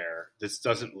much aware this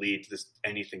doesn't lead to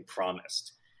anything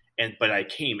promised, but I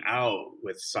came out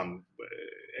with some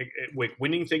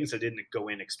winning things I didn't go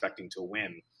in expecting to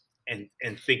win, and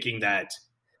thinking that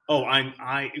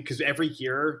because every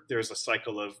year there's a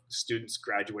cycle of students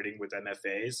graduating with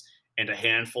MFAs, and a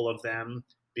handful of them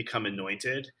become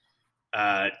anointed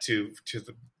to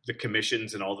the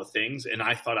commissions and all the things. And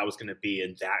I thought I was going to be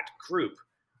in that group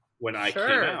when I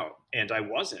came out, and I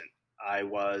wasn't. I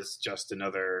was just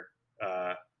another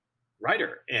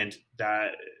writer, and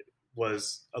that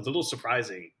was a little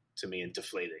surprising to me and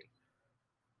deflating.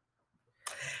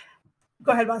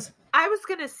 Go ahead, Boz. I was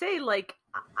going to say,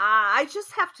 I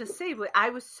just have to say,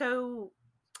 I was so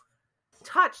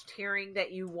touched hearing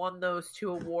that you won those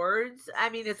 2 awards. I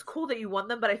mean, it's cool that you won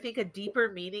them, but I think a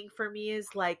deeper meaning for me is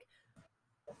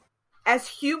as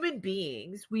human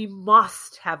beings, we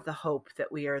must have the hope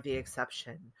that we are the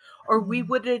exception, or we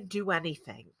wouldn't do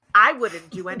anything. I wouldn't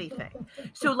do anything.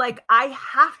 So like I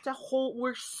have to hold,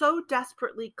 we're so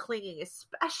desperately clinging,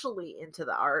 especially in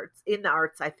the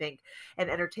arts, I think, and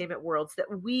entertainment worlds,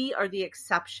 that we are the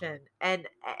exception. And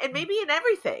maybe in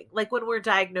everything, like when we're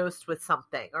diagnosed with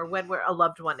something or when a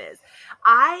loved one is.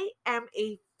 I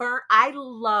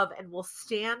love and will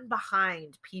stand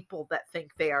behind people that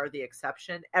think they are the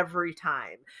exception every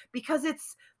time, because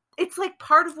it's like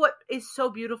part of what is so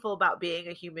beautiful about being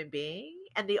a human being.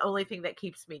 And the only thing that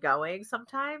keeps me going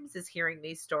sometimes is hearing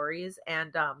these stories.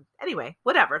 And anyway,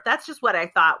 whatever. That's just what I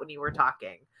thought when you were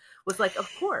talking, was like,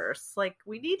 of course, like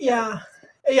we need Yeah.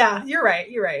 Yeah, you're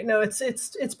right. No,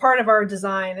 it's part of our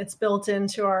design. It's built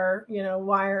into our,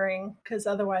 wiring, because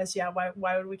otherwise,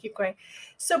 why would we keep going?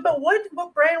 So, but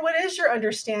Brian, what is your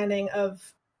understanding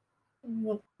of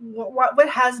what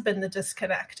has been the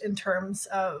disconnect in terms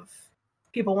of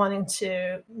people wanting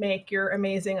to make your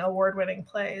amazing award-winning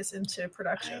plays into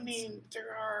productions? I mean,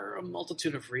 there are a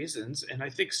multitude of reasons, and I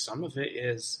think some of it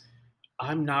is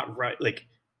I'm not right. Like,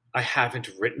 I haven't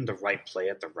written the right play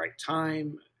at the right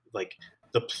time. Like,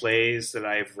 the plays that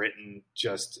I've written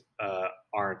just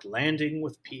aren't landing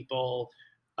with people.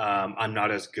 I'm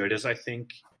not as good as I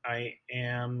think I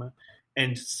am.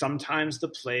 And sometimes the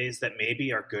plays that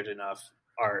maybe are good enough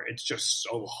it's just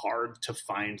so hard to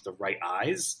find the right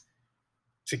eyes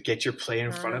to get your play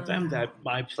in front of them, that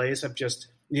my plays have just,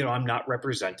 I'm not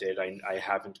represented.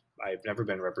 I've never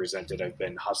been represented. I've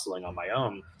been hustling on my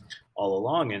own all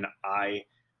along. And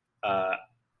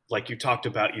like you talked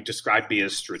about, you described me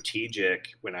as strategic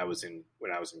when I was in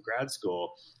grad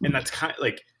school. And that's kind of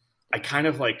like, I kind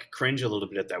of like cringe a little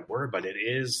bit at that word, but it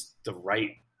is the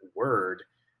right word.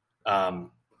 I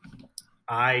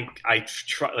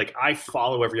try, like, I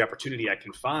follow every opportunity I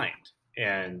can find.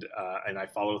 And I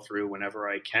follow through whenever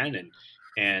I can,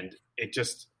 and it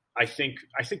just, I think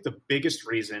the biggest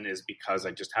reason is because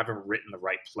I just haven't written the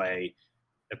right play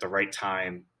at the right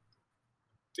time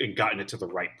and gotten it to the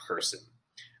right person.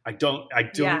 I don't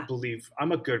believe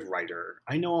I'm a good writer.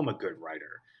 I know I'm a good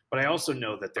writer, but I also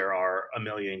know that there are a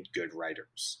million good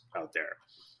writers out there,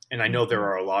 and I know there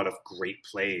are a lot of great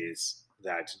plays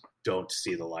that don't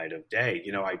see the light of day.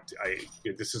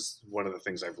 This is one of the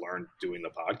things I've learned doing the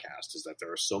podcast, is that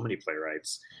there are so many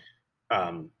playwrights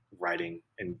writing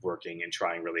and working and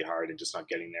trying really hard and just not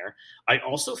getting there. I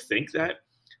also think that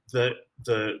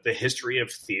the history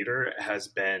of theater has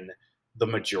been the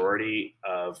majority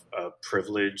of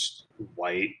privileged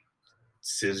white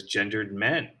cisgendered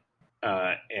men,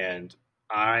 and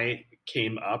I've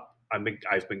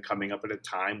been coming up at a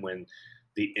time when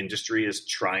the industry is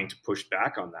trying to push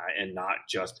back on that and not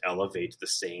just elevate the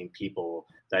same people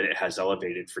that it has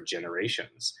elevated for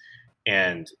generations.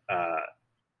 And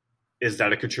is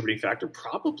that a contributing factor?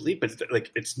 Probably, but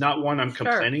it's not one I'm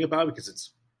complaining about,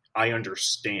 because I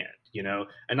understand,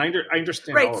 and I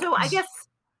understand. Right. So I guess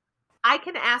I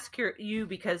can ask you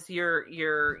because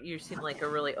you seem like a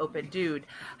really open dude.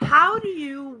 How do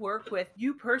you work with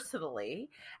you personally?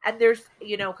 And there's,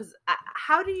 because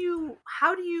how do you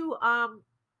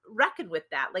reckon with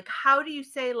that? Like, how do you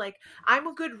say, like, I'm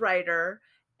a good writer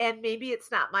and maybe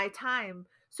it's not my time,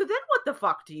 so then what the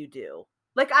fuck do you do?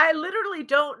 Like, I literally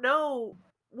don't know.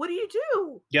 What do you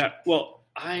do? Yeah, well,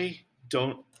 I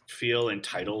don't feel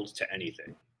entitled to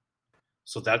anything.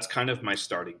 So that's kind of my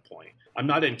starting point. I'm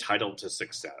not entitled to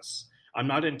success. I'm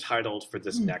not entitled for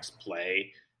this next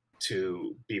play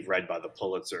to be read by the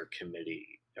Pulitzer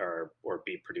Committee or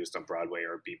be produced on Broadway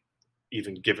or be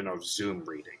even given a Zoom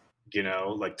reading.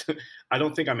 I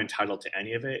don't think I'm entitled to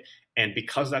any of it. And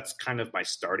because that's kind of my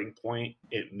starting point,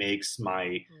 it makes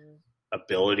my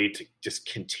ability to just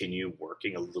continue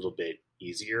working a little bit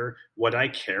easier. What I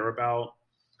care about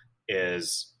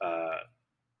is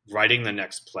writing the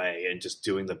next play and just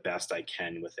doing the best I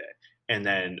can with it. And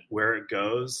then where it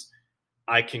goes,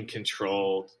 I can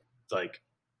control like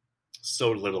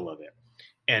so little of it.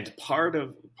 And part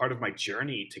of my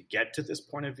journey to get to this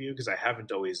point of view, because I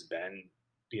haven't always been,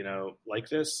 like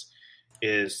this,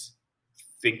 is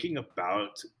thinking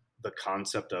about the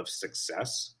concept of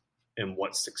success and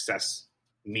what success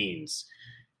means,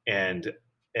 and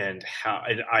how,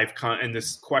 and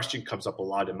this question comes up a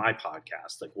lot in my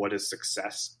podcast, like, what is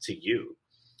success to you?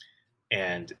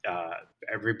 And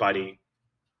everybody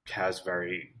has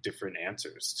very different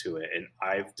answers to it, and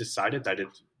I've decided that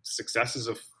success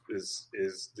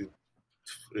is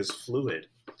fluid,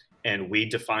 and we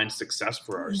define success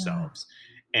for ourselves.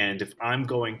 And if I'm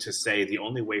going to say the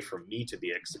only way for me to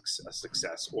be a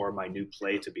success or my new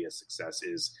play to be a success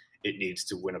is it needs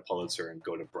to win a Pulitzer and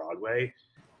go to Broadway,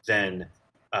 then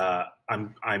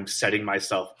I'm setting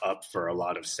myself up for a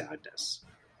lot of sadness.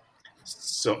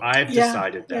 So I've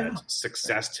decided that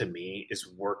success to me is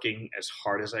working as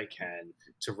hard as I can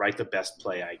to write the best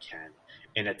play I can.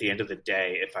 And at the end of the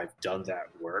day, if I've done that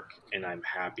work and I'm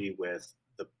happy with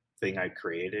the thing I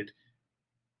created,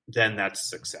 then that's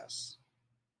success.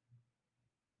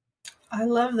 I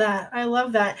love that. I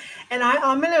love that. And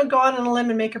I'm going to go out on a limb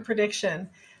and make a prediction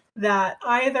that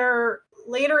either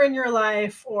later in your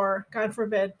life or, God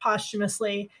forbid,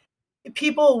 posthumously,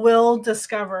 people will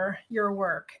discover your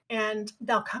work and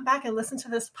they'll come back and listen to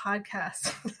this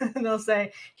podcast and they'll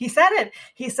say, he said it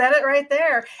right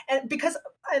there. And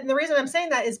the reason I'm saying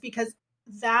that is because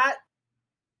that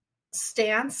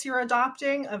stance you're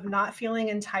adopting of not feeling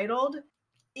entitled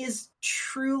is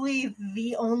truly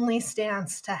the only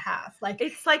stance to have. Like,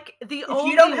 it's like the only way.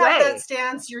 If you don't have that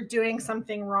stance, you're doing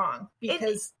something wrong.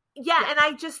 Because and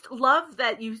I just love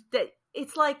that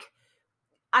it's like,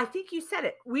 I think you said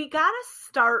it. We got to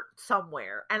start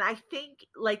somewhere. And I think,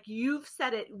 like you've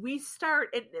said it, we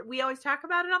always talk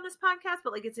about it on this podcast,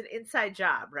 but like it's an inside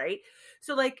job, right?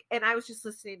 So like, and I was just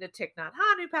listening to Thich Nhat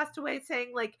Hanh, who passed away,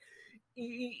 saying like,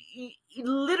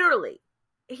 literally,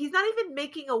 he's not even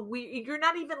making you're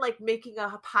not even like making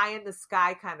a pie in the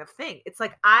sky kind of thing. It's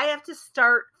like, I have to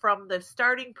start from the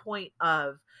starting point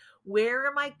of where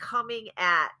am I coming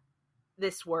at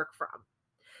this work from?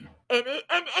 And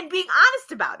being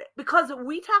honest about it, because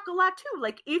we talk a lot too.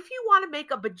 Like, if you want to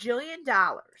make $1 bajillion,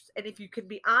 and if you can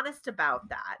be honest about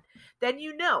that, then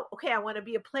okay, I want to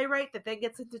be a playwright that then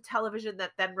gets into television,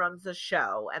 that then runs a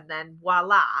show, and then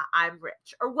voila, I'm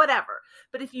rich or whatever.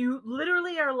 But if you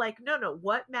literally are like, no,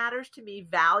 what matters to me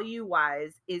value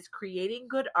wise is creating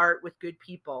good art with good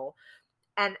people.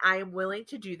 And I am willing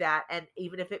to do that. And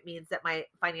even if it means that my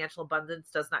financial abundance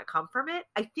does not come from it,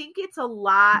 I think it's a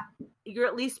lot. You're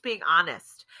at least being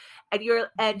honest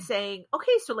and saying,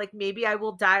 okay, so like maybe I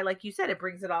will die. Like you said, it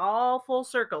brings it all full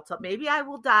circle. So maybe I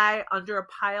will die under a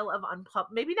pile of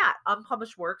maybe not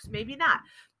unpublished works, maybe not,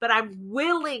 but I'm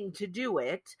willing to do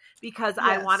it because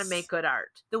I want to make good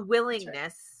art. The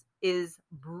willingness is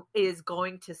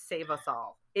going to save us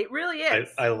all. It really is.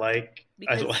 I like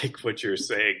what you're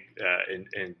saying,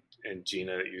 and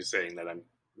Gina, you saying that I'm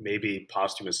maybe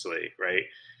posthumously, right?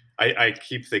 I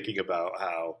keep thinking about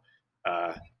how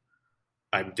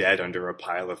I'm dead under a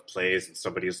pile of plays, and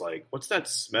somebody's like, "What's that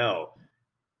smell?"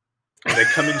 And they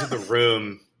come into the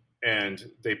room and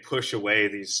they push away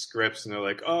these scripts, and they're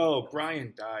like, "Oh,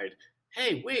 Brian died.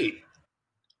 Hey, wait,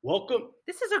 welcome.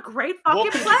 This is a great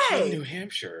fucking play. Welcome to New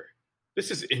Hampshire.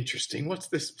 This is interesting. What's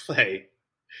this play?"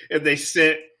 And they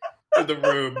sit in the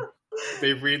room,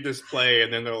 they read this play,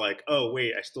 and then they're like, oh,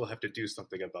 wait, I still have to do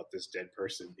something about this dead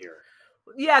person here.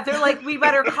 Yeah, they're like, we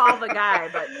better call the guy.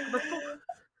 But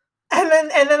and then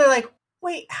they're like,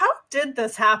 wait, how did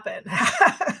this happen?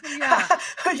 Yeah.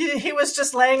 He was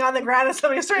just laying on the ground and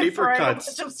somebody started throwing a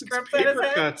bunch of scripts at his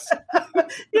head. Cuts.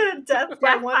 Yeah, death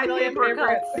by 1 million paper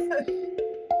cuts.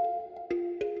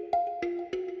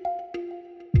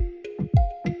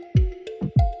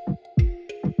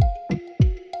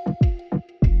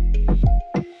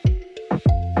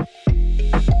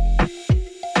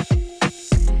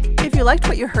 If you liked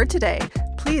what you heard today,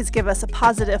 please give us a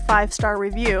positive 5-star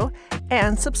review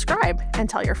and subscribe and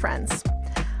tell your friends.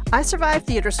 I Survived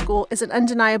Theater School is an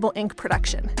Undeniable Inc.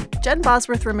 production. Jen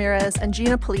Bosworth Ramirez and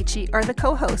Gina Polici are the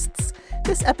co-hosts.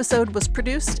 This episode was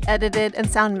produced, edited, and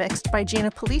sound mixed by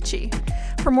Gina Polici.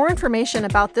 For more information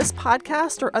about this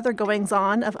podcast or other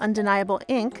goings-on of Undeniable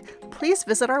Inc., please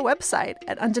visit our website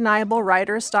at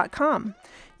undeniablewriters.com.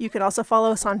 You can also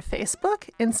follow us on Facebook,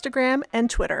 Instagram,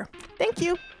 and Twitter. Thank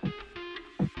you.